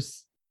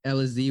towards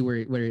LSD,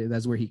 where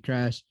that's where he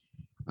crashed.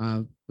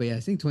 But yeah, I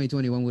think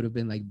 2021 would have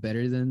been like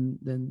better than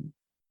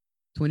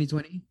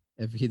 2020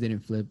 if he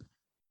didn't flip.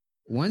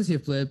 Once he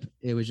flipped,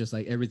 it was just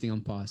like everything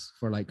on pause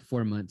for like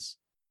 4 months.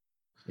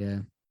 Yeah,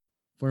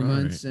 4 All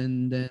months,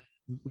 and then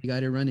we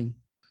got it running.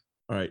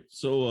 All right.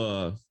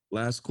 So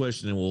last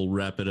question and we'll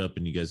wrap it up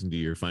and you guys can do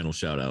your final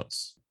shout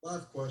outs.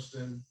 Last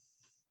question.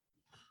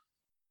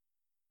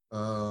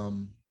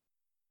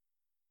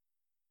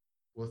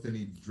 What's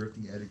any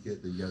drifting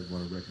etiquette that you guys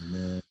want to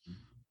recommend?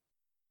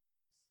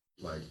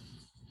 Like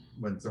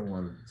when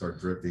someone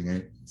starts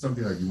drifting,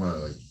 something like you want to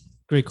like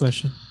Great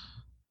question.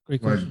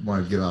 Great question.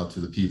 want to give out to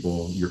the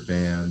people, your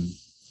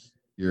fans,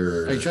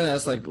 your Are you trying to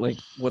ask like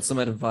what's some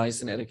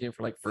advice and etiquette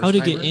for like first How to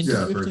get timers? into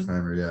yeah, drifting? first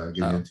timer, yeah,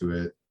 getting into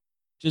it.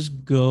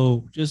 Just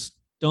go. Just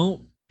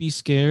don't be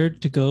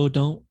scared to go.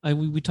 Don't.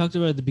 We talked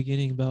about at the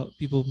beginning about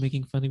people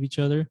making fun of each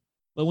other,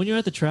 but when you're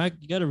at the track,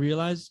 you got to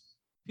realize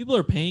people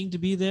are paying to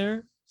be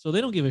there, so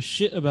they don't give a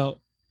shit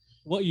about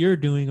what you're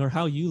doing or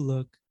how you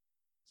look.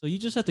 So you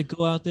just have to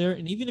go out there,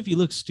 and even if you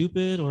look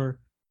stupid or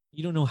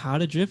you don't know how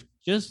to drift,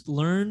 just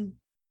learn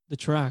the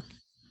track.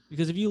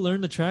 Because if you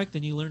learn the track,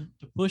 then you learn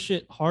to push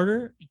it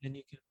harder, and then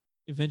you can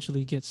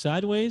eventually get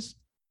sideways.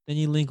 Then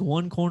you link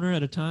one corner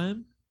at a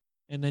time,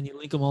 and then you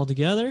link them all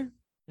together,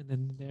 and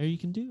then there you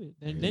can do it.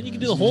 And then you can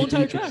do the whole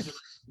entire track.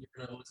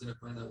 You're always going to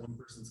find that one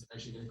person's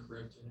actually going to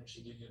correct you and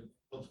actually give you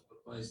helpful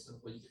advice of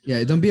what you can do.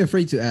 Yeah, don't be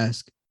afraid to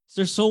ask.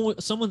 There's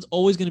someone's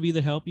always going to be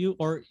there to help you.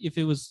 Or if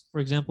it was, for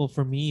example,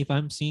 for me, if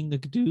I'm seeing the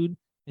dude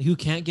who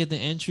can't get the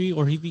entry,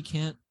 or if he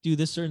can't do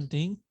this certain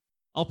thing,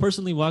 I'll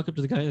personally walk up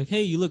to the guy like,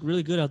 "Hey, you look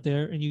really good out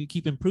there, and you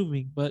keep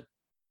improving, but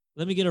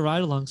let me get a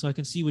ride along so I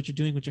can see what you're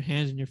doing with your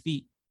hands and your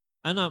feet."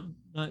 I'm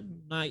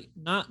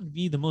not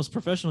be the most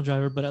professional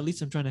driver, but at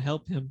least I'm trying to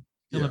help him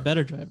become a Yeah.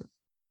 better driver.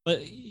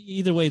 But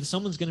either way,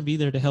 someone's going to be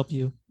there to help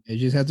you. You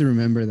just have to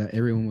remember that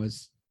everyone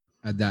was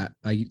at that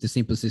like the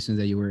same position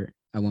that you were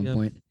at one Yep.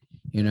 point.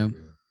 You know,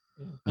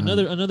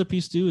 Yeah. Another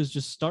piece too is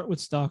just start with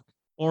stock.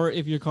 Or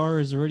if your car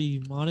is already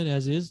modded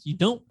as is, you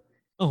don't.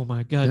 Oh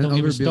my God! Don't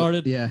get me overbuild-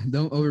 started. Yeah,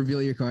 don't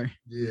overbuild your car.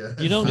 Yeah.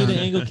 You don't need an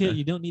angle kit.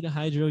 You don't need a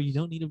hydro. You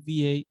don't need a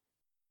V8,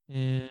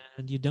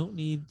 and you don't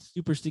need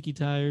super sticky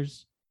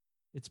tires.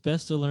 It's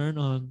best to learn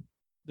on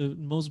the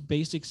most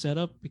basic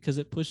setup because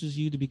it pushes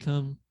you to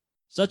become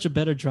such a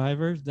better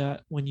driver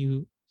that when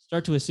you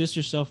start to assist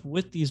yourself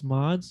with these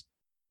mods,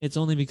 it's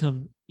only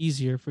become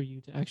easier for you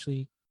to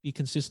actually be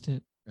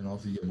consistent. And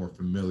also you get more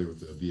familiar with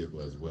the vehicle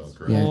as well,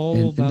 correct? Yeah, All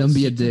and about don't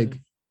be a sequence.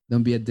 dick.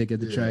 Don't be a dick at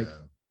the track.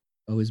 Yeah.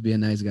 Always be a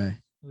nice guy.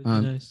 It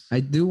would be nice. I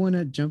do want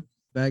to jump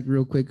back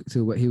real quick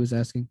to what he was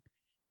asking,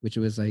 which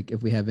was like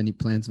if we have any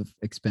plans of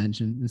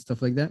expansion and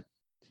stuff like that.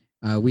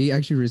 We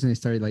actually recently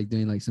started like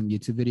doing like some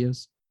YouTube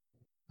videos,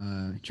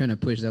 trying to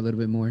push that a little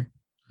bit more.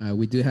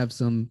 We do have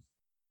some.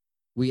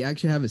 We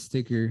actually have a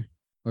sticker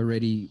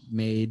already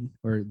made,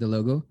 or the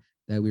logo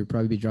that we'll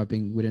probably be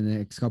dropping within the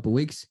next couple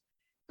weeks.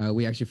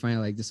 We actually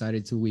finally like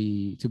decided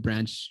to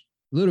branch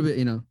a little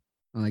bit, on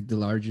like the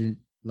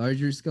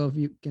larger scale, if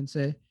you can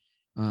say.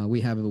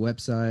 We have a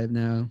website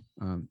now.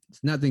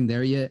 It's nothing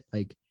there yet,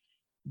 like,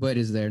 but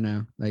it's there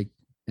now, like,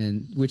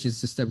 and which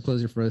is a step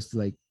closer for us to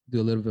like do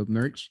a little bit of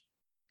merch.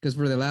 Because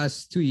for the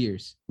last 2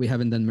 years, we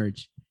haven't done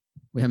merch.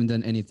 We haven't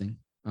done anything.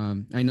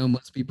 I know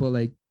most people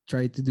like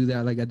try to do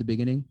that like at the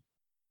beginning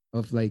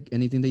of like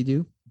anything they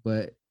do,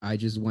 but I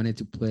just wanted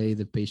to play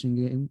the patient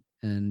game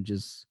and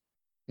just,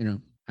 I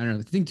don't know.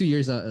 I think 2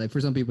 years, like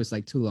for some people, it's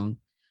like too long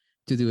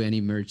to do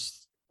any merch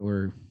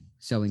or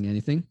selling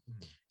anything.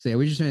 So yeah,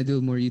 we're just trying to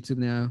do more YouTube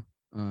now,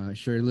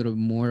 share a little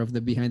more of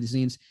the behind the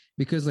scenes,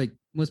 because like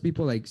most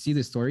people like see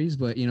the stories,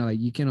 but like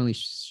you can only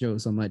show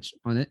so much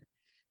on it.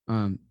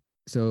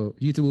 So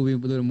YouTube will be a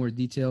little more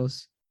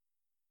details.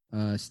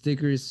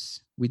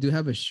 Stickers. We do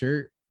have a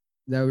shirt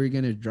that we're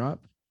gonna drop,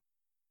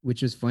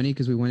 which is funny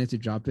because we wanted to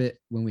drop it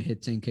when we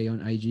hit 10K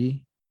on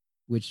IG,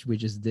 which we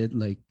just did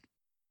like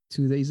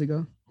 2 days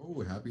ago.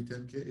 Oh, happy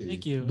 10K.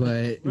 Thank you.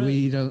 But Right.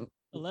 we don't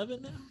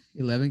 11 now.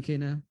 11K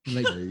now.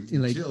 Like, Hey,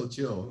 like,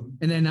 chill.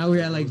 and then now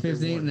we're at like Okay,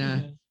 15 one. now.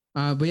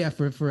 Yeah. But yeah,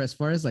 for as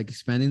far as like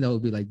expanding, that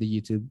would be like the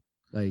YouTube,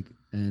 like,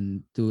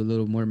 and do a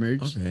little more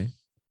merch Okay.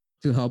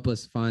 to help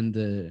us fund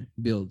the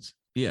builds.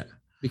 Yeah.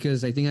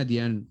 Because I think at the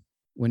end,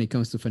 when it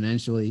comes to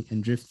financially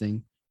and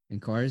drifting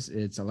and cars,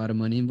 it's a lot of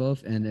money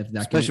involved. And if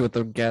that Especially can, with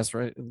the gas,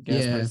 right?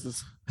 Gas Yeah.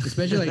 prices.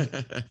 especially like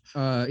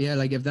yeah,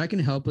 like if that can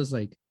help us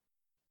like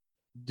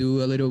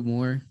do a little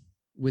more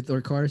with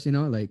our cars,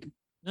 like,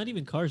 Not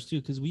even cars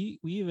too, because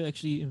we've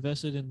actually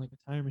invested in like a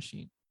tire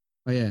machine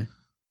oh yeah,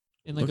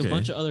 and like Okay. a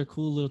bunch of other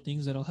cool little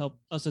things that'll help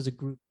us as a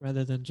group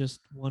rather than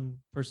just one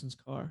person's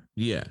car.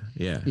 yeah.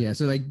 Yeah. yeah.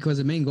 So like, because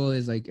the main goal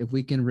is like if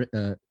we can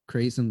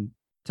create some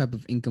type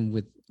of income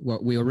with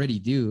what we already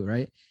do,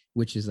 right?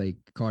 Which is like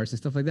cars and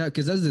stuff like that,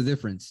 because that's the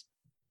difference.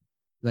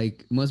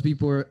 Like most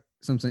people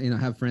sometimes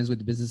have friends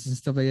with businesses and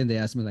stuff like that, and they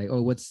ask me like,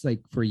 oh, what's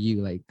like for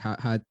you, like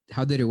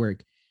how did it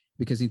work?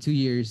 Because in 2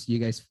 years you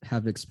guys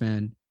have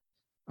expand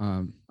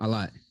a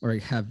lot, or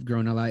have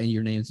grown a lot, and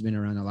your name's been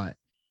around a lot.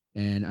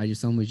 And I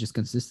just always just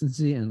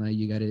consistency, and like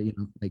you gotta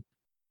like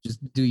just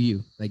do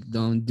you, like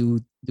don't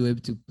do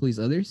it to please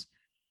others.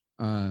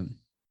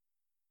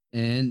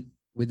 And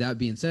with that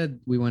being said,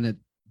 we want to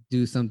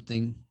do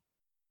something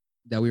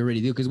that we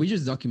already do, because we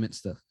just document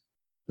stuff.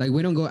 Like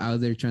we don't go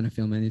out there trying to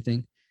film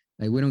anything.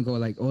 Like we don't go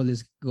like, oh,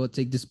 let's go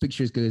take this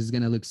pictures because it's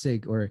gonna look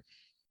sick, or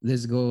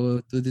let's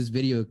go do this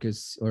video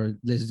or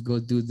let's go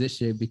do this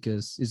shit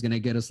because it's gonna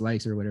get us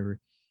likes or whatever.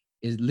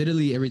 Is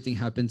literally everything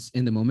happens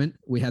in the moment.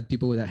 We had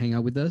people that hang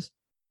out with us,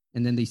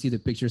 and then they see the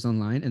pictures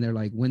online, and they're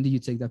like, when did you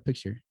take that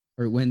picture,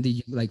 or when did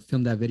you like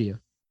film that video?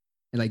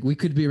 And like we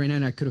could be right now,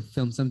 and I could have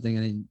filmed something,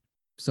 and then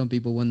some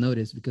people won't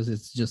notice because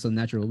it's just so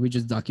natural. We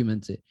just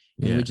document it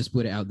and Yeah. we just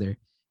put it out there.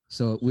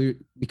 So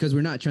because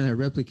we're not trying to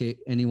replicate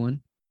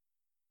anyone,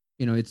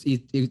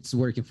 it's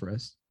working for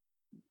us.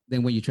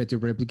 Then when you try to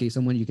replicate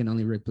someone, you can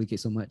only replicate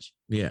so much.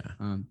 Yeah.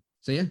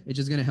 So yeah, it's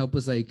just gonna help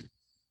us like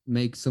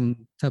make some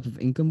type of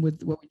income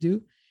with what we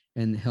do,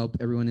 and help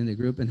everyone in the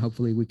group, and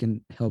hopefully we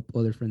can help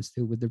other friends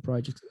too with their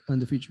projects in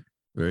the future.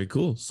 Very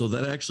cool. So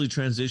that actually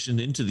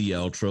transitioned into the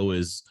outro.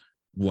 Is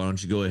why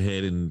don't you go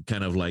ahead and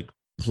kind of like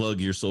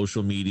plug your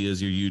social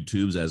medias, your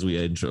YouTubes as we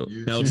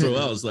outro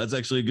out. So that's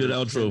actually a good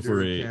outro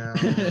for it.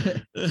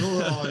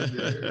 Go on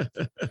there.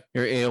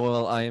 Your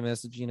AOL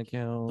IMS Gene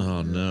account.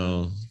 Oh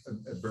no.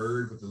 A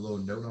bird with a little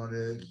note on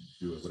it.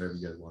 Do it, whatever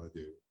you guys want to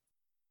do.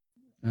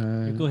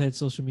 Go ahead,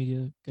 social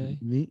media guy.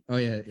 Me? Oh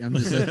yeah, I'm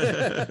just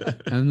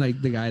I'm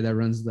like the guy that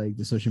runs like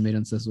the social media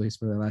on Susways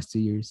for the last 2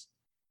 years.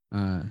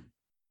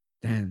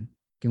 Damn,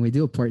 can we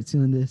do a part 2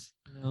 on this?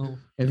 No.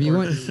 If you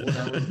want,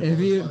 if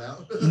you-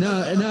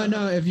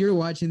 no, if you're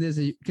watching this,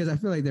 because I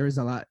feel like there is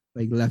a lot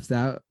like left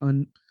out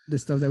on the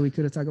stuff that we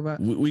could have talked about.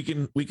 We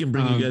can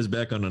bring you guys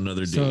back on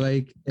another day. So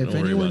like, if Don't worry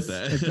about anyone's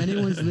that. if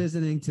anyone's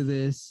listening to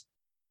this,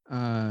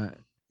 can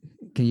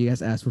you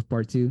guys ask for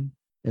part 2?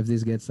 If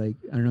this gets like,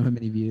 I don't know how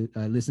many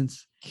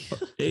listens.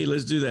 Hey,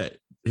 let's do that.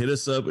 Hit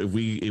us up if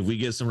we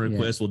get some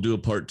requests. We'll do a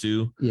part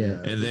 2.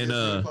 Yeah, And then,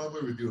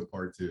 probably would do a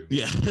part 2.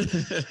 Yeah.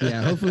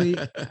 Yeah, hopefully.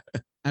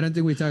 I don't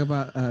think we talk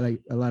about like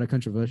a lot of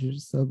controversial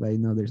stuff, but I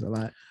know there's a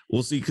lot.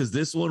 We'll see, because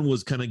this one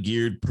was kind of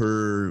geared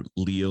per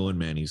Leo and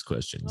Manny's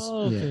questions.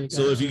 Oh, okay.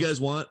 So if you gotcha.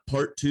 guys want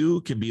part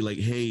 2, can be like,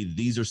 hey,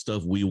 these are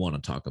stuff we want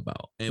to talk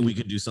about, and we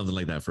can do something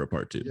like that for a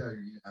part 2. Yeah,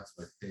 you ask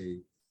like, hey,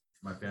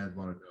 my fans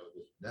want to know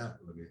this and that.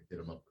 Let me hit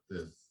them up with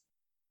this.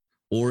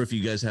 Or if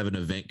you guys have an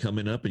event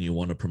coming up and you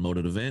want to promote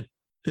an event,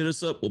 hit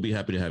us up. We'll be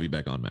happy to have you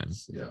back on, man.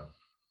 Yeah.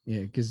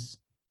 Yeah, because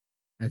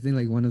I think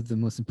like one of the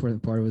most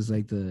important part was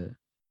like the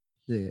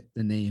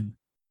name.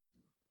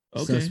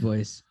 Okay. Sus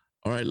Boys.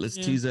 All right, let's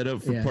Yeah. tease that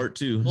up for Yeah. part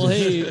 2. Well,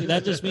 hey,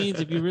 that just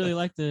means if you really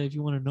like if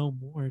you want to know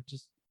more,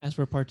 just ask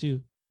for a part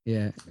 2.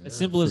 Yeah. As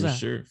simple as for that.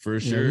 sure, for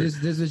Yeah, sure.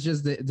 this was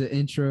just the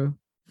intro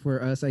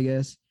for us, I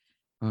guess.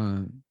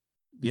 Yeah.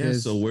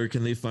 because So where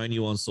can they find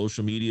you on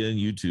social media and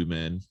YouTube,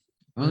 man?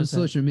 on What is that?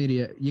 social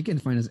media, you can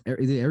find us.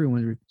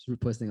 Everyone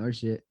reposting our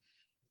shit.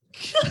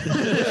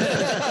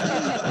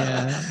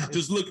 Yeah.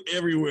 Just look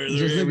everywhere.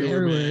 They're Just look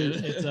everywhere,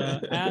 everywhere. man. It's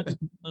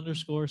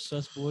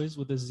 @_susboys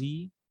with a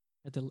Z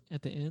at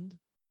the end.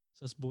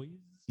 Sus Boys.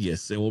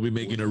 Yes, and we'll be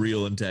making a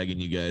reel and tagging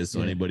you guys. So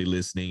Yeah. anybody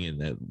listening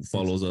and that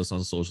follows us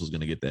on social is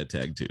gonna get that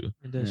tag too.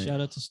 And Right. shout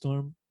out to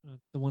Storm,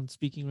 the one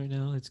speaking right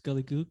now. It's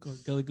Gully Gook or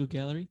Gully Gook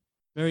Gallery.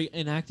 very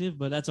inactive,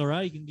 but that's all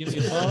right. You can give me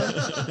a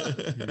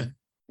follow.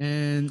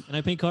 And And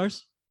I paint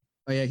cars.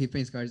 oh yeah, he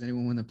paints cars.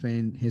 Anyone want to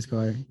paint his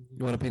car? You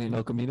want to paint an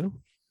El Camino?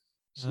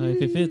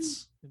 If it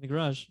fits in the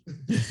garage,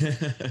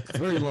 It's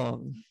very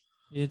long.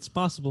 it's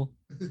possible.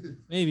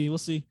 Maybe we'll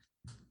see.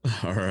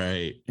 All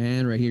right.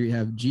 And right here you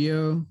have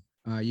Geo.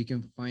 You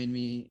can find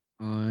me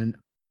on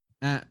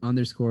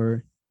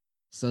 @_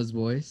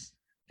 Sudsboys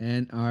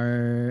and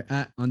our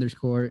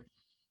 @_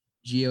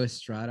 Geo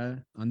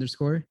Estrada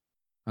 _.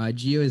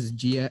 Geo is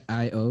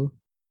GIO.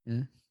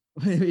 Yeah.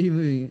 Why are you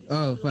moving?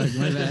 Oh fuck,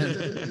 my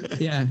bad.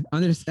 Yeah,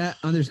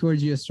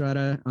 _Geo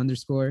Estrada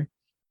 _.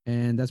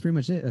 And that's pretty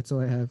much it. That's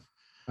all I have.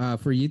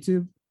 For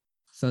YouTube,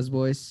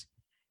 Sudsboys,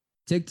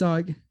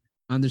 TikTok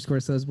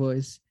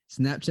 _Sudsboys,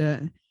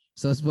 Snapchat,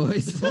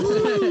 Sudsboys.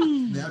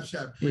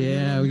 Snapchat Premium.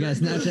 Yeah, we got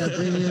Snapchat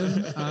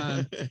Premium.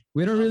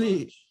 We don't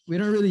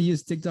really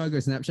use TikTok or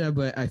Snapchat,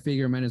 but I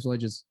figure I might as well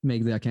just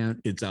make the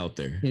account. It's out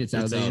there. It's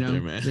out there, you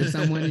know. man. There's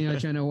someone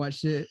trying to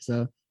watch it.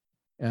 So,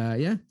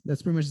 yeah,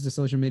 that's pretty much the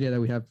social media that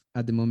we have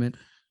at the moment.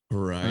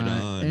 Right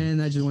on. And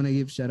I just want to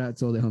give shout out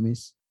to all the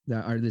homies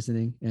that are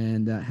listening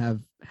and that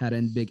have had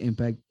a big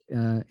impact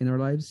in our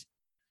lives,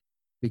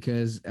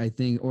 because I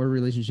think our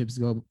relationships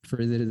go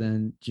further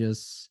than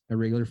just a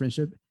regular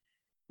friendship.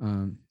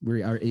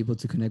 We are able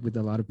to connect with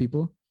a lot of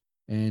people,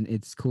 and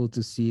it's cool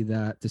to see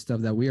that the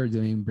stuff that we are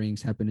doing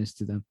brings happiness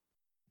to them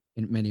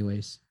in many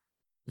ways.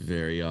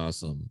 Very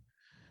awesome.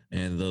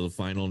 And the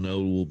final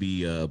note will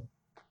be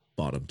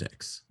bottom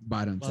text.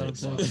 Bottom Bottom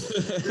text.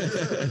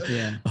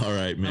 Yeah. All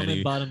right, I'm in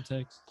Manny. bottom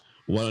text.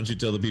 Why don't you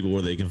tell the people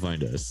where they can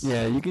find us?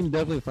 Yeah, you can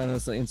definitely find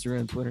us on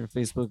Instagram, Twitter, and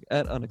Facebook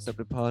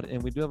 @unacceptedpod,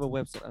 and we do have a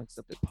website,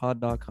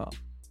 unacceptedpod.com.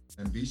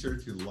 And be sure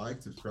to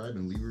like, subscribe,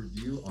 and leave a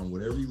review on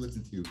whatever you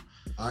listen to,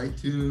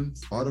 iTunes,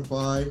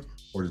 Spotify,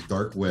 or the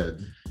dark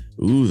web.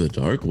 Ooh, the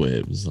dark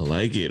webs. I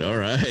like it. All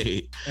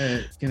right.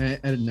 Can I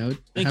add a note?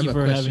 I Thank have you a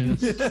for question.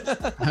 having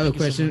us. I have a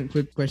question.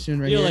 Quick question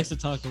right Leo here. likes to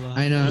talk a lot.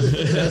 I know.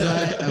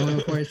 That's why I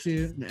went for it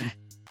too.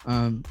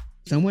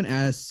 Someone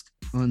asked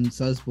on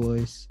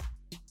Sudsboys,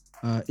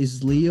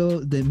 is Leo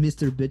the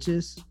Mr.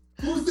 Bitches?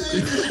 Who's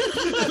that?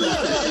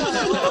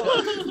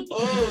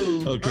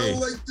 Oh, I okay.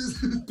 don't like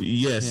this.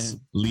 Yes, Yeah.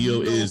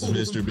 Leo No, is I'm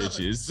Mr. not.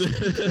 Bitches.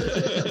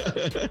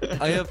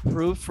 I have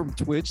proof from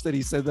Twitch that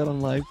he said that on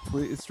live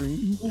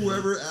stream.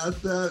 Whoever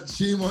asked that,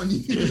 shame on you.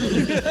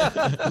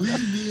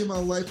 Leave me and my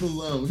life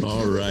alone.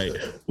 All right.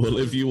 Well,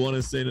 if you want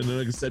to send an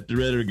unaccepted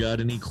read or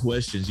got any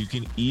questions, you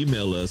can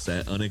email us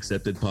at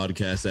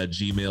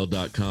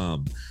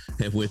unacceptedpodcast@gmail.com.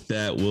 And with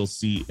that, we'll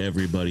see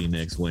everybody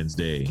next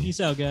Wednesday.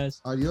 Peace out,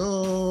 guys.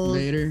 Adios.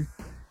 Later.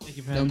 Thank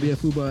you for having Don't be me. a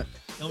foobot.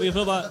 Don't be a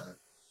football.